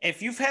respect.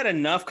 If you've had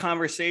enough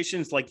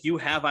conversations like you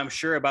have, I'm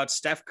sure, about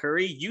Steph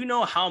Curry, you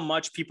know how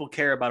much people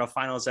care about a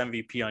Finals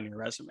MVP on your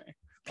resume.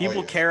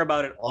 People care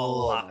about it a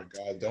lot. Oh, my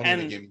God. Don't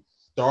even get me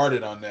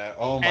started on that.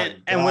 Oh my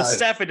God. And with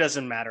Steph, it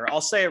doesn't matter. I'll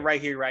say it right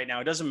here, right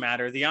now. It doesn't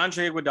matter. The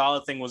Andre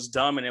Iguodala thing was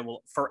dumb, and it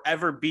will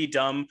forever be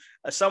dumb.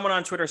 Someone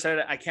on Twitter said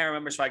it. I can't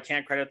remember, so I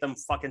can't credit them.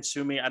 Fucking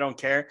sue me. I don't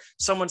care.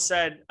 Someone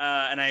said,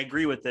 and I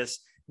agree with this,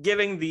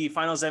 giving the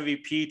Finals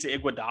MVP to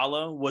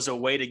Iguodala was a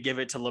way to give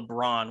it to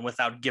LeBron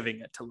without giving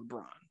it to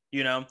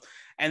LeBron,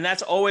 And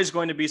that's always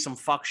going to be some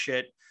fuck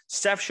shit.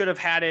 Steph should have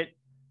had it.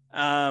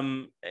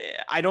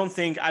 I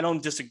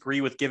don't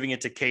disagree with giving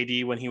it to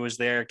KD when he was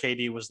there.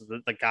 KD was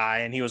the guy,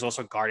 and he was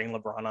also guarding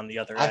LeBron on the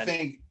other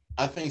end.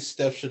 I think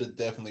Steph should have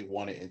definitely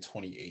won it in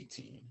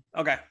 2018.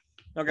 Okay.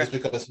 Just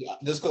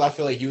because I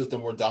feel like he was the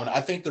more dominant. I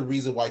think the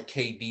reason why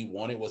KD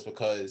won it was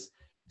because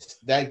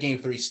that game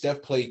 3,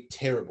 Steph played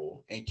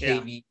terrible, and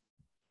KD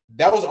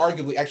that was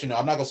arguably, actually no,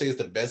 I'm not gonna say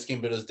it's the best game,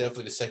 but it was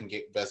definitely the second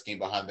best game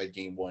behind that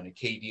game 1. And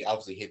KD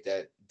obviously hit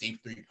that deep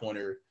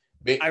 3-pointer.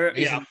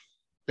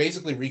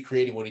 Basically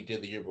recreating what he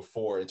did the year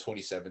before in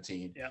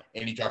 2017. Yeah.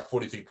 And he dropped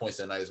 43 points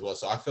that night as well.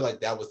 So I feel like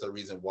that was the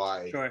reason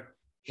why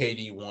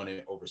KD won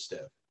it over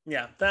Steph.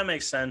 Yeah, that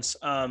makes sense.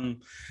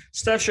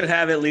 Steph should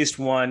have at least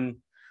one.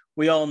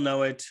 We all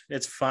know it.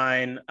 It's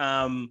fine.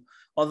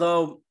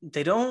 Although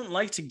they don't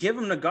like to give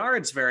him the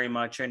guards very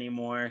much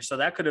anymore. So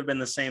that could have been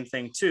the same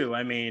thing too.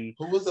 I mean,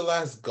 who was the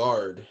last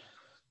guard?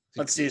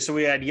 Let's see. So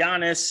we had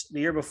Giannis.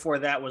 The year before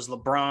that was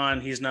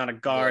LeBron. He's not a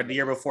guard. The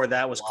year before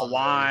that was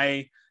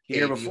Kawhi. The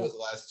year before was the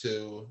last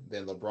 2,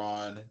 then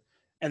LeBron,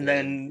 and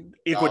then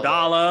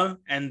Iguodala,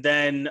 and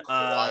then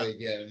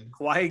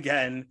Kawhi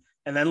again,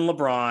 and then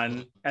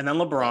LeBron, and then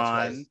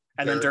LeBron,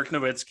 and then Dirk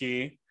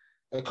Nowitzki.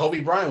 And Kobe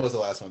Bryant was the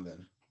last one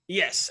then.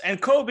 Yes, and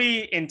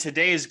Kobe in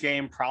today's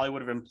game probably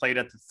would have been played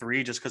at the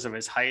 3 just because of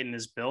his height and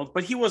his build,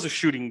 but he was a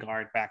shooting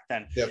guard back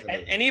then.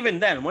 And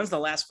even then, when's the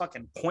last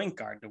fucking point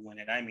guard to win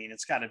it? I mean,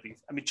 it's got to be.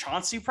 I mean,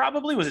 Chauncey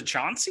probably. Was it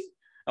Chauncey?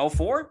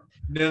 04?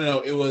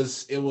 No. It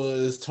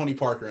was Tony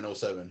Parker in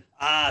 07.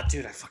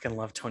 Dude, I fucking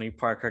love Tony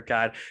Parker.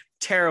 God,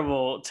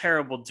 terrible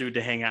dude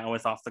to hang out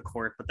with off the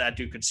court, but that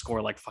dude could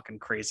score like fucking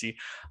crazy.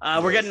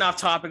 Yes. We're getting off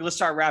topic. Let's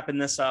start wrapping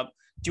this up.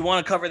 Do you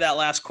want to cover that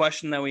last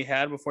question that we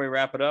had before we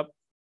wrap it up?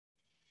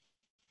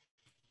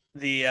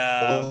 The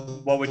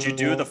what would you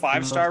do? The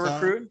 5-star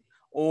recruit,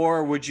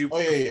 or would you? Oh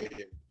yeah.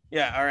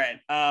 Yeah. All right.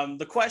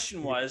 The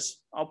question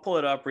was, I'll pull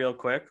it up real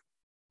quick.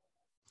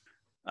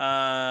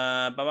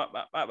 I'm gonna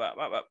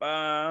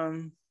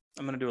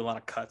do a lot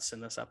of cuts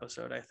in this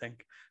episode, I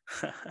think.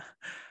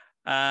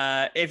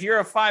 If you're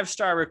a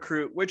 5-star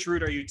recruit, which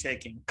route are you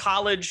taking?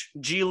 College,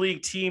 G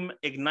League team,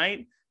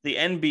 Ignite, the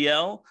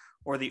NBL,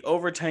 or the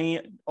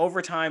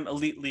overtime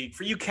elite league?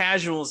 For you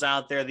casuals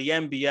out there, the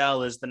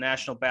NBL is the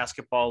National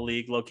Basketball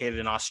League located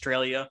in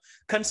Australia,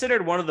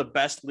 considered one of the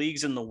best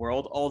leagues in the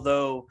world,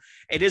 although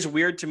it is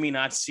weird to me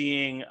not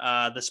seeing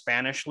the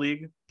Spanish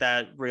league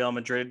that Real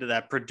Madrid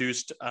that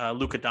produced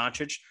Luka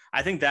Doncic.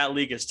 I think that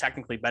league is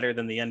technically better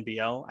than the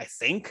NBL.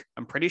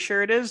 I'm pretty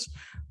sure it is.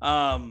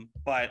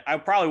 But I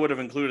probably would have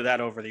included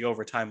that over the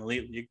overtime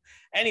elite league.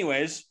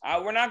 Anyways,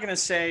 we're not going to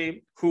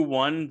say who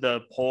won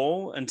the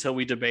poll until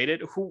we debate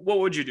it. What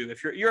would you do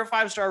if you're a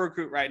 5-star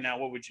recruit right now?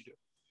 What would you do?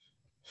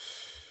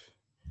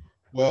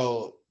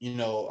 Well,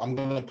 I'm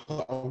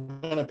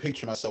gonna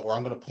picture myself, or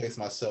I'm gonna place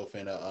myself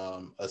in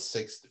a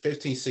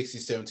 15,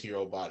 16,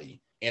 17-year-old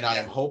body, and I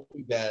am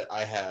hoping that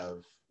I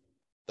have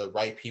the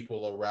right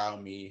people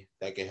around me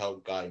that can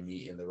help guide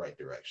me in the right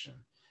direction.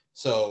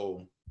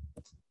 So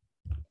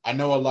I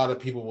know a lot of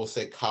people will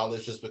say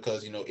college just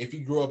because, if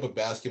you grew up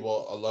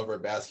a lover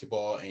of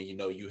basketball, and,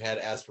 you had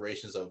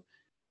aspirations of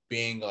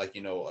being like,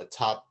 a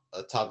top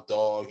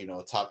dog,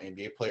 a top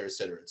NBA player,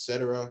 et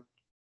cetera,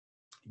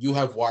 you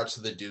have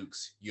watched the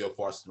Dukes, you have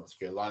watched the North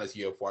Carolinas,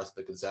 you have watched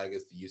the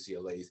Gonzagas, the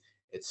UCLAs,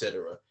 et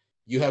cetera.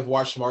 You have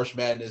watched March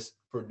Madness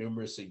for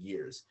numerous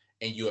years,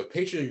 and you have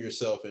pictured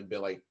yourself and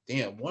been like,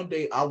 damn, one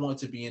day I want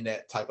to be in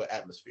that type of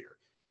atmosphere.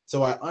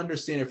 So I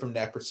understand it from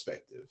that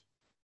perspective.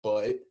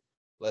 But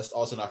let's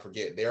also not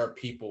forget, there are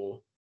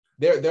people,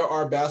 there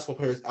are basketball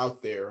players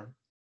out there.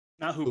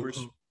 Not hoopers.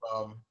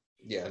 Not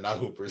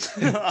hoopers.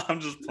 I'm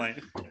just playing.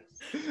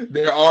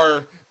 There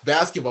are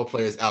basketball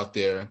players out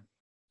there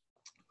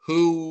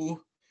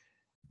who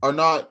are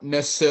not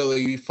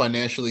necessarily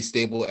financially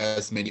stable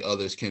as many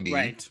others can be.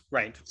 Right.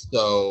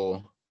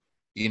 So,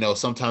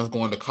 sometimes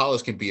going to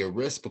college can be a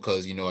risk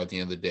because, at the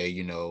end of the day,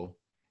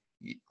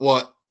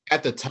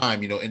 at the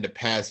time, in the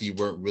past, you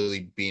weren't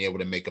really being able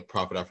to make a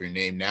profit off your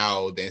name.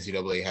 Now, the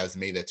NCAA has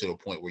made that to the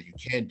point where you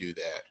can do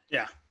that.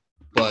 Yeah.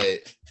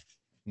 But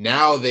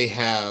now they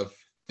have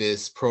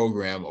this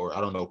program, or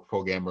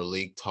program or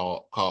league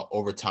called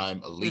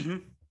Overtime Elite.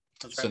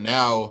 Mm-hmm. So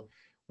now,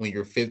 when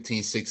you're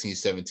 15, 16,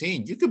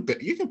 17, you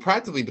can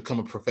practically become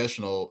a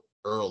professional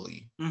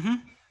early, mm-hmm.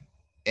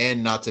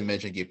 and not to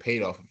mention get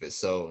paid off of it.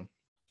 So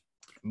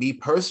me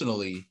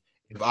personally,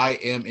 if I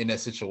am in that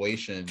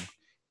situation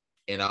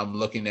and I'm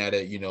looking at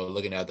it,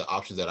 looking at the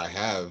options that I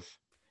have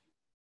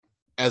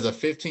as a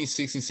 15,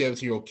 16,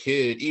 17-year-old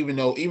kid, even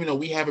though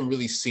we haven't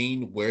really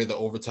seen where the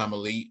Overtime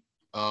Elite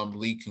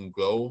league can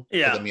go.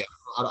 Yeah.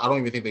 I don't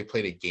even think they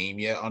played a game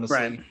yet, honestly.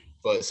 Right.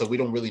 But so we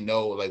don't really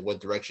know like what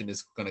direction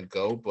it's going to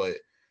go, but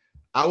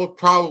I would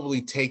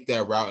probably take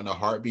that route in a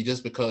heartbeat,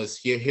 just because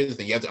here's the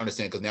thing. You have to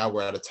understand, because now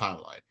we're at a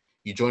timeline.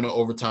 You join an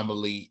Overtime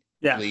Elite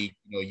league,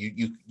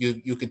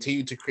 you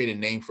continue to create a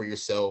name for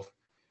yourself,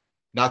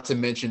 not to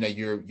mention that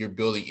you're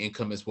building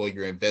income as well.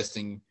 You're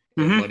investing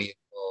your money as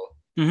well.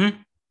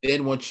 Mm-hmm.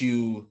 Then once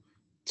you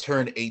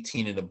turn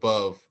 18 and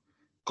above,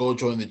 go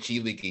join the G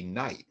League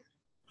Ignite.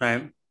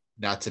 Right.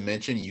 Not to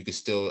mention, you could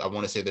still, I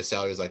want to say their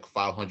salary is like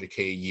 $500K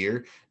a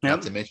year. Yep.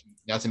 Not to mention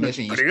not to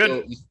mention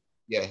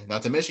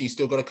you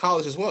still go to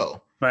college as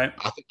well. Right.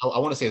 I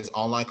want to say it's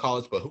online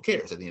college, but who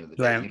cares at the end of the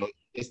day? Right.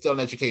 It's still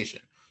an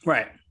education.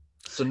 Right.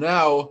 So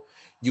now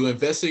you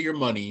invested your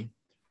money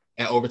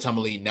at Overtime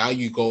Elite. Now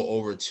you go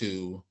over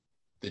to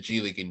the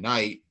G League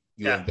Ignite.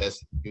 You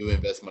invest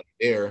money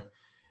there.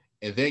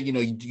 And then,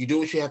 you do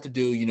what you have to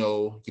do.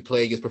 You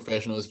play against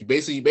professionals. You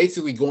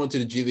basically go into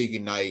the G League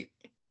Ignite.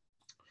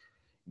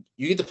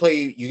 You get to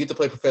play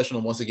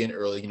professional once again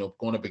early,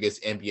 going up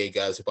against NBA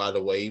guys who, by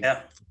the way,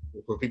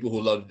 for people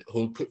who love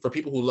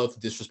to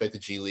disrespect the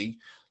G League,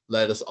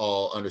 let us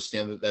all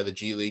understand that the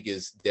G League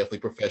is definitely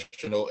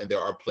professional, and there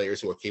are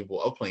players who are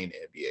capable of playing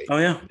the NBA. Oh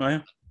yeah.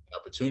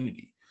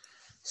 Opportunity.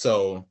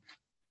 So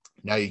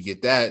now you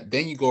get that.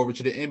 Then you go over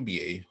to the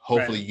NBA.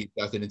 Hopefully you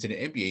get into the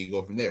NBA. You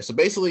go from there. So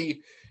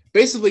basically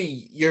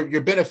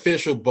you're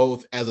beneficial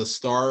both as a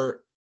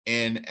star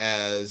and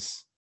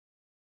as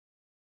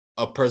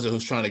a person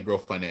who's trying to grow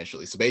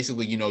financially. So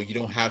basically, you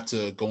don't have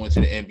to go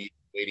into the NBA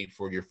waiting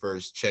for your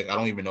first check. I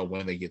don't even know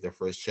when they get their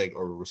first check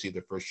or receive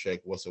their first check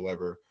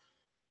whatsoever.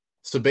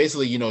 So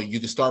basically, you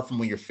can start from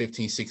when you're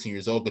 15, 16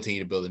 years old, continue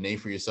to build a name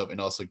for yourself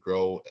and also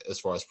grow as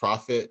far as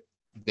profit,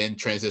 then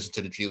transition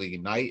to the G League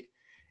Ignite,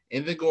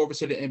 and then go over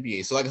to the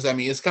NBA. So like I said,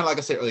 it's kind of like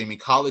I said earlier,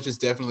 college is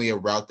definitely a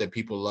route that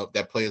people love,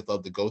 that players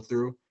love to go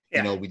through.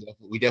 You know,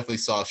 we definitely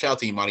saw. Shout out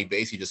to Imani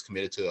Bates. He just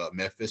committed to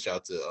Memphis. Shout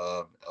out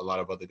to a lot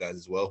of other guys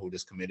as well who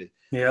just committed.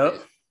 Yeah.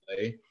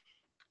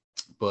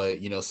 But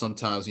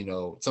sometimes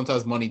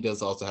money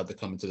does also have to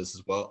come into this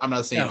as well. I'm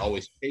not saying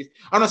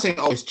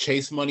always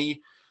chase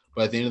money,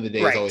 but at the end of the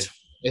day,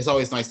 it's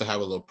always nice to have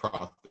a little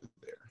profit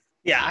there.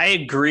 Yeah, I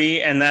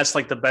agree, and that's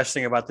like the best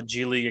thing about the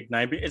G League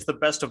Ignite. It's the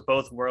best of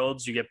both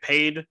worlds. You get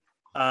paid,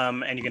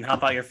 and you can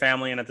help out your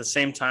family, and at the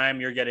same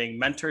time, you're getting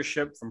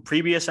mentorship from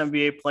previous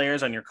NBA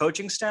players on your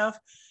coaching staff.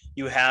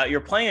 You're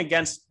playing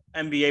against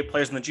NBA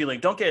players in the G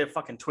League. Don't get it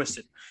fucking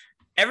twisted.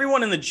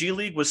 Everyone in the G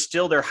League was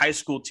still their high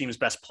school team's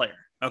best player.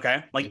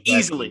 Okay,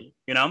 easily,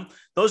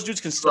 those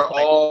dudes can still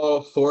play.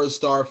 All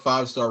 4-star,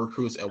 5-star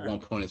recruits at one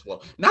point as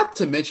well. Not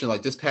to mention,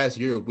 like this past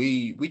year,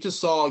 we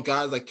just saw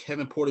guys like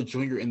Kevin Porter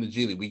Jr. in the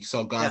G League. We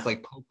saw guys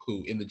like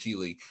Poku in the G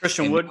League,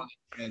 Christian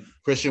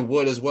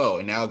Wood as well.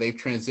 And now they've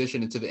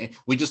transitioned into the.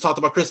 We just talked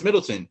about Khris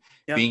Middleton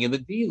being in the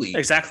D League.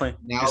 Exactly.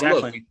 Now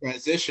look, we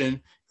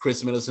transition.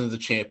 Khris Middleton is a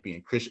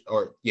champion. Khris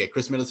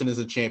Middleton is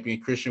a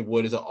champion. Christian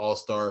Wood is an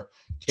all-star.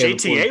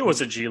 JTA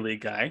was a G League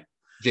guy.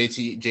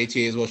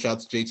 JTA as well. Shout out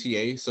to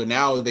JTA. So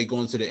now they go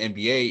into the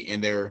NBA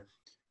and they're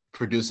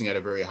producing at a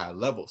very high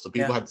level. So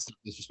people have to stop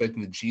disrespecting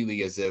the G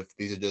League as if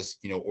these are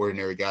just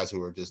ordinary guys who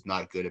are just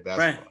not good at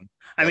basketball. Right.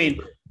 I mean,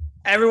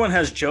 everyone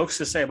has jokes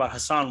to say about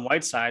Hassan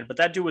Whiteside, but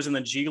that dude was in the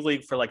G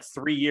League for like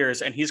 3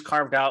 years and he's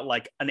carved out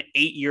like an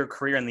 8-year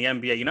career in the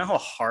NBA. You know how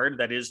hard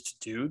that is to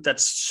do?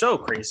 That's so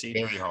crazy.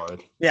 Very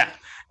hard. Yeah.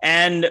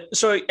 And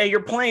so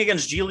you're playing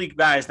against G League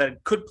guys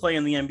that could play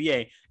in the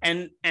NBA.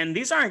 And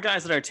these aren't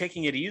guys that are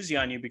taking it easy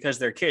on you because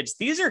they're kids.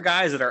 These are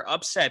guys that are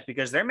upset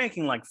because they're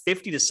making like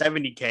 50 to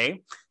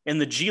 70K in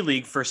the G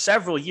League for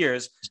several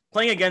years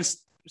playing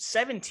against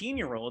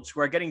 17-year-olds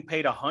who are getting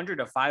paid $100,000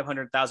 to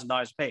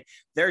 $500,000 pay.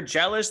 They're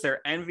jealous,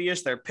 they're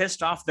envious, they're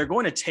pissed off. They're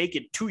going to take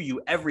it to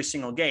you every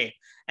single game.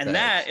 And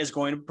that is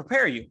going to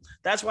prepare you.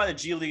 That's why the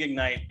G League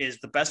Ignite is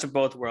the best of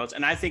both worlds.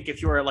 And I think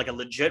if you're like a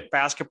legit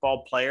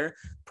basketball player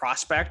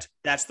prospect,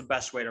 that's the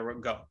best way to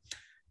go.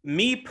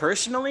 Me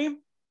personally,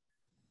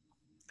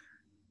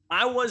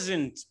 I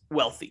wasn't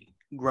wealthy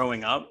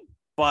growing up,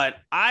 but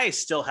I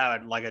still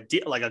had like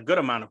a good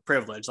amount of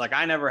privilege. Like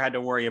I never had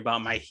to worry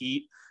about my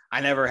heat. I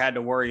never had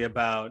to worry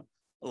about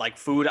like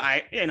food.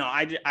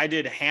 I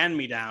did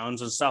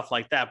hand-me-downs and stuff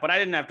like that, but I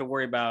didn't have to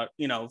worry about,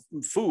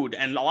 food.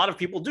 And a lot of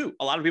people do.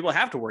 A lot of people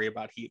have to worry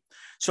about heat.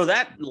 So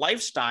that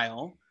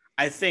lifestyle,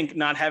 I think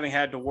not having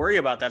had to worry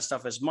about that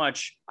stuff as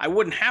much, I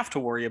wouldn't have to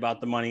worry about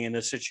the money in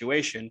this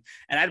situation.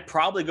 And I'd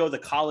probably go the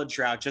college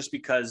route just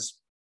because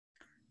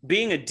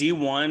being a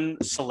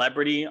D1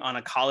 celebrity on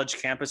a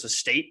college campus, a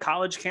state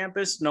college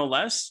campus, no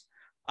less,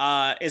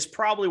 is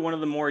probably one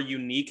of the more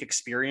unique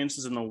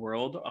experiences in the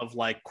world of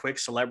like quick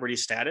celebrity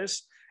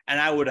status. And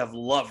I would have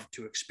loved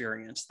to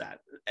experience that.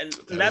 And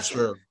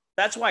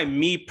that's why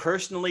me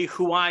personally,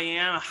 who I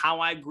am, how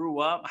I grew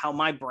up, how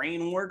my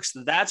brain works,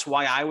 that's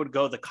why I would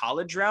go the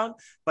college route.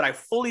 But I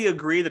fully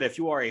agree that if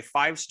you are a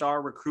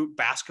 5-star recruit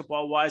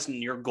basketball wise,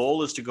 and your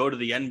goal is to go to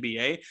the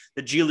NBA,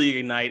 the G League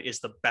Ignite is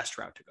the best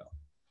route to go.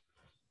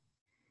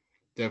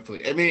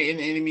 Definitely. I mean, and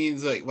it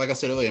means like I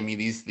said earlier, I mean,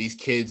 these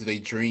kids, they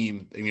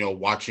dream,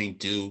 watching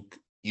Duke,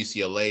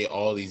 UCLA,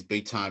 all these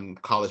big time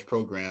college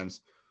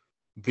programs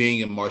being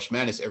in March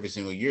Madness every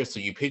single year. So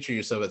you picture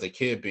yourself as a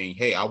kid being,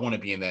 hey, I want to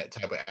be in that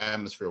type of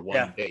atmosphere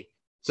one day.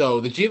 So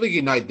the G League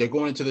Ignite, they're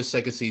going into the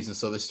second season.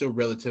 So they're still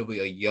relatively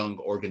a young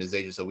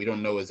organization. So we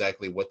don't know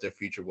exactly what their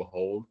future will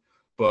hold.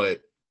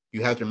 But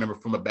you have to remember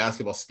from a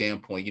basketball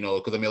standpoint,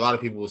 because I mean, a lot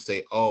of people will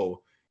say,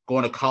 oh,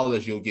 going to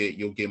college, you'll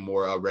get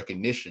more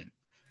recognition.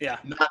 Yeah.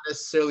 Not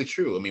necessarily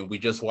true. I mean, we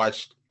just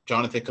watched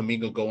Jonathan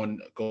Kuminga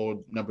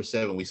go number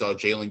 7. We saw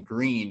Jalen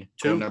Green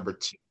go number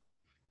 2.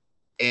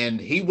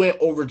 And he went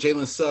over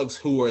Jalen Suggs,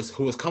 who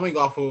was coming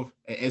off of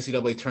an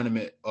NCAA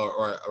tournament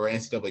or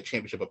NCAA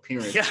championship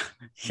appearance. Yeah.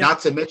 Not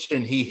to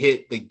mention he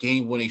hit the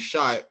game-winning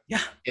shot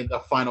in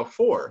the Final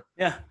Four.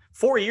 Yeah.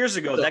 4 years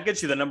ago, that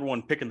gets you the number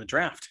 1 pick in the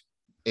draft.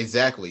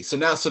 Exactly. So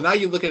now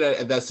you look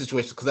at that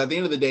situation, because at the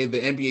end of the day, the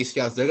NBA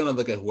scouts, they're going to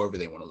look at whoever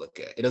they want to look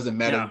at. It doesn't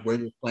matter where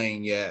you're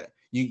playing yet.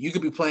 You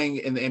could be playing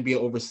in the NBA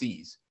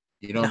overseas.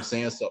 You know what I'm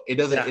saying? So it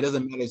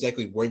doesn't matter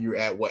exactly where you're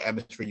at, what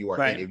atmosphere you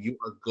are in. If you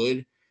are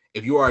good,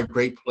 if you are a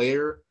great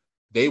player,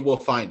 they will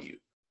find you.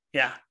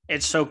 Yeah,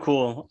 it's so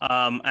cool.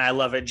 I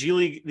love it. G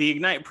League, the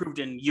Ignite proved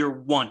in year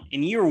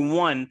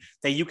one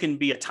that you can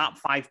be a top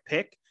 5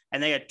 pick,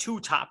 and they had 2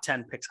 top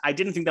 10 picks. I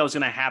didn't think that was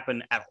going to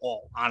happen at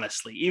all,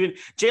 honestly. Even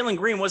Jalen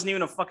Green wasn't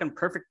even a fucking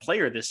perfect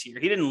player this year.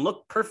 He didn't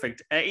look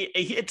perfect.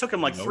 It took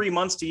him like 3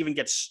 months to even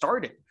get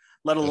started,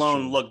 let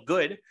alone look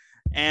good.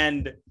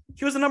 And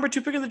he was the number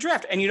 2 pick in the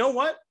draft. And you know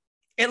what?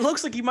 It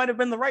looks like he might have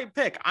been the right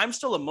pick. I'm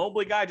still a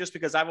Mobley guy just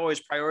because I've always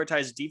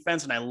prioritized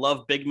defense, and I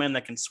love big men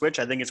that can switch.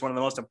 I think it's one of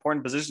the most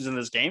important positions in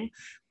this game.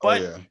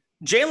 But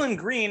Jalen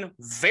Green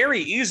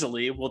very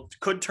easily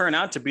could turn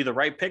out to be the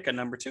right pick at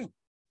number 2.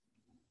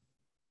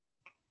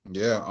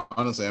 Yeah,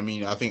 honestly, I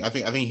mean, I think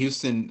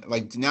Houston,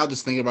 like now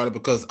just thinking about it,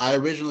 because I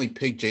originally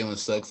picked Jalen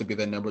Suggs to be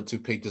the number 2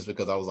 pick just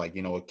because I was like,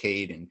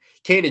 Cade and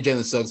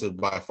Jalen Suggs are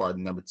by far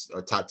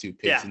the top 2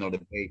 picks, Yeah. no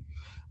debate.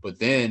 But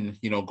then,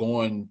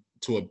 going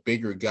to a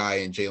bigger guy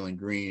in Jalen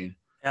Green,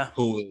 Yeah.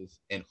 who is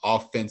an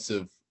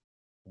offensive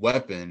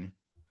weapon,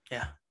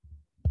 Yeah.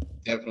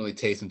 definitely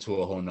takes him to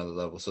a whole nother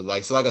level. So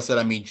like I said,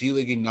 I mean, G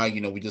League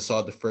Ignite, we just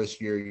saw the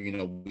first year,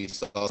 we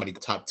saw somebody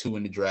top 2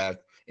 in the draft,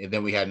 and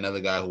then we had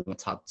another guy who went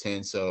top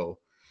 10. So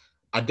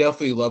I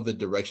definitely love the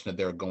direction that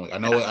they're going. I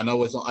know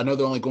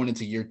they're only going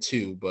into year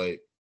 2, but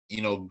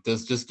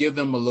just give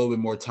them a little bit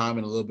more time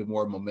and a little bit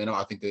more momentum.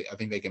 I think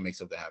they can make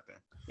something happen.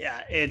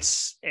 Yeah,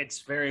 it's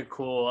very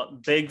cool.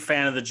 Big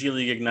fan of the G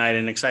League Ignite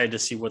and excited to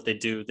see what they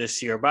do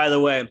this year. By the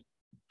way,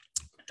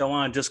 don't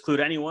want to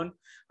disclude anyone.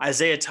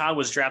 Isaiah Todd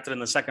was drafted in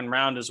the second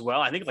round as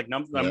well. I think it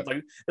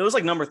was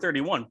like number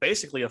 31,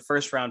 basically a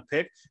first round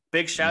pick.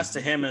 Big shouts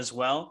to him as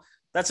well.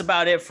 That's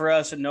about it for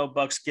us at No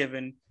Bucks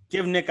Given.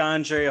 Give Nick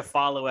Andre a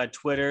follow at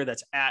Twitter.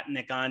 That's at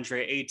Nick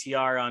Andre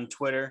ATR on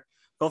Twitter.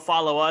 Go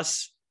follow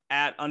us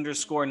at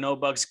 _ No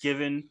Bucks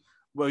Given.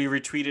 Where you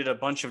retweeted a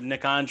bunch of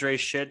Nick Andre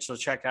shit. So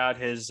check out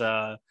his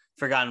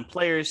Forgotten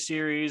Players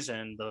series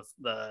and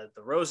the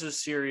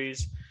Roses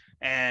series.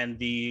 And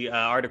the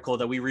article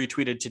that we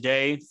retweeted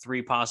today,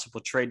 3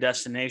 possible trade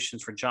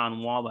destinations for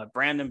John Wall by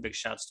Brandon. Big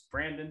shouts to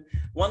Brandon.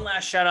 One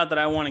last shout out that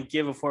I want to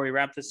give before we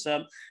wrap this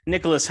up.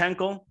 Nicholas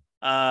Henkel,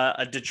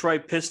 a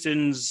Detroit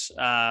Pistons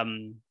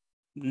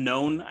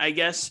known, I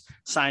guess,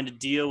 signed a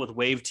deal with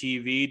Wave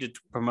TV to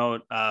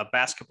promote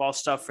basketball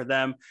stuff for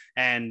them.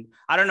 And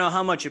I don't know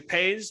how much it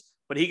pays,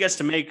 but he gets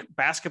to make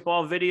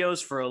basketball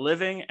videos for a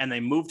living, and they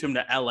moved him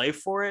to LA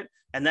for it.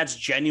 And that's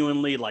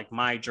genuinely like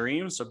my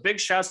dream. So big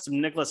shouts to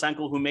Nicholas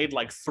Henkel, who made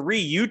like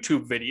 3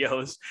 YouTube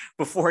videos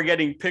before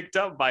getting picked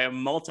up by a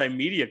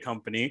multimedia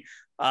company.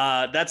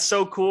 That's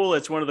so cool.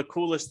 It's one of the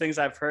coolest things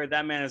I've heard.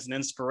 That man is an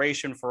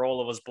inspiration for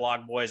all of us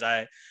blog boys.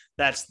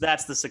 That's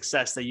the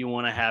success that you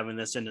want to have in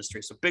this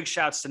industry. So big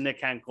shouts to Nick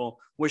Henkel.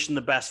 Wishing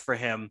the best for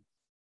him.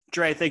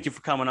 Dre, thank you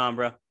for coming on,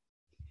 bro.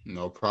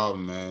 No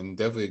problem, man.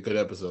 Definitely a good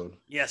episode.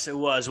 Yes, it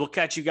was. We'll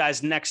catch you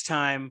guys next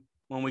time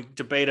when we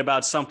debate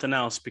about something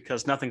else,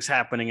 because nothing's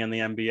happening in the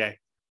NBA.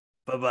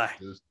 Bye-bye.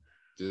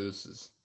 Deuces.